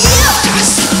 Holding you.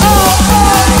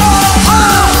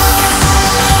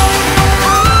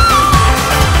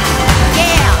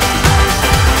 Yeah.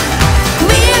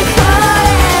 We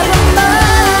forevermore.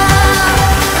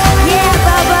 Yeah,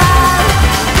 baba.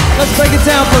 Let's break it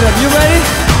down for them. You ready?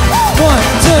 1,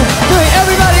 2, 3.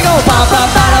 Everybody go. Ba ba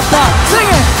ba da ba. Sing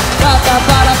it. Ba ba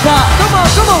ba da ba. Come on,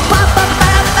 come on. Ba ba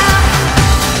ba ba.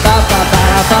 Ba ba ba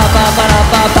da ba ba ba da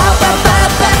ba ba ba ba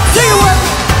ba. Sing it with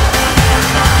me.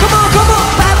 Come on, come on.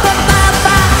 Ba ba ba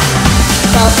ba.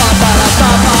 Ba ba ba da ba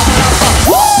ba ba ba.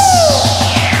 Woo!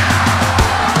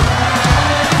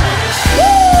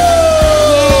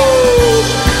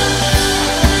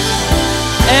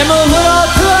 M-World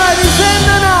Tour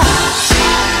 2007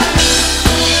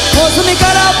コスミカ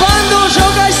ラーバンドを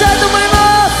紹介したいと思い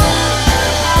ます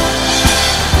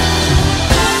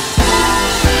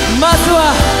まず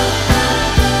は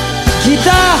ギ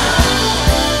タ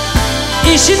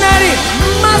ー石成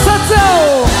正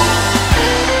人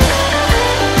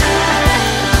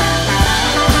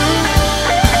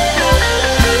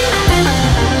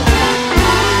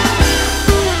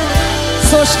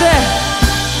そして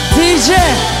DJ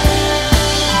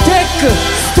テック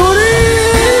ストリー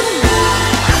ム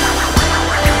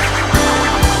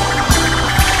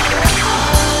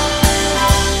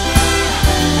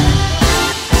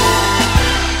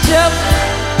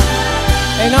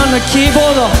And on the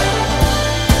keyboard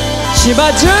千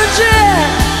葉純次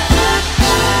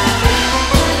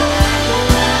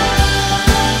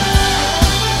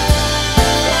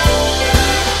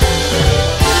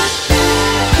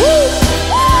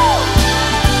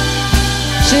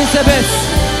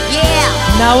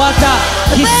縄田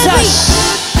久志。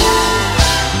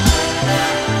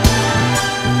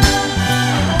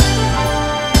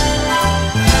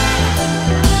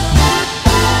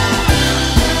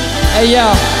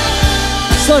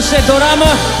そしてドラム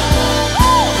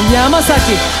山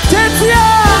崎哲也。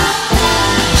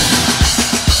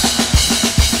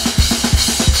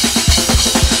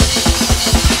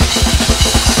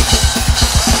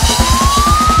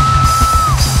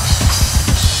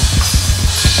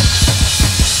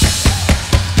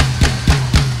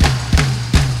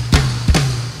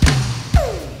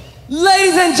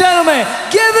Ladies and gentlemen,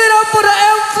 give it up for the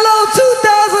M-Flow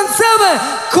 2007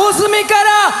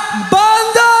 COSMICOLOR Band!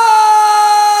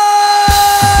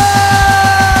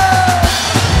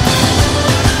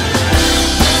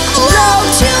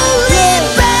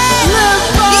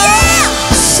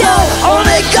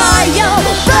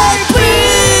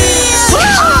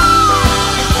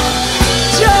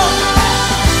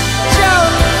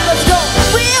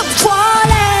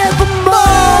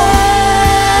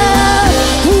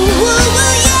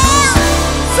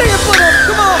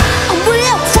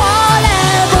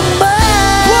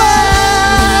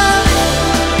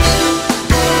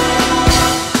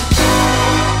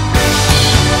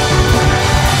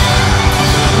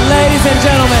 Ladies and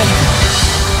gentlemen,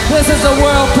 this is the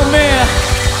world premiere,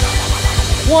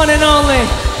 one and only,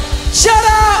 shut up!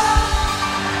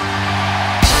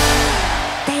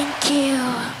 Thank you.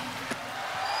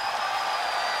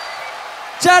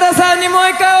 チャラさんにもう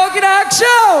一回大きな拍手を。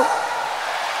あ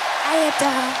りがと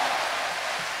う。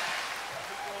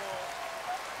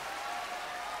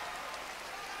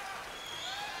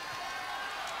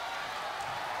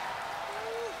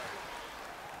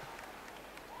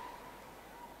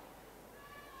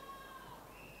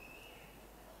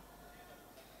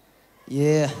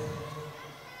Yeah.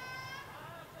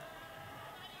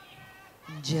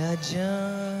 じゃじゃー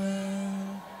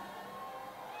ん。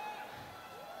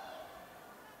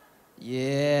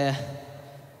Yeah.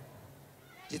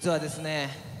 実はですね、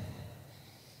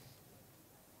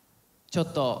ちょ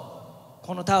っと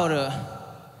このタオル、持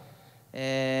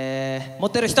っ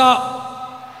てる人、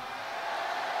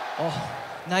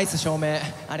ナイス照明、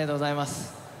ありがとうございま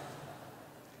す。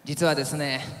実はです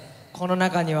ね、この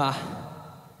中には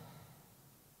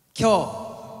今日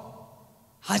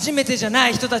初めてじゃな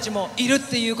い人たちもいるっ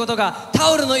ていうことが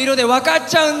タオルの色で分かっ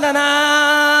ちゃうんだ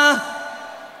な。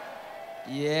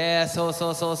いえ、そうそ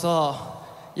うそうそ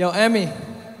う。よ、エミ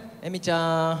ち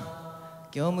ゃん、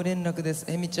業務連絡です。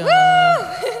エミちゃん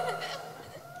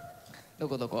ど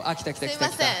こどこ、あ、来た来た来た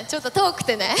来た。すいません、ちょっと遠く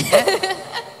てね。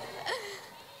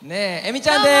ねえ、エミち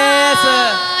ゃんでーす。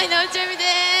はい、なおちゃみです。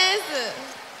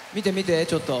見て見て、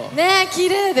ちょっとねえ、綺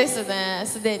麗ですね、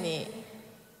すでに。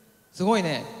すごい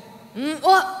ね。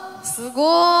わ、す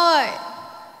ごい。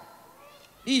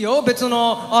いいよ、別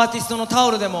のアーティストのタ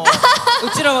オルでもう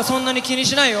ちらはそんなに気に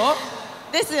しないよ。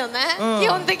ですよね、基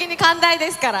本的に寛大で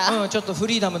すから。ちょっとフ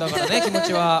リーダムだからね、気持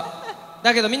ちは。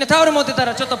だけどみんなタオル持ってた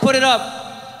らちょっとポレラ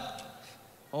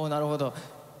ー。なるほど、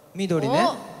緑ね、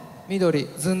緑、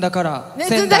ずんだカラー、ね、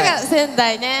ずんだが仙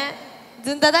台ね、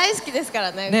ずんだ大好きですか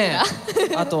らね、ね。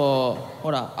あと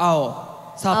ほら、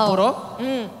青、札幌、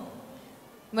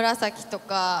紫と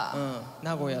か、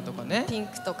名古屋とかね、ピン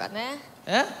クとかね。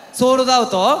ソールドアウ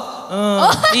ト。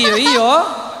いいよいいよ。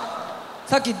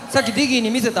さっきディギー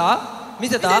に見せた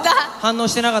反応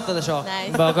してなかったでしょ。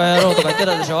バカ野郎とか言って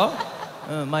たでしょ。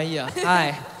まあいいや。は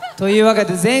い、というわけ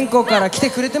で全国から来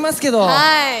てくれてますけど、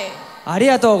あり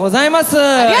がとうございます。 M フ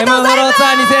ローツア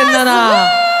ー2007。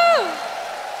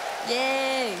イエ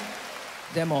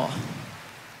ーイ。でも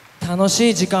楽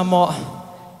しい時間も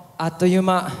あっという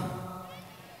間、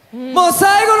もう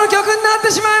最後の曲になっ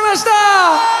てしまいました。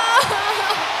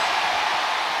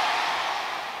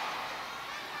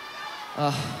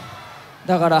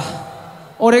だから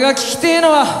俺が聞きてえ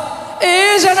のは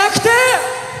じゃなくて、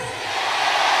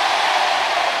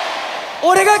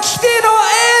俺が聞きてえのは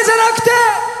じゃなくて、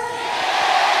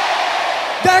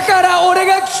だから俺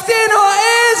が聞きてえのは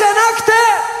じゃなく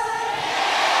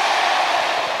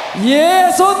て、イエ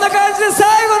ー、そんな感じで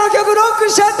最後の曲ロック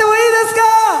しちゃってもいいですか。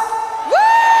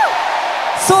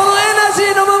そのエナジ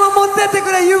ーのまま持ってって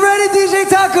くれ。 You ready DJ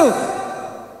タク？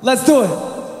 Let's do it.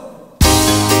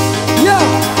 Yo!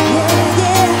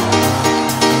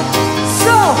 So,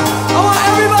 I want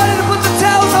everybody to put the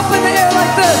towels up in the air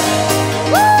like this.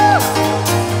 Woo!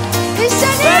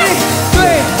 Ready?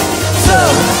 3, 2,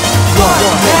 1.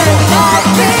 And I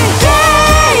think everybody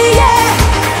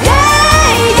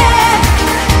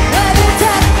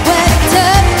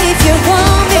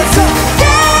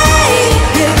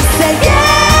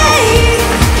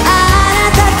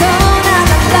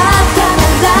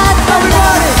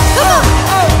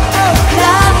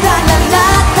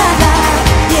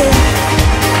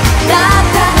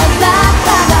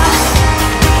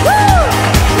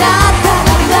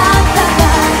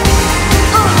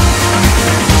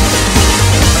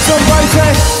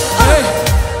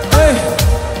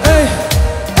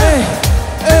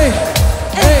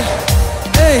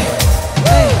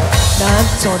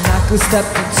そうなくステップ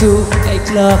2 A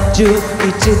クラブ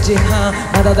11時半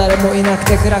まだ誰もいなく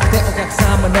て暗くてお客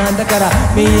様なんだから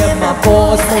Me and my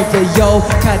boss も出よう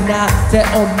かなって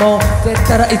思って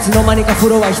たらいつの間にかフ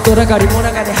ロア人だかりも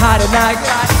中に入れない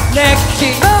熱気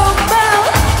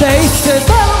Faces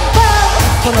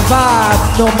このバイ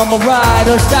ブのままライ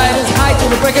ドスタイル入って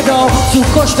るブレイクド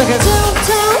少しだけ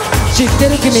知って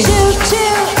る君し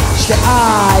て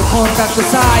アイコンタクト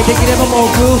さえできればもう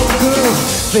グー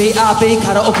VIP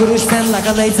から送る視線なん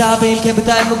かレーザービーム煙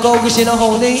たい向こう岸の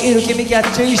方にいる君キャ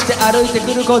ッチして歩いて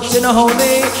くるこっちの方に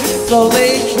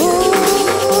Slowly to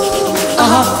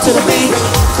the beat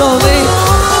Slowly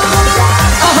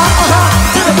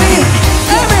to the beat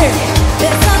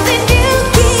There's something new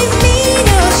君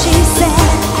の視線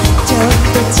ちょっ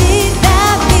とチラ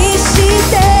見し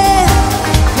て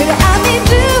暗闇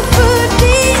ブーふ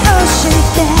りをし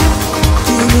て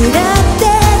気になってる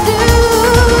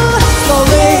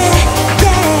Slowly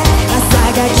朝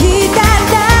が来た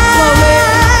ら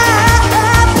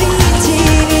ビーチ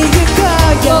に行こ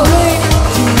うよ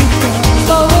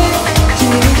君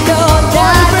となら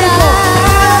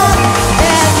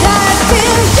And I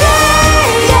feel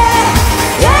yeah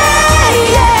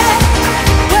yeah yeah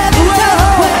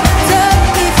What's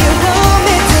up if you want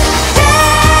me to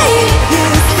Hey you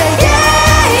say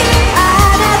yeah あ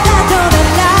なたとの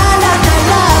ラララ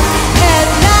ラ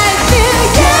And I feel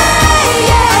yeah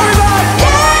yeah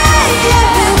yeah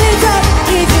What's up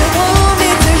if you want me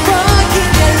to rock in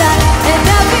your life And I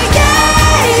feel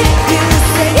yeah you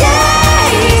say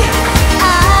yeah あ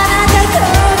なたと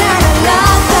ならラ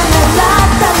ラララ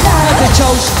ラなぜ調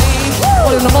子いい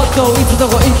俺のモットーいつど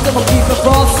こ行っても Keep it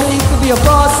bossy Could be a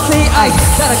bossy 愛だ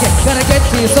らけっ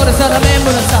ていうそれさらメ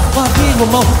モなさワンピー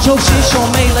も正真正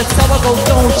銘 Let's have a go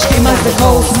don't チキマジで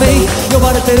COSMIC 呼ば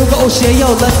れてるか教え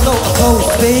よう Let's go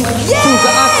COSMIC つう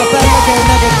か赤ペンだけ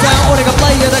投げた俺がプ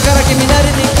レイヤーだから君なり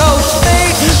に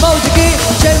COSMIC もうじき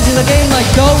Change the game like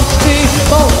Ghosty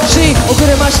もうし遅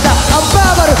れました I'm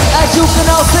bubble as you can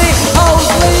all see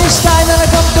Only したいなら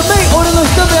come to me 俺の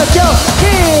瞳は今日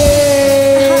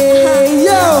Hey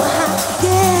yo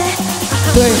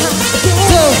 3, 2,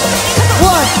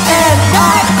 1 And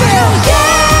I feel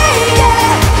yeah, yeah,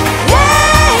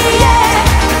 yeah, yeah.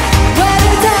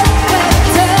 What's up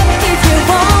if you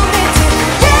want me to?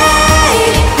 Yeah,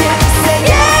 you say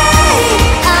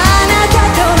yeah. あなた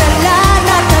とならラ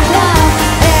ララ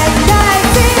And I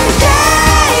feel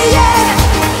yeah, yeah,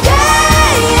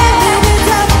 yeah, yeah.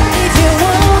 What's up if you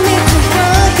want me to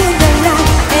rock in the night?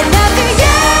 And I feel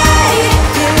yeah,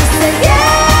 you say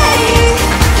yeah.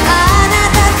 あな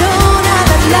たとな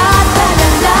らラララ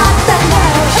ラ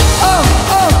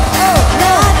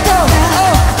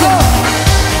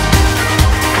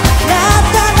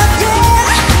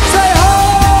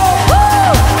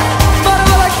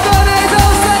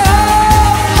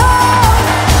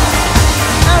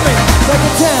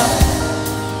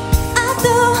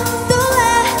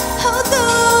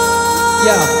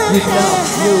Yeah, you know,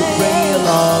 you bring me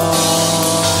along.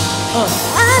 あな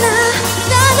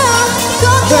たのこ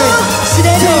と知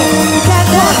れるか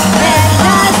な And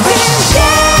I feel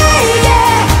yeah,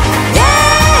 yeah,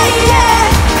 yeah, yeah.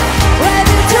 When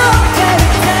you talk about it,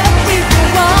 if you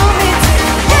want me to,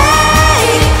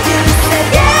 yeah, you say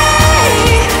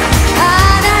yeah.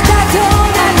 あなたと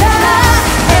なら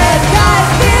And I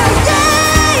feel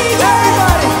yeah, yeah,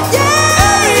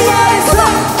 yeah,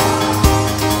 yeah.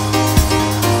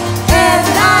 And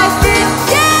I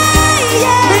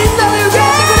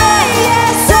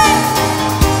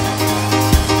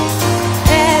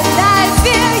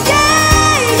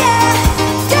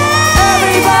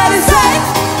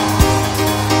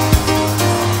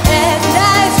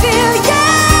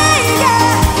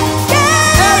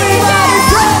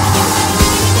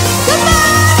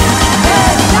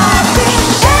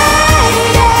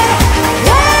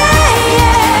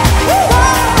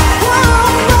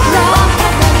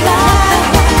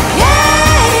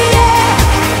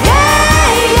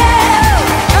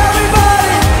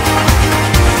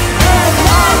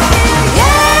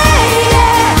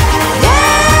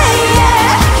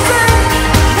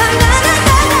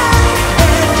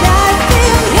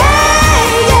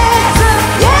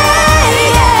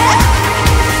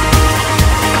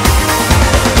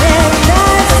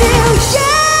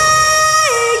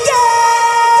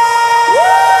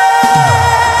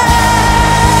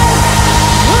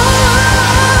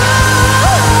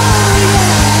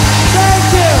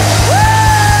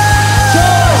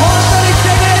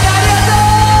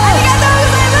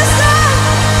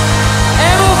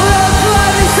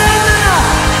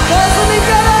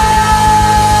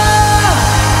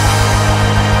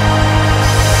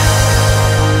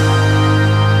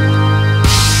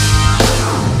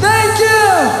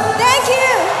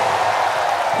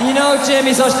っちえ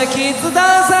み、そしてキッズ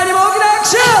ダンサーにも大きな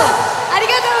拍手。あり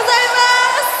がとうございま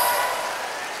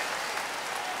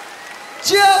す。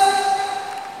チュー。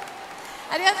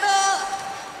ありがとう。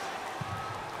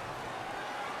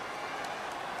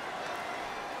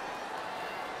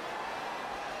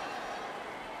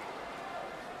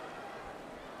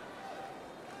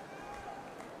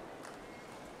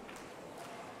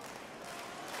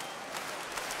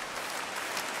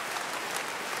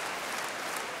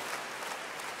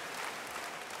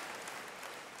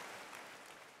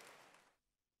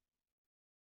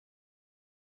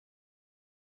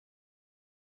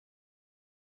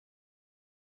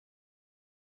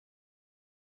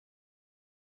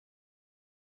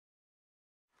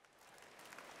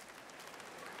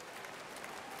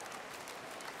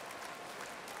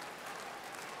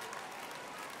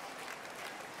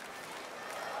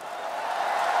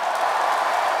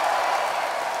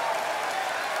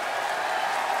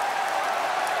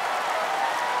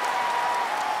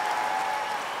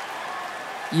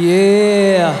イ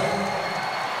エー。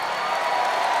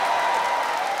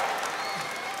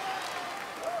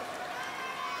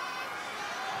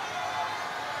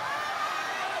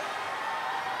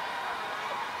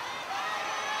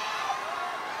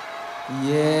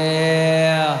イ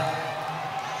エー。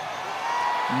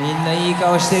みんないい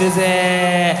顔してる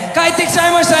ぜ。帰ってきちゃ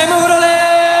いました、 M フロで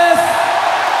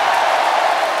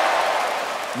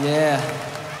す。イエー。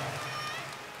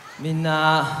みん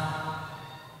な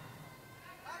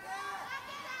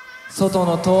外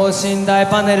の等身大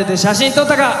パネルで写真撮っ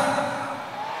たか。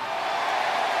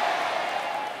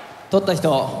撮った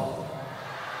人、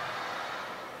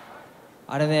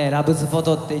あれね、ラブズフォ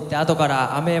トって言って後か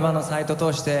らアメーバのサイト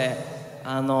通してみ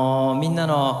んな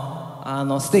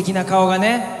の素敵な顔が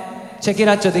ねチェケ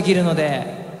ラッチョできるの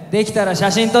で、できたら写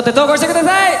真撮って投稿してくだ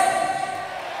さい。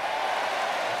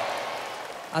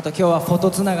あと今日はフォ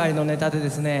トつながりのネタでで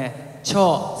すね、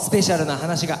超スペシャルな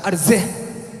話がある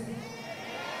ぜ。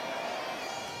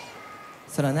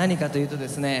それは何かというとで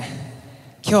すね、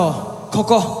今日こ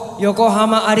こ横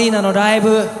浜アリーナのライ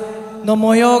ブの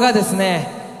模様がですね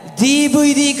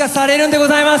DVD 化されるんでご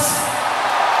ざいます。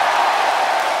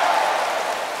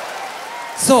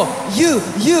そう、You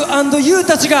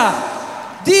たちが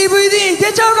DVD に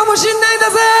出ちゃうかもしんないんだ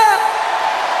ぜ。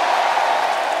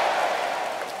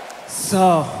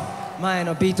そう、前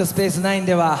のビートスペース9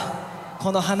では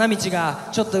この花道が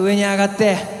ちょっと上に上がっ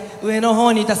て上の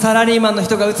方にいたサラリーマンの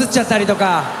人が映っちゃったりと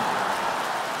か、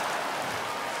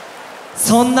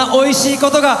そんな美味しいこ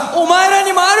とがお前ら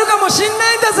にもあるかもしんな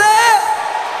いんだぜ。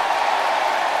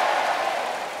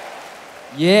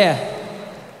イエ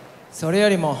ー。それよ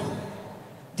りも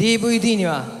DVD に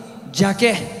はジャ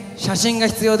ケ、写真が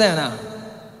必要だよな。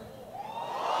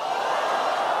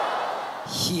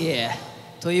イエ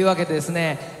ー。というわけでです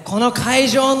ね、この会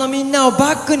場のみんなを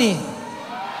バックに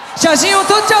写真を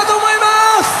撮っちゃおうと思いま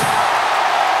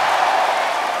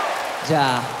す。じ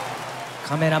ゃあ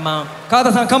カメラマン川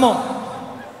田さん、カモン。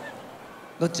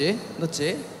どっち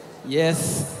イエ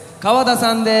ス、川田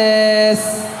さんで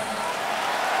す。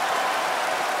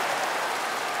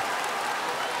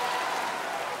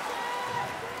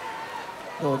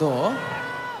どう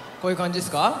こういう感じで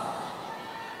すか。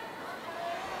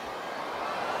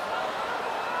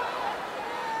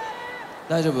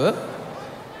大丈夫？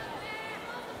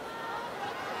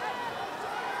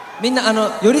みんな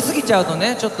寄りすぎちゃうと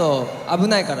ねちょっと危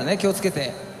ないからね、気をつけ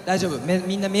て。大丈夫、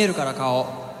みんな見えるから顔。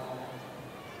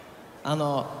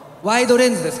ワイドレ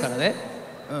ンズですからね。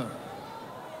うん。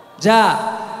じゃ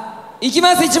あいき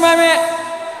ます。1枚目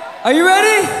Are you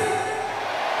ready?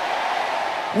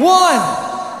 1,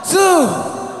 2,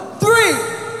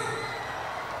 3。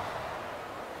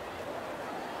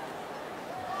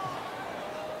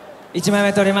1枚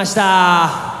目撮りました。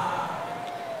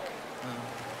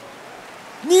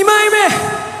2枚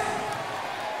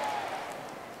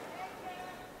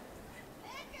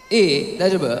目いい？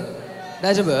大丈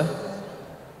夫？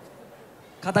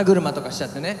肩車とかしちゃっ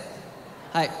てね。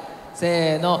はい、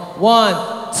せーの、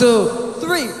1、2、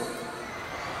3。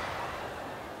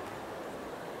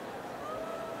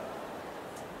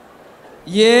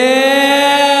イ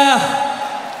エー。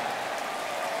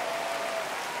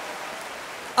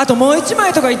あともう1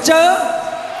枚とかいっちゃ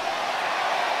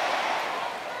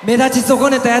う？目立ち損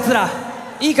ねたやつら、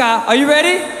いいか？ Are you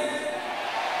ready?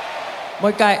 も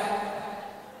う一回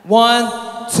 1,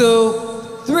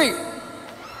 2, 3。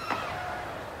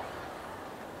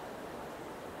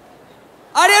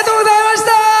ありがとうございまし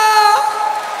た。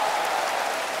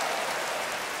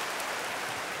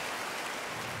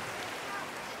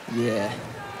イエ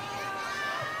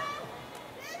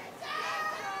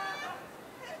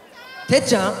ー。てっ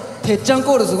ちゃんてっちゃん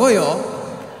コールすごいよ。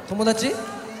友達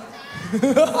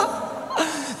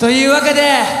というわけ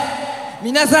で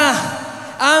皆さん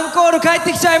アンコール帰っ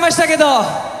てきちゃいましたけど、っ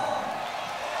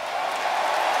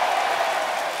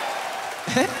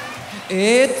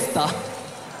つった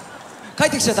帰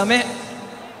ってきちゃダメ。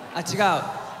あ、違う、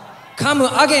カム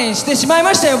アゲンしてしまい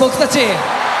ましたよ僕たち。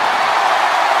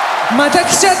また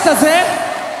来ちゃったぜ。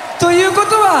というこ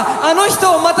とはあの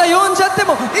人をまた呼んじゃって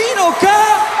もいいのか。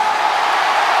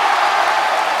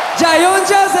じゃあ呼ん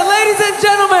じゃうぜ。 Ladies and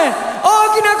gentlemen、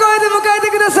 大きな声で迎えて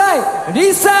ください、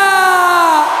リサ。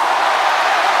あ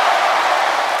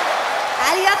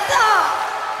りがと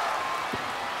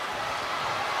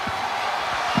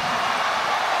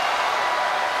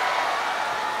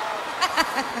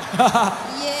う。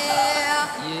イエ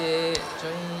ーイ。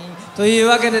という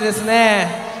わけでです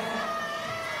ね、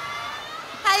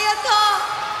ありがとう。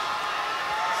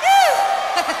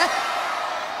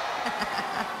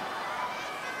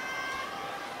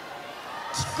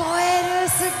聞こえる、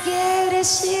すげえ嬉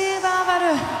しい。バーバル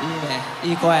いいね、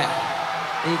いい声、いい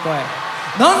声。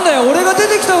なんだよ、俺が出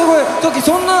てきた時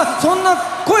そんな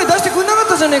声出してくんなかっ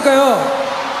たじゃねえかよ。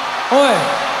お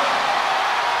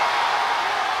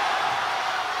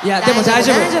い、いやでも大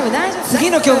丈夫、次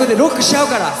の曲でロックしちゃう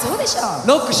から。そうでしょ。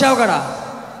ロックしちゃうから。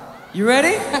 You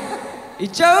ready? いっ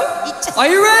ちゃう？ Are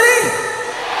you ready?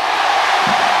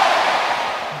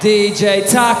 DJ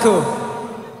タク、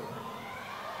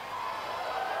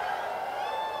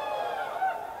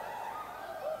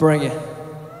Bring it.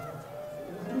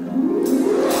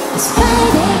 It's Friday,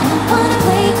 I wanna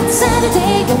play.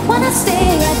 Saturday, I wanna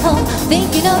stay at home,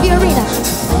 thinking of your arena.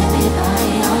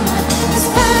 Everybody on my dance. It's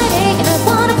Friday, and I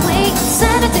wanna play.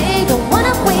 Saturday, don't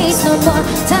wanna waste no more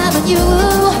time on you.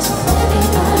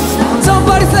 Everybody on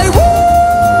Somebody say woo!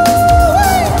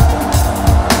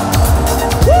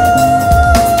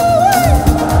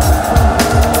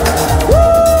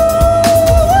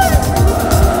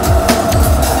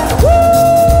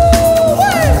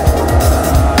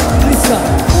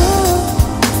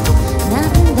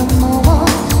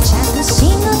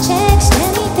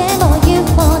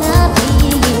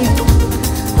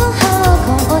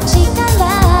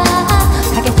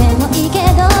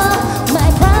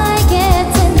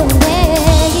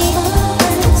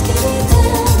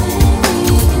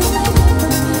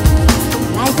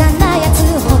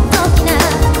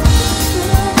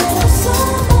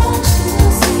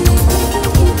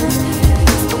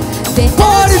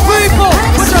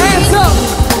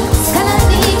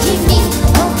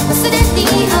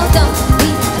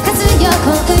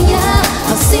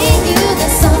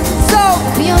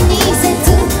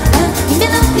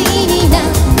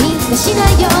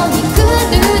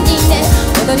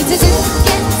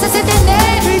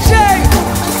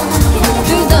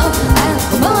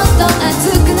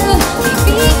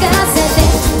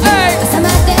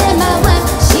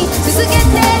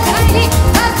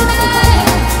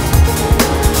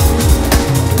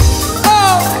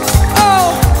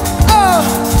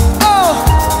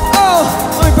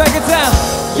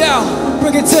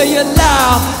 To you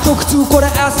now 直通これ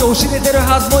アスを知れてる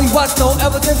はずも言わずと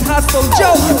Evidence 発想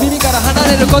上耳から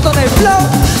離れることね Flow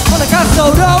この滑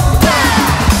走路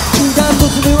中断突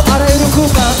入あらゆる空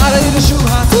間あらゆる周波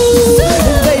数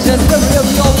Invasions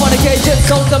Every don't wanna cage it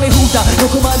そんな見ふた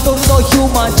6万ドルのヒュー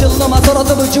マンチルの間空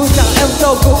飛ぶ絨毯 M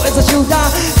トーク is a shooter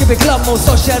Keep it club も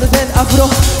ソシャルでアフロ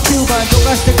9番溶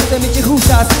かしてくて道封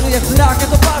鎖する奴らけ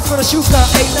どパスこの習慣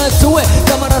Ain't not to it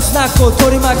たまらスナックを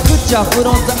取りまくっちゃ Put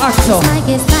on the axle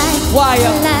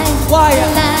Wire Wire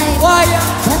Wire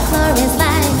The floor is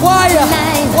live. Wire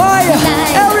Live. Wire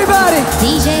Live. Everybody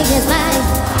DJ is live,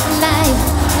 live,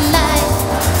 live.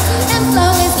 And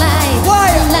flow is live,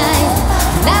 Wire. live,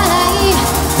 live.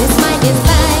 This mic is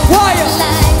live, Wire.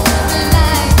 live,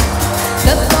 live.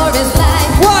 The floor is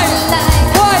live, Wire. live,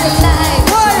 Wire. live.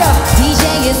 Wire.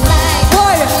 DJ is live,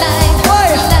 Wire. live,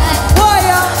 Wire. live.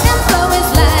 Wire. And flow is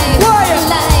live, Wire.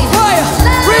 live, Wire.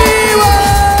 live.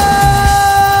 Rewind.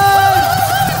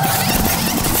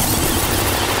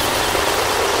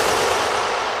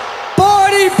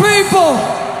 Party people,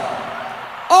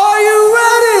 are you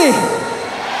ready?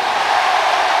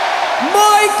 も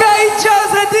う一回いっちゃう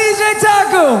ぜ DJ タ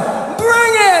ク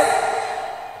Bring it!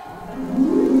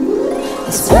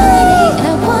 It's Friday and I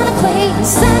wanna play.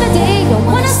 Saturday, I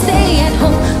wanna stay at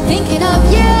home, thinking of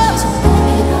you.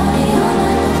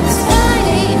 It's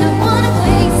Friday and I wanna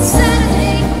play.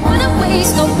 Saturday, I wanna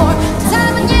waste no more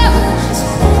time on you.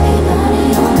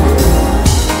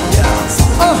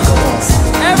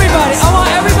 Everybody, I want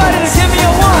everybody to give me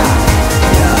a one.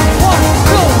 1,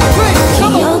 2, 3,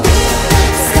 come on.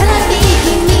 さらに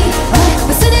君を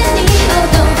忘れに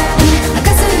踊り明か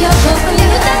すよ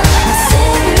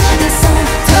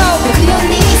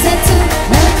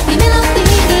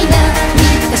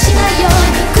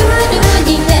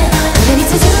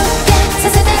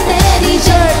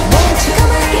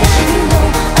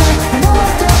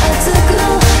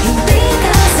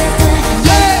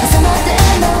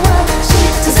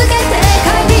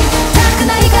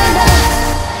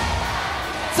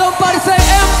Somebody say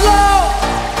M-Flow!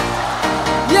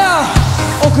 Yeah!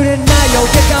 遅れないよ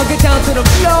Get down, get down to the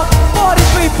floor Party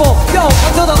people, yo,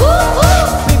 until the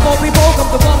People, people, come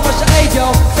to one rush of yo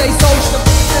Say social,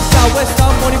 this out, west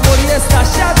out, money, money, this out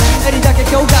Shout, エリだけ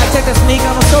兄弟 Check the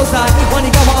sneakerの正体ワニ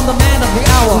ガワ I'm the man of the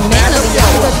hour Man of the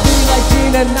hour That's me like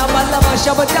Gina, now my lover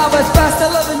Shabba dabba, it's fast, I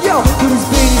love it, yo Who's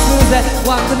beating, who's that?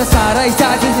 Walk to the side, I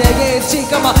start to dig it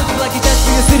Chica, ma, like you just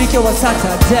in the city 今日は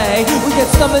Saturday We get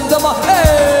some in the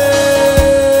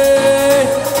hey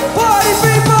Party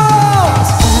people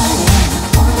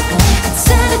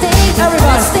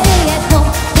Everybody stay at home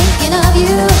thinking of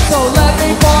you. So let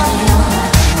me party on.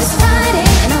 It's Friday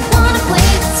and I wanna play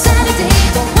Saturday.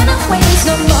 Don't wanna waste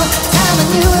no more time on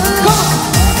you. Come on.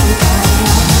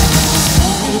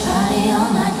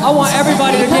 I want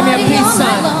everybody to give me a peace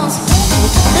sign.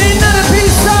 Another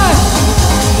peace sign.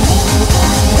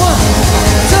 1,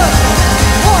 2,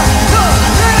 1, 2,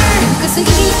 3. 過ぎる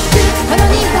頃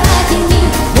には君を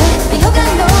夜が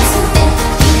のすて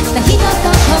きな人と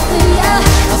今夜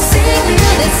I'll sing you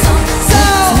this song つ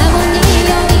なもによ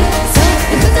りそう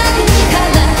二人か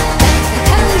ら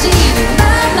感じるま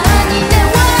まにね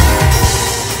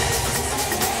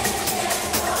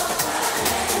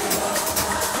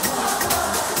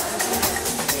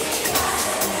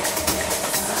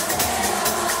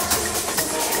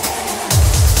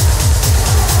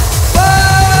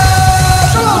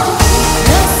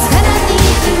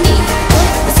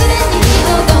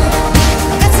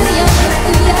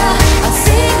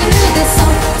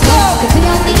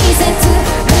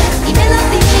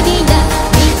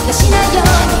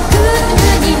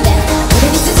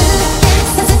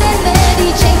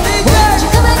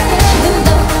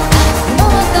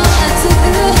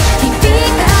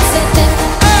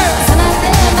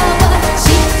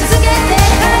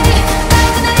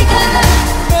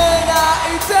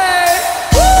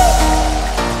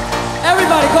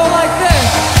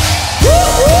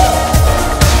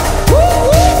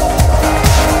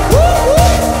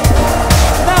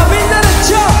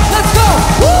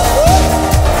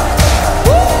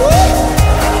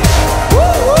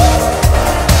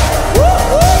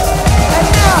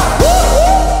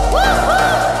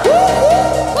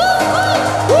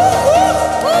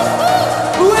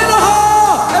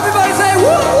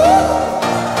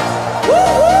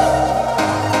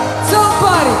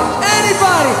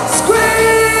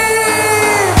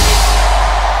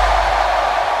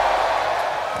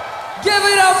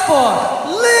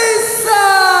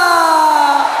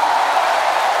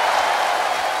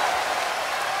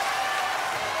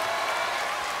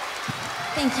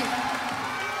Thank you.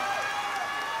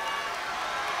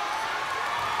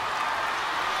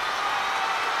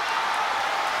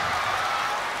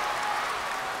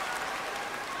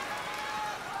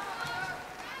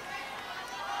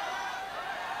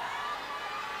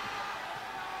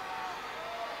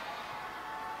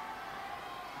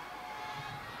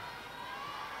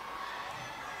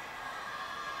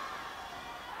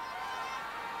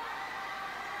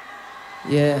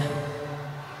 Yeah.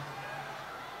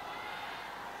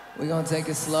 We're gonna take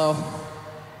it slow.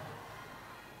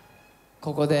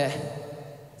 ここで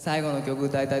最後の曲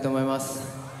歌いたいと思いま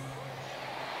す。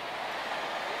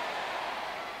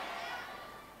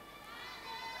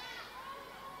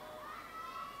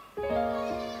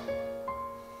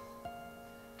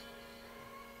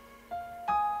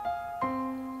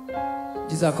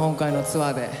実は今回のツ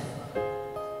アーで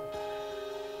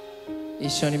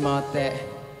一緒に回っ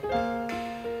て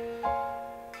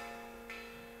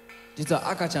実は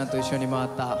赤ちゃんと一緒に回っ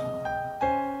た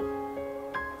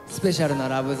スペシャルな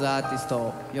ラブズアーティスト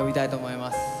を呼びたいと思い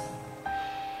ます。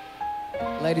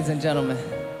 Ladies and gentlemen,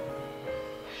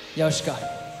 ヨシカ。こ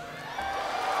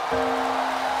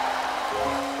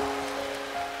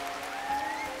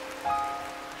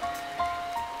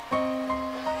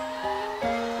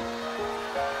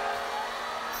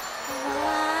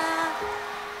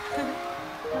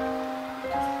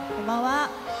んばんは。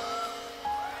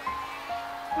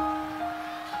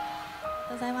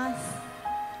ございます。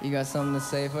You got something to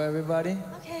say for everybody?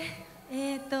 Okay.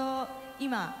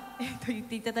 今、言っ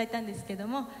ていただいたんですけど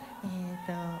も、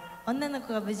女の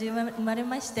子が無事生まれ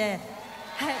まして、はい、あ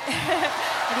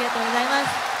りがとうございま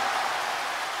す。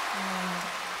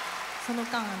その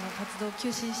間活動を休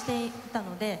止していた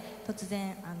ので、突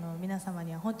然皆様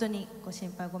には本当にご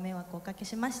心配ご迷惑をおかけ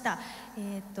しました。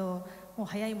もう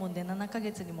早いもんで7ヶ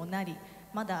月にもなり、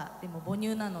まだでも母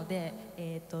乳なので、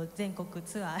全国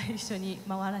ツアー一緒に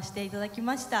回らせていただき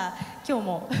ました。今日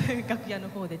も楽屋の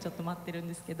方でちょっと待ってるん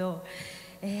ですけど、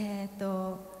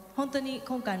本当に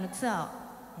今回のツア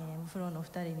ーフローの2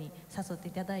人に誘って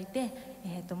いただいて、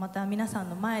また皆さん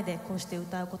の前でこうして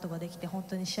歌うことができて本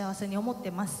当に幸せに思っ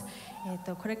てます。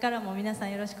これからも皆さ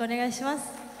んよろしくお願いします。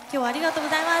今日はありがとうご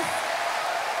ざいます。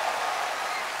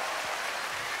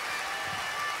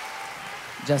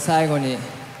じゃあ最後に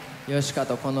ヨシカ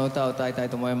とこの歌を歌いたい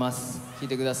と思います。聴い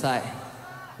てください。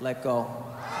Let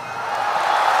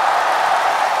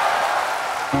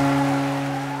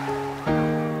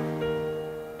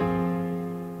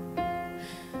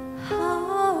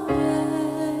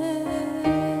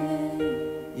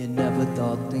never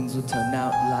thought things would turn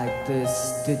out like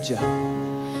this, did you?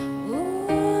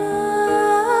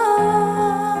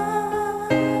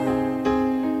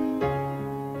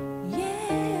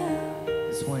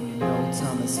 It's when you know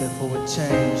time is here for a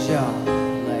change, y'all.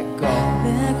 Let go,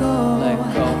 Let go, let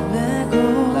go, let go,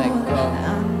 let go. I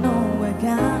know we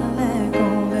gotta let go,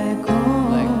 let go,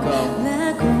 Let go,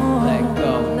 let go, let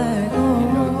go. let go. You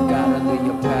know you gotta leave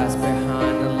your past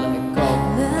behind and let go.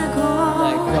 Let go,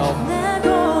 Let go, let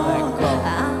go, let go. I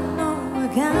know we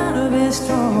gotta be You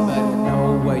strong. better know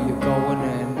where you're going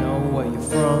and know where you're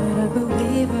from. Better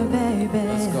believe it, baby.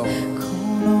 Let's go. こ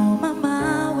のまま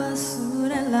忘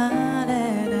れられ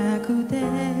なくて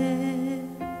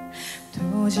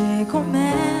閉じ込め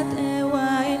て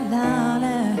はいられ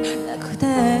なくて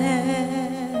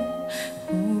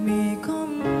踏み込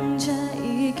んじゃ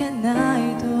いけな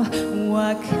いと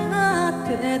分かっ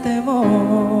ててもこ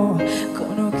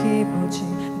の気持ち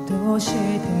どうして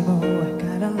もわか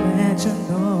られちゃう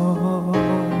の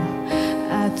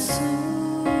熱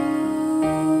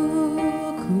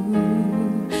く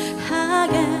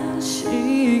激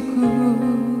しく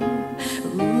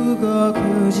動く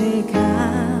時間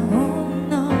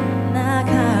の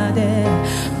中で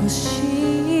欲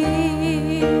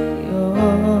しいよ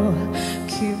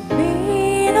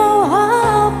君の葉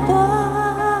っぱ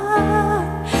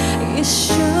一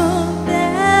瞬で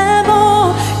も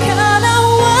叶わ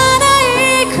ない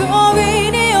恋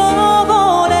に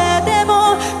溺れても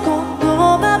この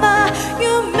まま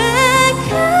夢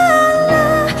から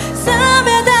覚め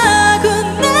たく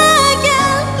ないけ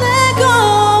れど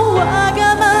わが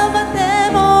ままで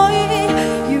もい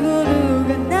い揺るが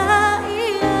ない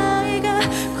愛が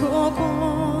ここ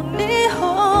に欲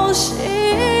しい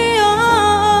よ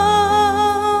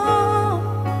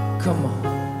Come on.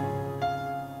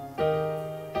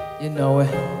 You know it.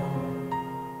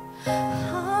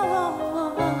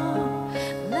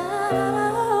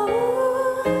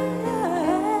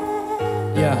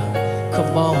 Yeah.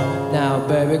 Come on now,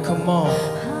 baby, come on.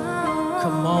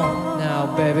 Come on now,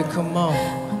 baby, come on.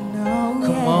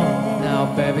 Come on now,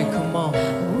 baby, come on.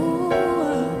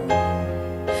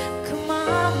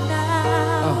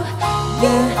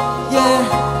 Yeah, yeah,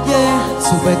 yeah.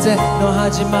 全ての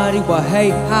始まりは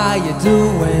Hey, how you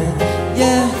doing?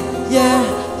 Yeah, yeah,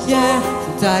 yeah.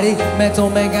 二人目と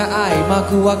目が合い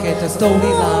幕開けたストーリーラ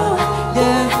イン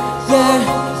Yeah, yeah,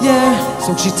 yeah.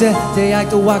 そして出会い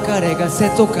と別れがセ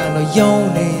ットかのよう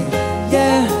に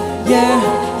Yeah, yeah,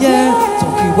 yeah. 時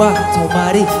は止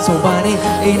まりそばに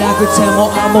いなくて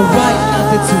も I'm alright な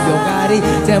んて強がり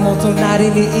でも隣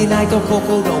にいないと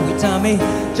心痛み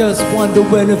Just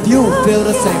wondering if you feel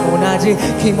the same 同じ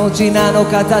気持ちなの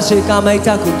か確かめ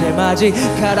たくてマジ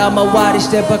空回り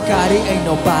してばかり Ain't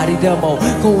nobody でも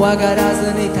怖がら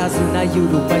ずに手綱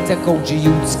緩めてこう自由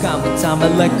つかむため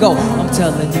Let go I'm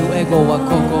telling you エゴは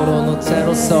心のゼ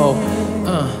ロ So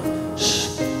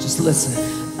shh, just listen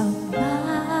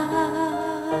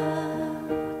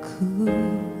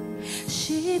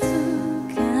静か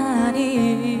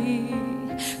に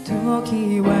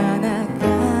時は流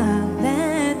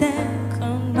れてく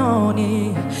の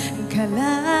に体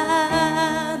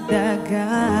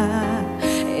が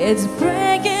It's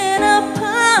breaking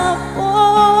apart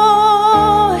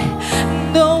boy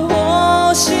ど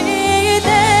うして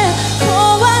壊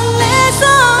れそう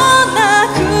な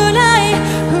くらい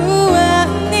不安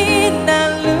にな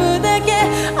るだけ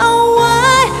淡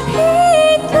い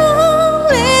一人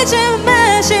じめ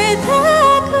してく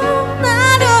な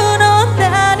るの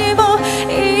何も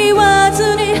言わず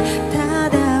にた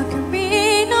だ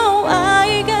君の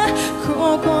愛がこ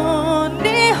こに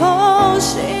欲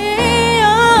しいよ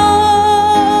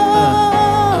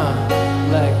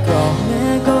Let go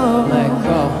Let go Let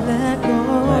go Let go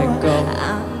Let go I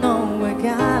know we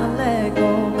gotta let go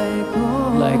Let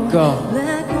go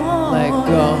Let go Let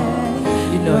go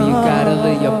You know you gotta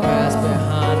leave your past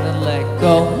behind and let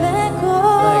go Let go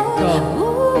Let go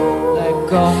Let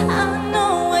go I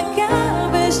know I gotta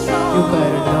be strong You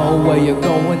better know where you're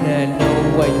going and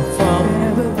know where you're from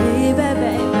Better believe it,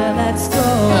 baby, let's go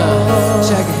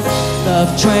Check it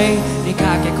Love Train に駆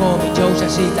け込み乗車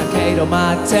したけど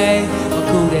待って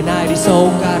くれない理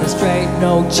想から Straight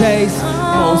No Chase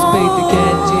Full Speed で現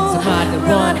実まで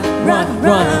Run Run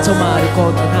Run 止まる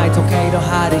ことない時計の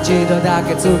針一度だ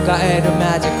け使える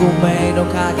マジック運命の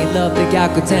鍵 Love で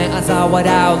逆転朝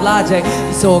笑うラジェ理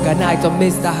想がないと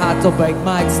Mr. Heartbreak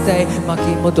might stay 巻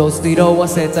き戻す色褪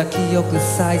せた記憶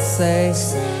再生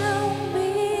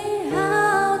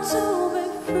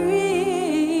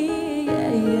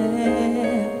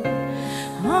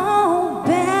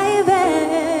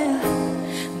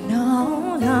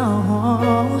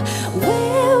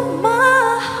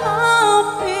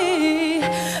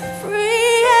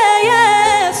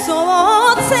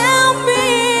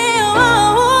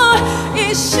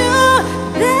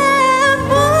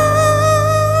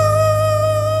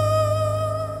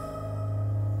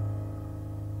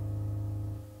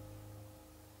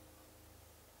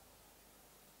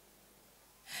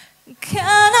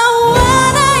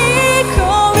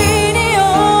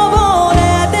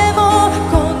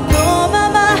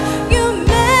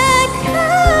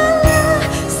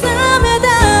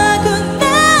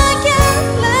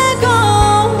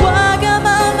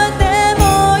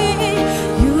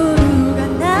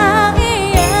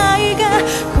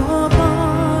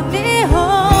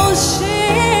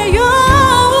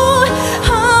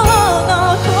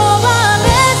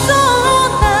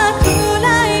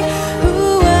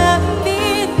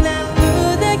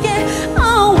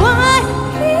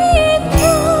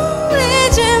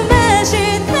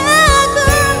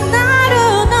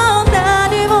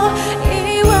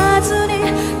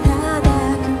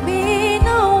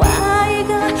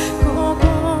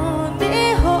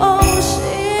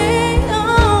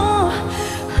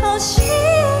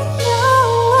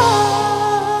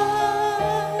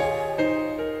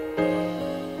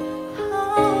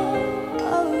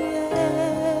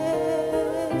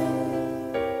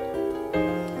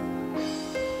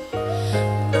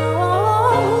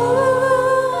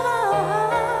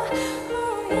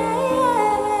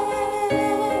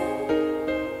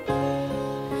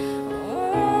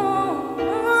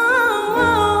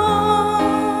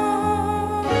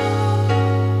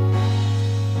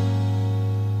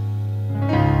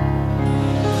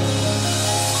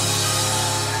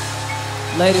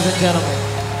Ladies and gentlemen,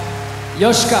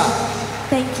 ヨシカ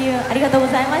Thank you ありがとうご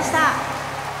ざいました。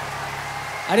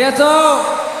ありがとう。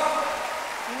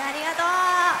みんなありがとう。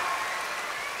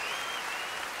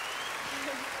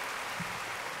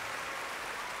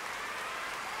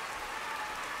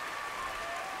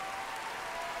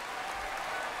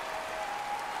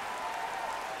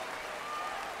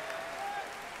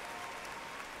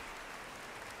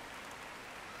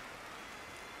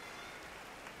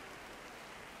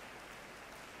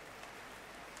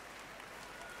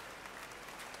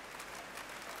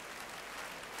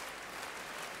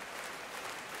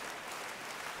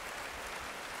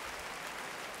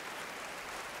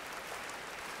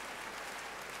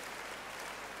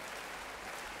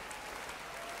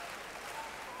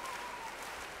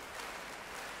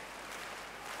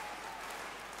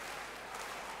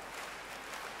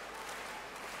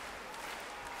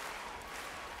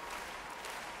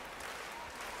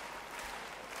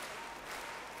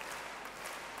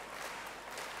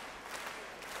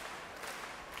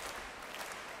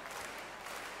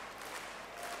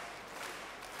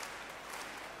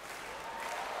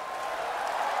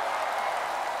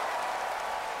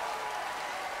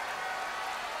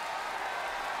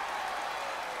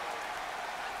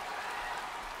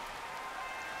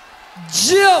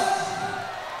ジオ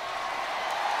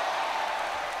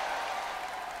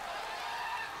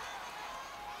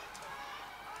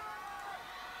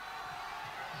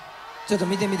ちょっと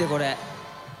見て見てこれ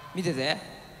見てて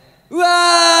うわー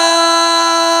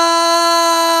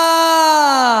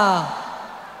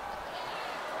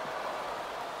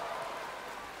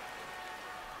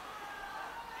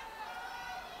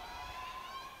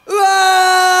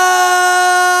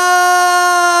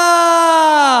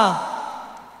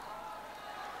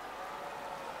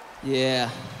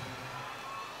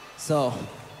そ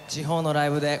う地方のライ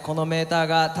ブでこのメーター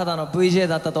がただの VJ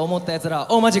だったと思ったやつら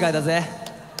は大間違いだぜ。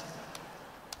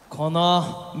こ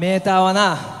のメーターは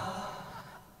な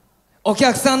お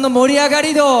客さんの盛り上が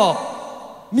り度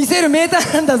を見せるメータ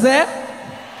ーなんだぜ。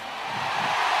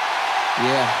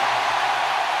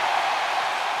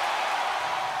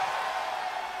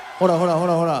ほらほらほ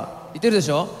らほら言ってるで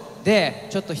しょ。で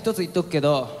ちょっと一つ言っとくけ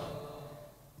ど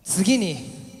次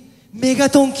にメガ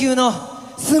トン級の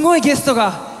すごいゲスト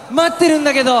が待ってるん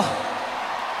だけど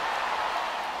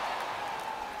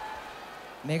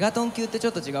メガトン級ってちょ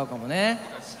っと違うかもね。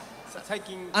最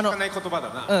近聞かない言葉だ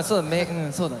な。うん、そうだね、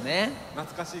そうだね。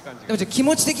懐かしい感じでも気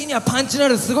持ち的にはパンチのあ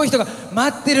るすごい人が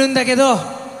待ってるんだけど、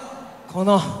こ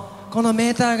の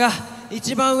メーターが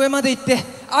一番上まで行って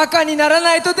赤になら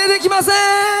ないと出てきません。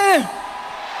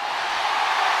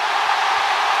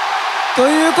と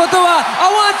いうことは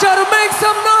I want you to make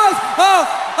some noise. Oh,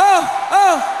 oh,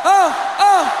 oh, oh, oh,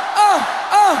 oh, oh,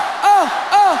 oh,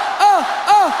 oh, oh,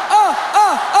 oh, oh,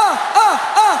 oh,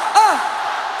 oh, oh.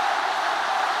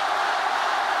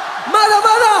 まだまだ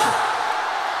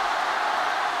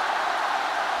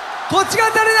こっちが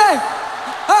足りない。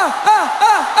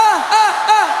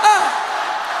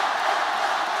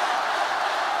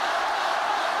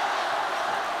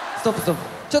ストップストップ。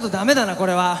ちょっとダメだなこ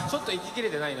れは。ちょっと息切れ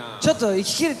てないな。ちょっと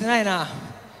息切れてないな。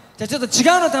じゃあちょっと違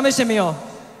うの試してみよう。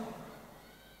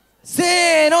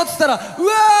せーのっつったらうわ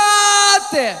ーっ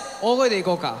て大声でい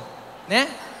こうかね。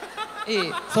い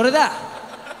い、それだ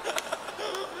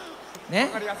ね。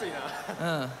分かりやすいな。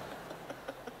うん、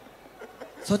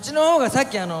そっちの方がさっ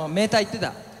きメーター言って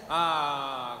た。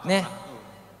ああね、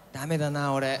ダメだ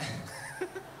な俺。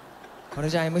これ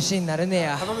じゃ MC になれねえ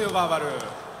や。頼むよバーバル。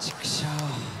ちくしょ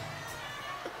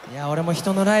う。いや俺も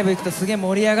人のライブ行くとすげえ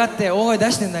盛り上がって大声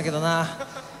出してんだけどな。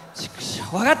ちくしょ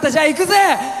う。分かった、じゃあ行くぜ。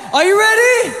 Are you ready?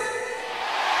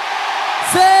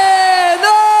 せーの、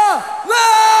わー。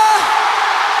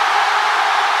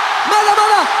まだま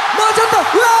だもうちょっと、うわ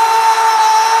ー。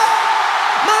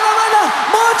まだまだ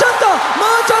もうちょっと、も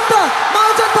うちょっと、も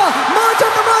うちょっと、もうちょ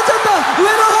っと、もうちょっと、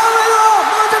上の方、上の方、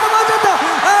もうちょっと、もうちょっと、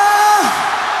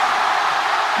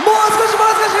もう少し、も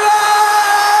う少し、うわー。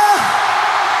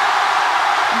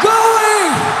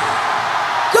Going,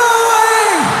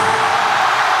 going,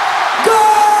 go。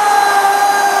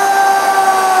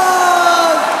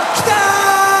 来た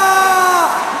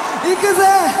ー。行くぜ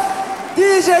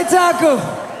DJ タク。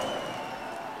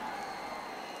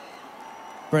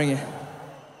 Bring it。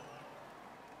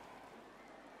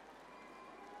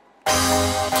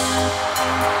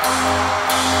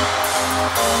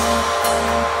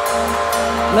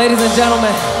 Ladies and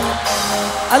gentlemen,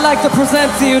 I'd like to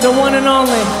present to you the one and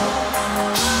only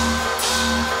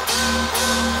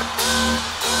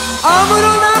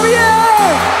Amuro Namie!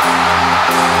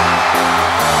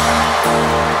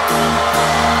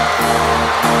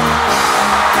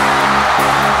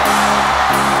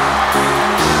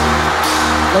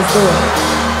 Let's do it.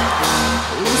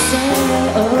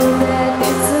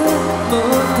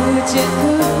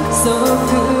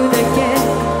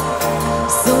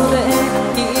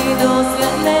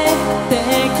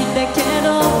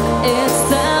 It's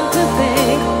time to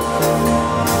think.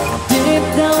 Deep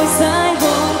down inside 本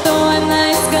当はナ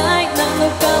イスガイなの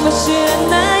かもしれ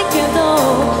ないけど、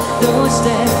どうして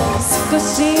少し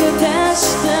出し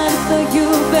たという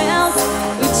ベルス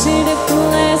うちでプ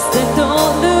レスで通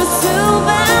るスバ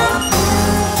ン、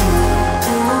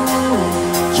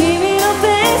君のフェ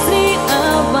イスに合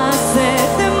わせ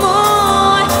ても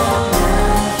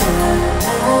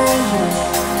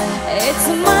いつ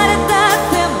までたっ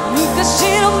ても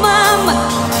昔のまま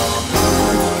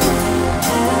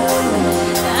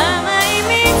甘い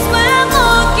蜜はも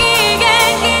う期限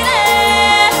切れ、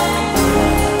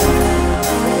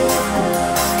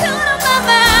このまま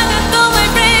だと I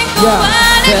break away。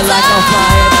 Feel like I'm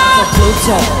flying out from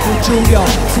Pluto 宇宙よ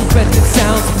全て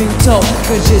sounds mute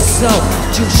Cause it's so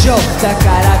重症だか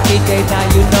ら聞いてない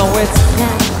You know it's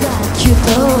not like you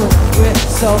know We're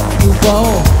so you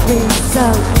won't We're so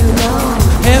you know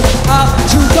Hip hop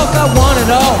中毒 I want it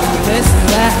all This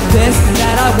that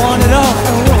I want it all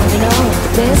I want it all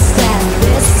This that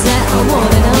I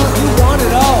want it all You want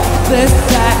it all This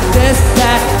that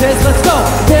Let's go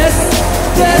This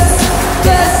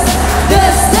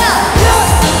that I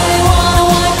wanna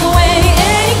walk away 絵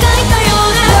に描いたよ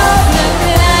うななく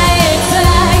ないつら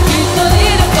いきっと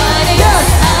いる場に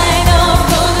I know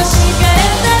この敷かれ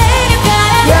たいるか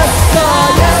ら Yes sir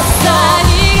さあ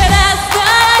逃げ出した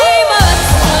今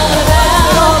は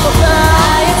all about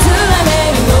操られ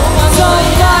るのはもう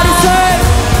Somebody say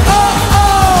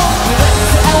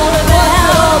What's it all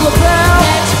about?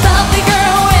 Catch a puppy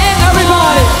girl when you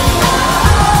Everybody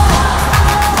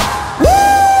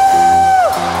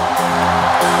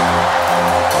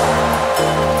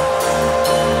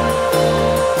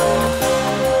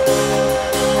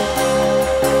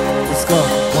Let's go 1,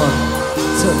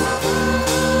 2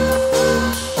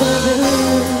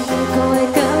声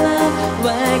からは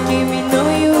君の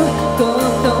言うこ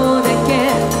とだけ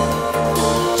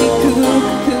聞く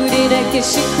ふりだけし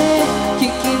て聞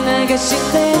き流し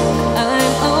て I'm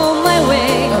on my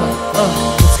way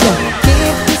Let's go き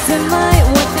っと狭い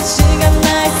私が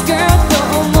ナイスガールと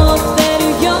思ってる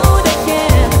ようだけ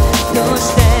どう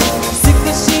して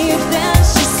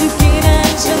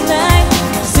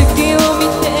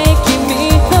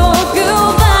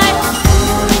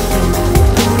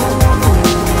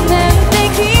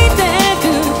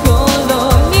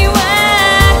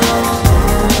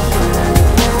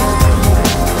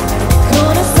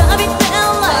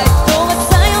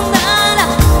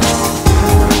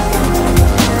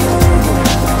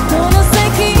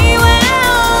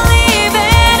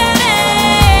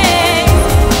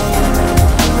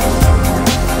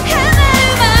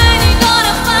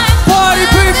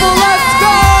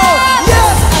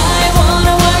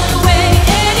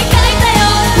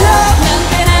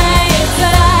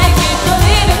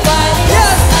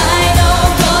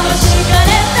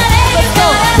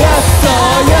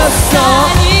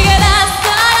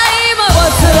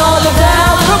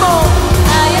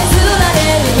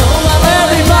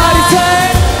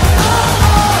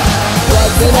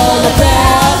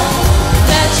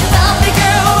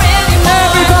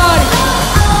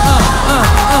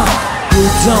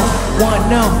don't want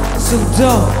no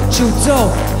sudo, judo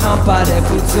半端で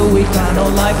普通以下の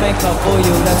life ain't cut for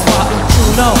you That's why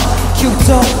you know キュー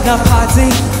トなパーティ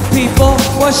ー People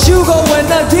は集合 when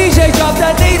the DJ drop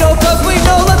that needle Cause we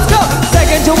know let's go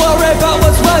Second to worry about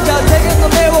what's wrong じゃあ手の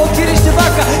目を気にしてばっ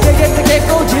かやげて結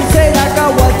構人生だか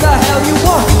ら What the hell you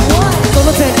want その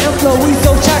点 employees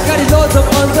をちゃっかりどうぞ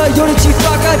on the よりち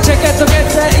ばかチェケット決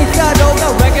定いった動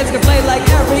画 Records can play like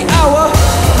every hour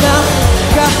なん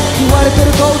か言われて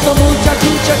ることむちゃく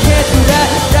ちゃ Can't do that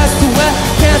That's the way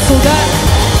Cancel that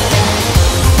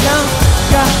なん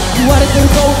か言われてる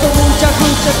ことむちゃく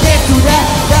ちゃ Can't do that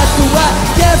That's the way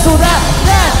Cancel that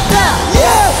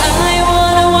Yeah I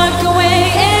wanna walk away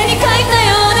絵に描いた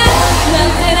ようなな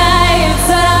んてない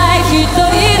さらい一人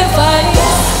でファイト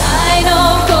I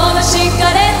know この叱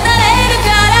かれたれるか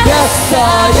ら Yes sir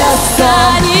Yes sir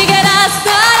さあ逃げ出す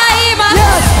から今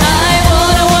I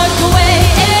wanna walk away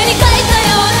絵に描いた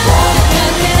ようなな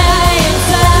んてない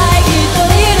さらい一人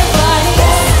でファイト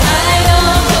I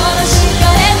know この叱か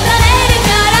れたれる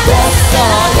から Yes sir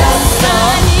Yes sir さ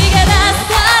あ逃げ出す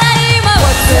から今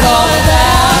What's it all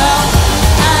about?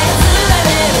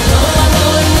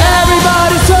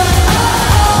 Everybody say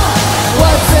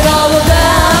What's it all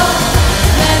about?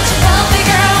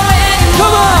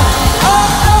 Come on!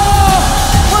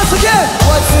 Once again!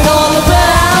 What's it all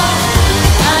about?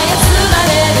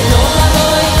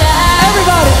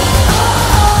 Everybody!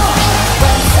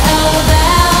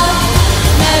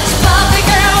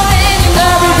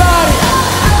 Everybody!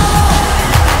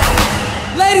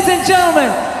 Ladies and gentlemen,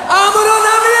 Amuro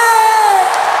Namie!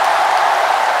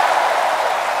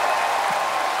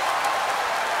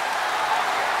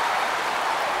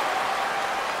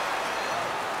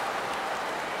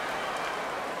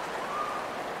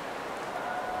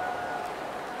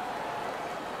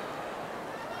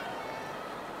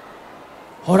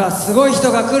 ほらすごい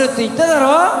人が来るって言っただろ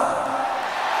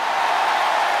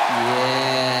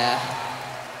Yeah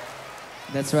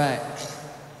That's right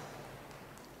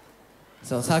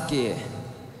そうさっき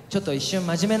ちょっと一瞬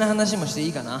真面目な話もしてい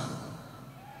いかな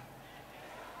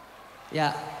い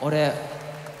や俺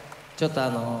ちょっと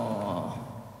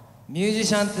ミュージ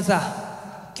シャンって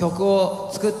さ曲を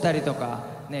作ったりとか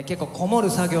ね結構こもる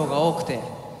作業が多くて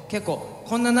結構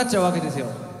こんなになっちゃうわけですよ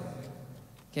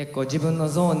結構自分の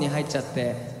ゾーンに入っちゃっ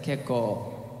て結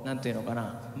構なんていうのか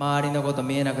な周りのこと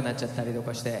見えなくなっちゃったりと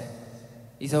かして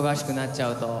忙しくなっち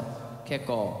ゃうと結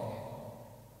構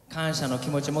感謝の気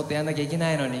持ち持ってやんなきゃいけ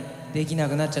ないのにできな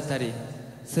くなっちゃったり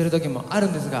する時もある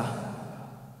んですが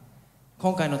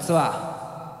今回のツ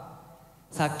ア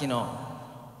ーさっきの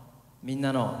みん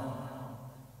なの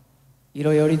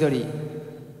色よりどり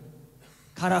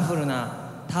カラフル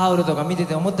なタオルとか見て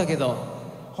て思ったけど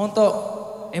本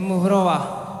当 M フロア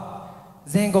は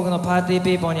全国のパーティーピ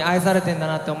ーポーに愛されてんだ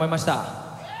なって思いました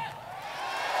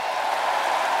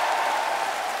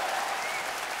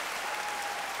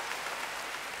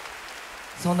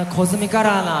そんなコズミカ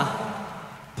ラーな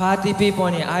パーティーピーポー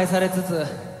に愛されつつ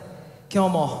今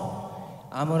日も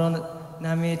安室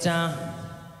奈美恵ちゃん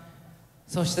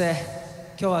そして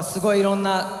今日はすごいいろん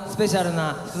なスペシャル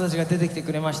な人たちが出てきて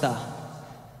くれました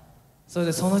それ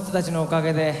でその人たちのおか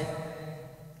げで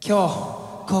今日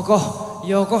ここ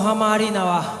横浜アリーナ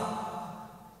は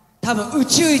多分宇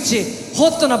宙一ホ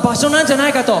ットな場所なんじゃな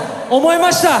いかと思い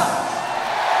ました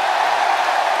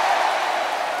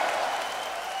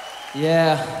い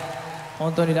や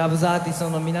本当にラブズアーティスト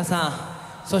の皆さ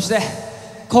んそして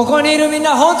ここにいるみん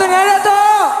な本当にありがと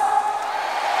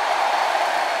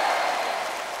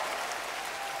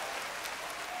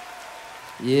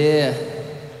ういや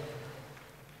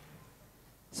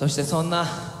そしてそんな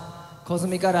コズ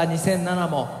ミカラー2007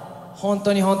も本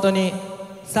当に本当に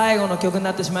最後の曲に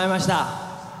なってしまいました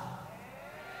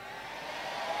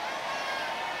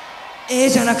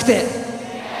じゃなくてはい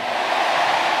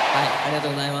ありがと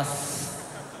うございます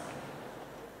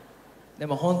で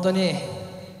も本当に今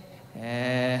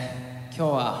日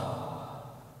は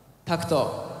タク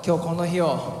ト今日この日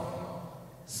を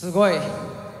すごい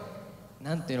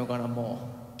なんていうのかなも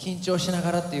う緊張しな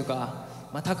がらっていうか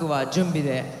タクは準備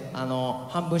で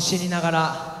半分死になが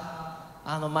ら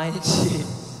毎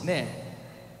日ね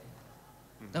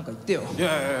なんか言ってよい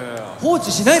や放置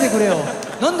しないでくれよ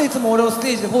なんでいつも俺をス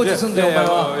テージで放置すんだよお前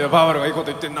はいやバーバルがいいこと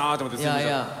言ってんなーと思っていやい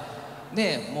や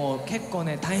ねもう結構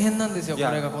ね大変なんですよこ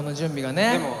れがこの準備が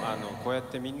ねでもこうやっ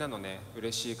てみんなのね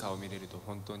嬉しい顔を見れると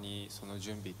本当にその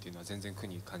準備っていうのは全然苦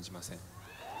に感じませんあ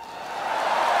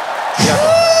りがとう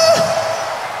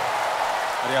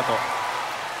ありがとう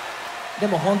で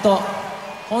も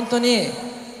本当に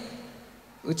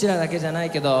うちらだけじゃない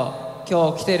けど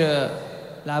今日来てる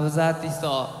ラブズアーティス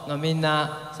トのみん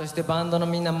な、そしてバンドの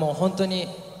みんな、もう本当に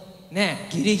ね、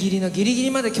ギリギリのギリギ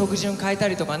リまで曲順変えた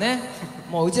りとかね、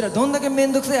もううちらどんだけ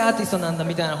面倒くさいアーティストなんだ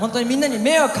みたいな、本当にみんなに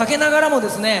迷惑かけながらもで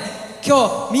すね、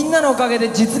今日みんなのおかげで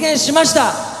実現しまし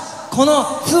た。こ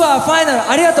のツアーファイナル、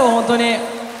ありがとう。本当に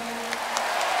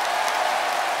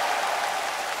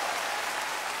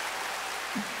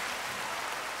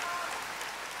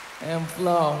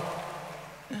flow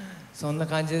そんな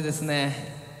感じでです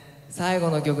ね、最後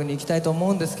の曲に行きたいと思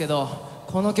うんですけど、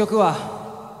この曲は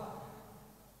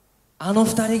あの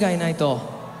2人がいないと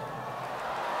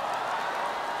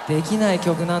できない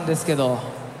曲なんですけど、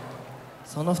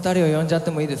その2人を呼んじゃっ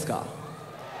てもいいですか？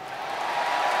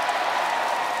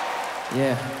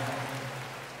 Yeah.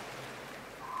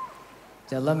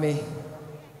 じゃあ Let me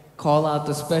call out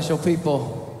the special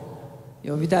people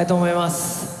呼びたいと思いま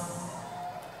す。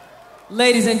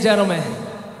Ladies and gentlemen,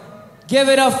 give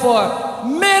it up for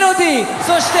Melody!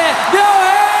 そしてりょう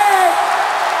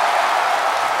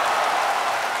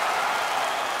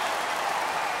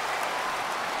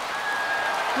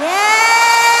へ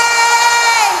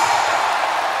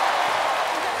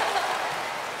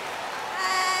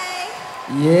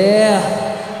い！Yeah!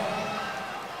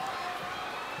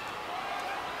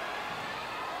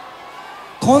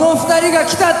 この2人が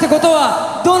来たってこと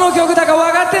はどの曲だか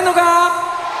分かってんのか？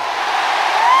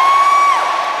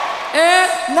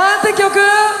なんて曲？な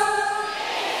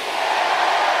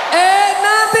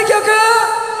んて曲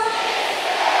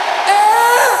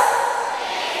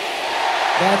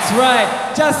？That's right!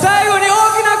 じゃあ最後に大き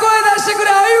な声出してく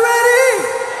れ！ Are you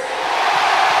ready?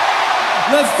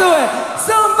 Let's do it!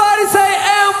 Somebody say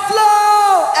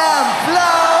M-Flow!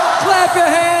 M-Flow! Clap your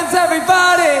hands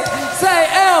everybody! Say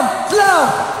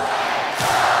M-Flow!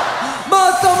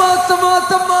 もっともっともっ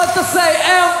ともっと Say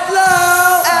M-Flow!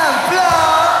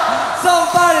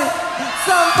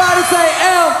 M-Flow!Somebody say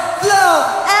M-Flow!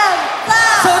 M-Flow!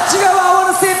 そっち側 I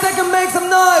wanna see if they can make some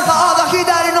noise. All the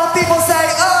左の people say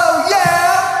oh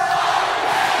yeah!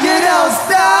 You don't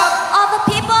stop! All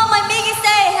the people on my Miggy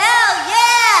say hell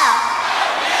yeah!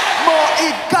 もう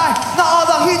一回 All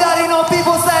the 左の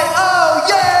people say oh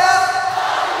yeah!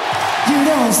 You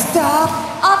don't stop!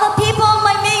 All the people on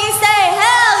my Miggy say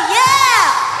hell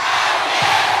yeah!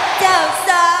 Don't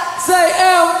stop! Say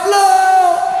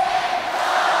M-Flow!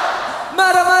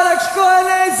 まだまだ聞こえ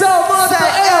ないぞ、もっと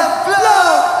M-Flow!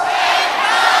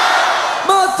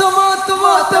 もっともっと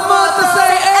もっともっと Say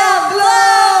M-Flow!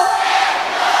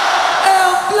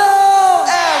 M-Flow!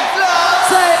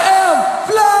 Say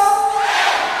M-Flow!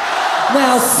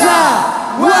 Now stop!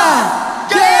 One!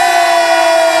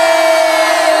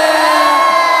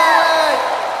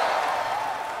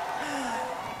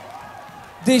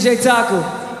 DJ Taku.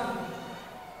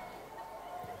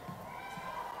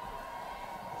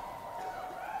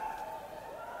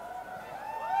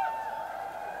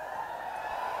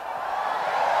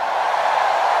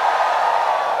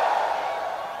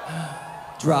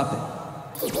 Drop it.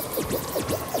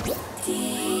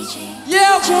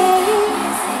 Yeah!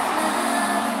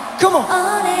 Come on!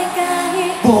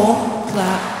 Boom,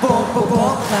 clap, boom, boom,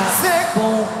 boom, clap.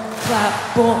 Boom, clap,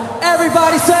 boom.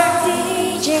 Everybody say!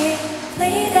 DJ,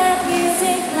 play that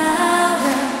music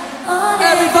louder.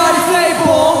 Everybody say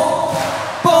boom,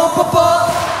 boom, boom, boom,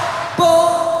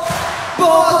 boom,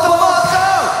 boom, boom,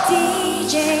 boom.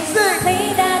 DJ,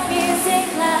 play that music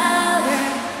louder.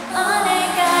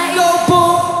 Go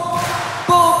boom,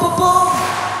 boom, boom, boom,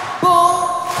 boom,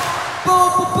 boom,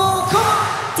 boom, boom. Come on.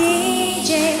 DJ,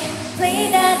 play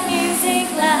that music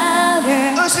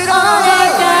louder.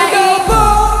 Go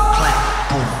boom, clap,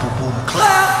 boom, boom, boom,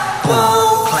 clap,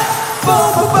 boom, clap, boom,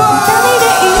 boom, boom.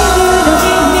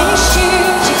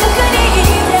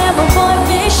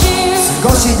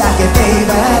 Baby,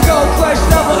 go crush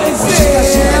double and six.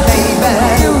 Baby,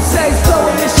 you say so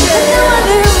in this shit. I know I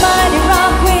do mighty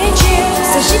rock with you,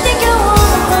 so she think I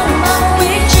wanna money mama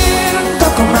with you. ど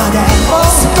こまで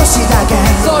少しだけ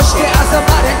そして朝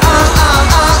まで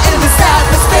in this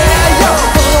atmosphere. Yo,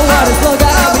 don't know what it's like,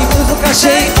 I'll be 難し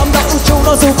い。I'm the 宇宙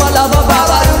のスーパーラバーバ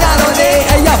バルなのに。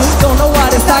Hey yo, don't know what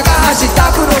it's like, 走っ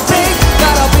た黒ピン。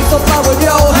Gotta be so power,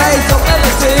 yo, hey, so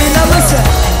everything. Now listen. I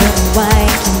don't know why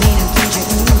君の基準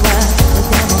はと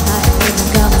ても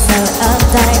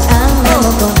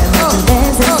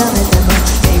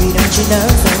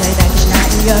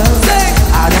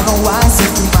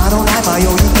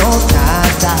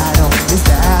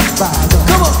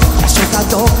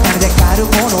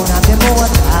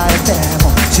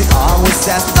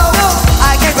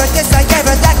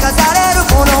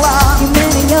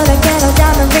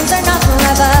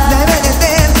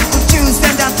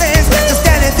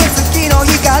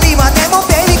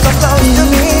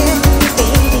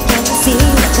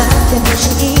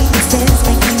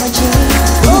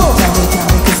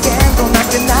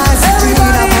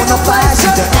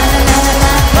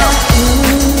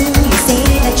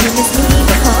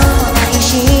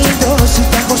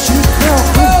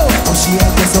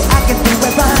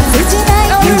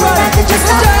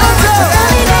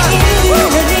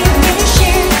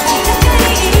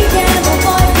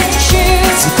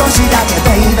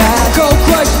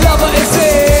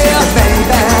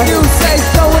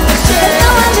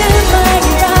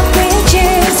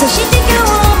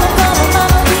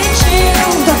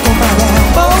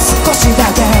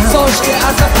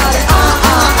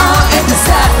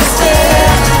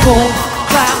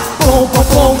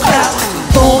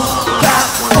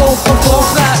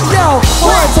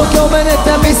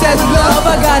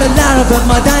るならば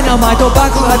まあダイナマイト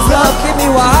爆発 Love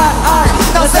君は Hot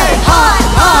Now say Hot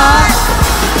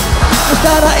そし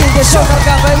たらいいでしょうか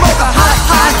カフェモカ Hot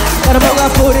誰もが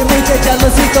振り向いてジャラ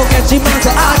シーとか自慢と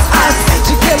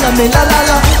She killing me la la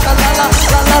la la la la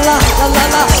la la la la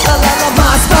la la la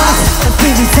Mass Mass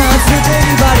Baby sounds with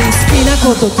anybody 好きな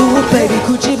ことdo baby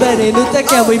口紅塗って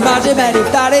けwe 真面目に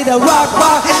二人で Rock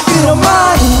Rock You don't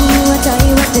mind 当たり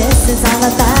は This is あ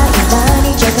なたたま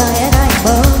にじゃ買えない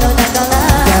ものだから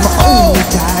でも見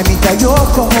たい見たよ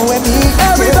微笑み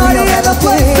Everybody in the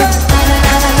place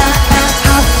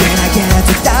How can I get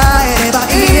伝えれば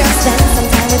いい Spend some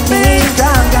time with me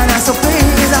Gonna so please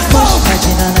もし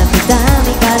始まらってダ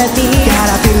メからbe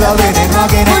Gotta be loving and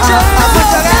hugging it up Put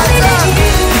your hands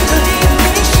up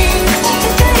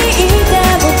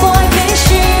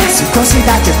少し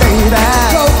だけ baby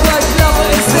Go crush lover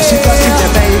is 少しだけ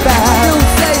baby You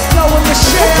say slow in the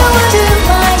shit I wanna do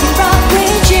my rock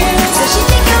with you そし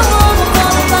て今日もこ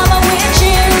のまま with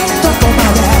you どこま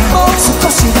で少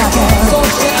しだけそ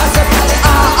して朝まで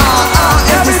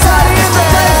Everybody in the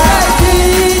place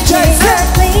DJ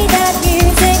Play that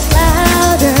music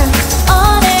louder お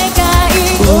願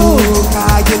い Ooh,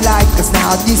 how you like us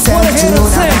now 2017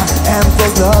 And for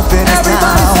loving us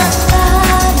now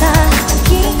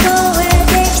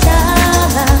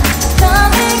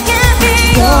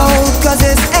Cause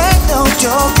this ain't no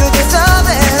joke, you deserve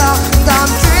it all I'm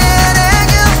treating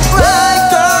you right,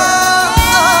 girl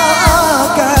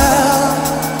Oh, girl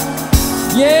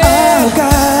Yeah Oh,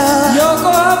 girl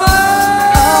Yokohama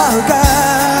Oh,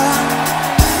 girl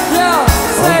Yo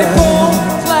Say boom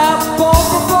clap boom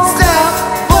boom boom clap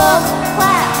boom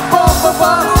clap boom boom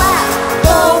boom clap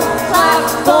boom clap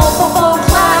boom boom boom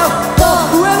clap boom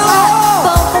We're the wall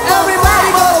Everybody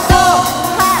go boom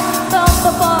clap boom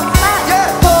boom boom clap Yeah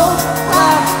boom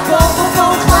clap boom boom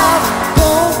boom clap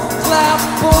boom clap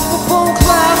boom boom boom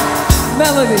clap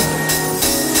Melody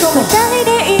Come on 二人で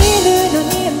いるの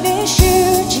に miss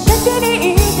you 近く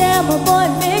にいても boy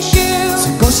miss you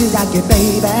少しだけ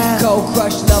baby Go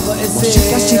crush lover is もし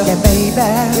かして here baby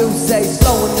You say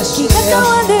slow in the 気 shit が変わ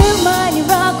る前に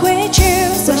rock with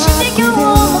you そして今日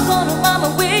もこのまま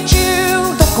with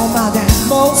you どこまで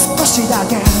もう少しだ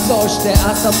けそして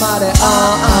朝まで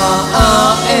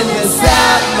In this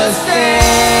atmosphere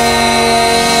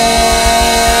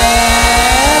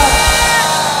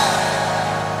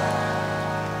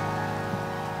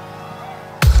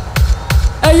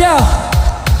Hey yo,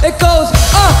 it goes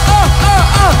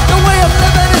The way I'm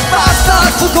living is five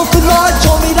stars すごくライ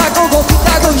ト見だこごき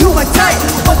だご You my type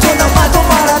大人まと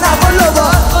まらない Forever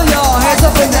Yo, hands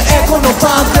up in the air この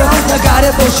パンク流れ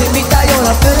星見たよう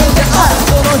な feeling で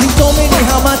その瞳に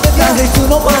ハマってたいつ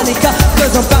の間にか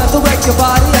Cause I'm about to wreck your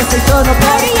body as they turn the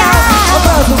party out I'm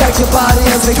about to wreck your body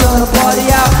as they turn the party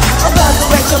out I'm about to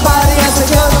wreck your body as they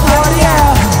turn the party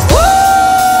out Woo!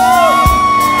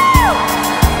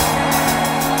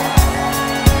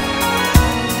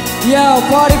 Yo,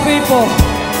 party people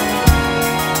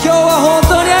今日は本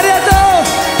当にありがとう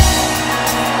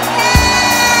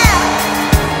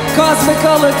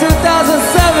COSMICOLOR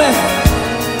 2007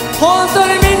本当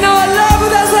にみんなはラブ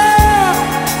だぜ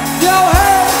Yo,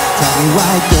 hey 旅は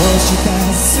どうして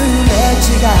すれ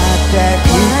違って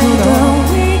いくの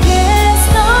Don't we get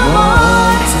no もう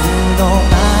more いつの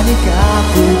間にか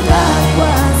二人は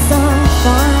So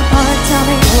far apart tell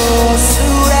me どうす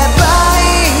ればい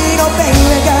いの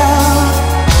baby girl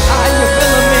How you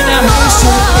feeling me now? We should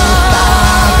be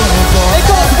vibing It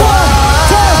goes 1,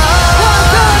 2,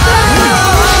 1,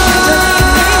 2,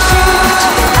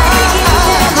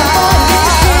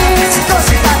 少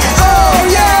しだけ oh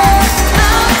yeah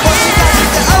もしかし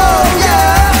て oh yeah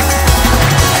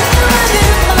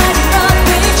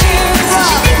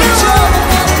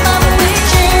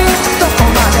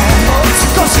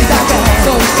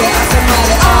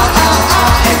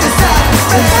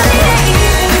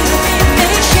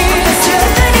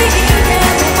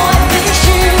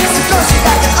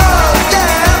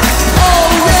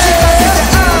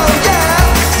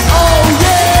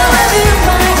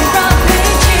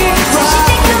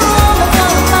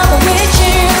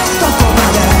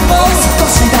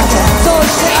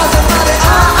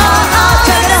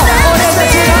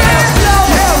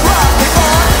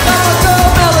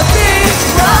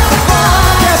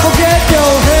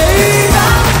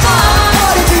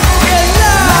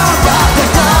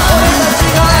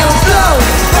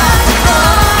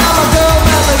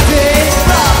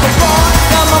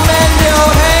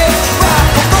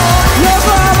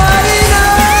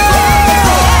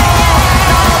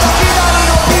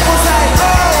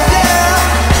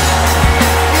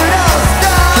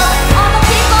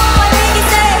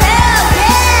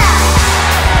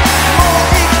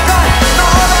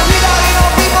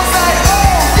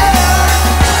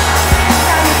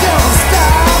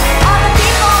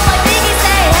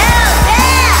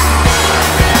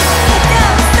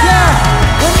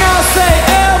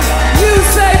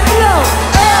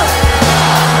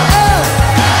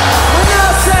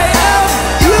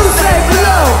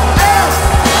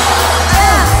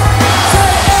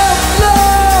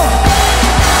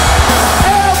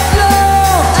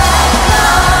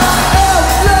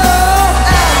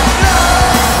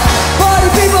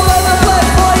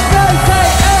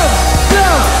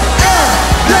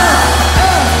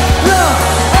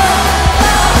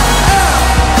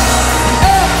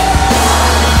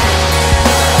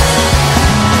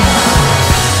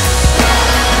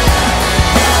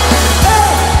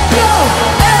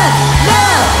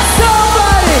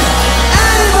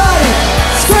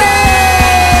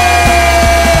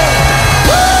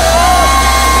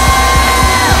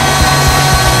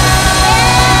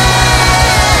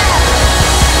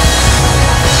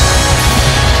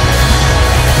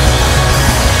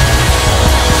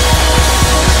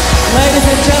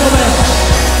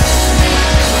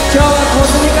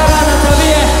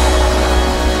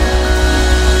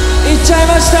ちゃい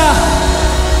ました。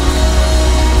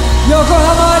横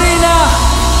浜アリーナ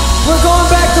We're going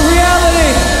back to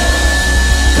reality。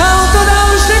 カウントダ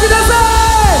ウンしてください。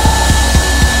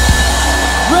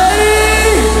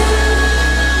 Ready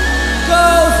Go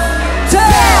 10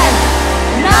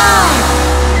 9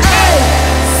 8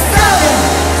 7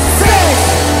 6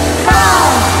 5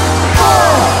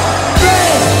 4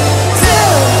 3 2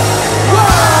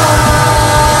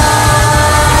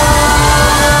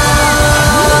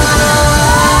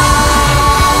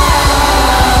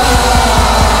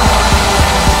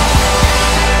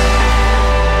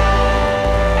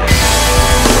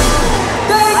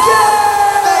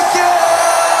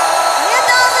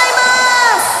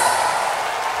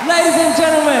 1。Ladies and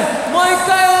gentlemen, もう一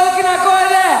回大きな声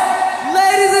で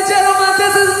Ladies and gentlemen,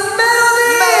 this is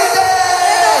Melody!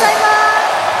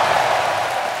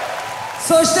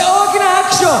 そして大きな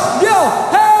拍手をりょう、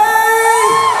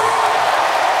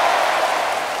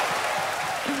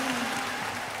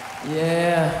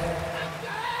Yeah!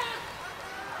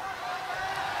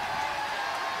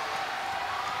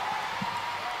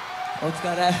 お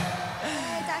疲れ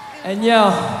And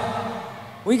yo,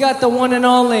 we got the one and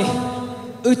only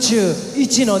宇宙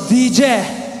一の DJ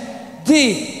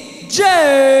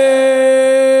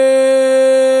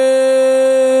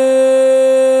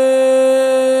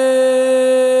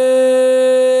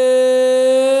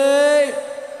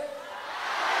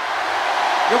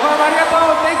横浜ありがと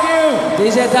う Thank you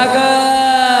DJ タク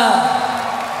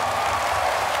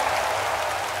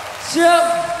シュッ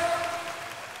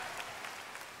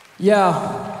じ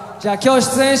ゃあ今日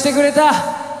出演してくれた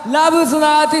ラブズ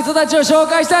のアーティストたちを紹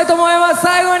介したいと思います。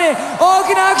最後に大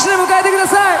きな拍手で迎えてくだ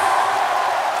さい。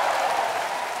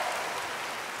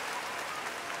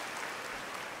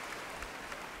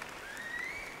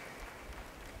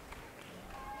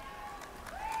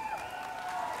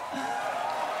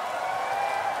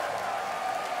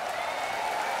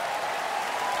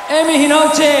エミヒノ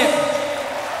ウチ、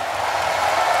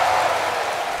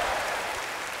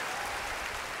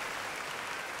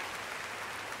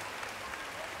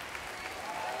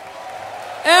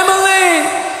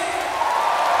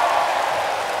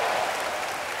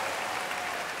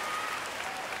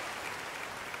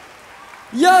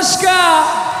ヨシカ、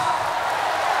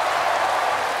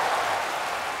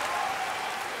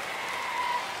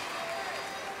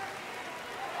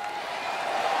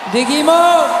デギモ、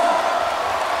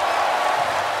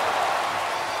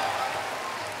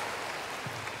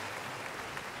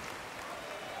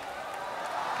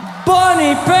ボ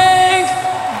ニー・ピンク、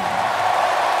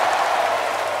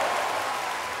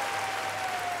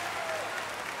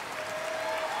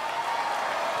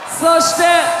そして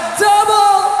ドボル。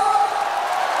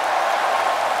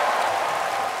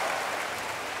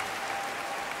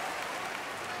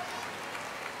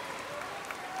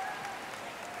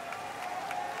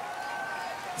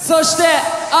そして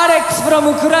アレックス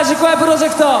from クラジコヤプロジェ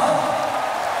クト。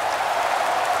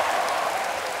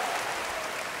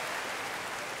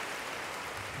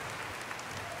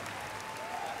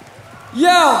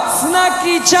Yo, スナッ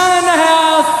キーちゃん in the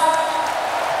house。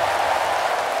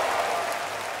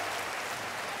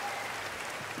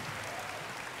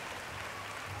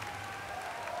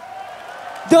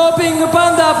 ドーピング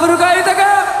パンダ古川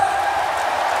豊。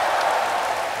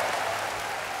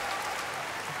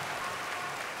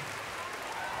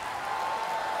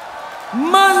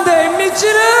マンデーみち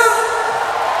る。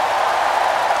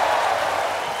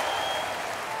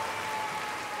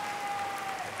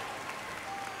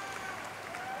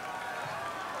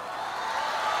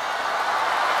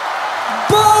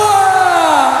ボア。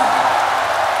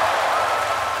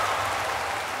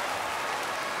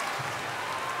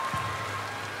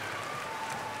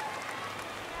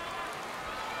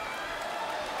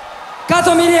加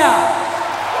藤ミリア。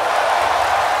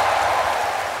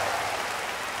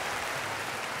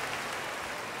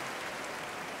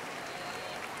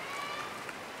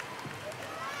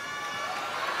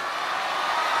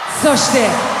そして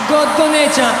ゴッド姉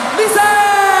ちゃんリサー。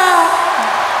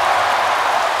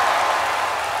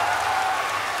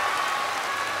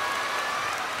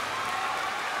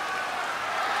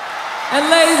 And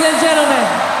ladies and gentlemen,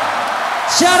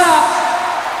 shut up.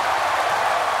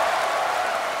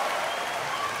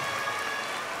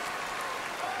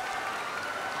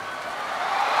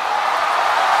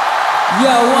 Yo,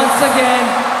 once again,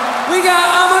 we got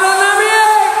Amano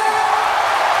Namie.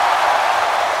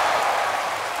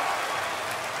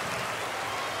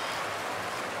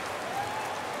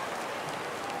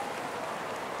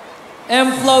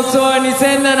 M-Flow Tour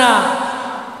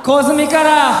 2007コスミカラ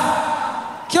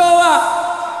ー、今日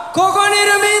はここにい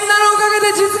るみんなのおかげ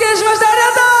で実現しました。ありが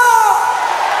とう。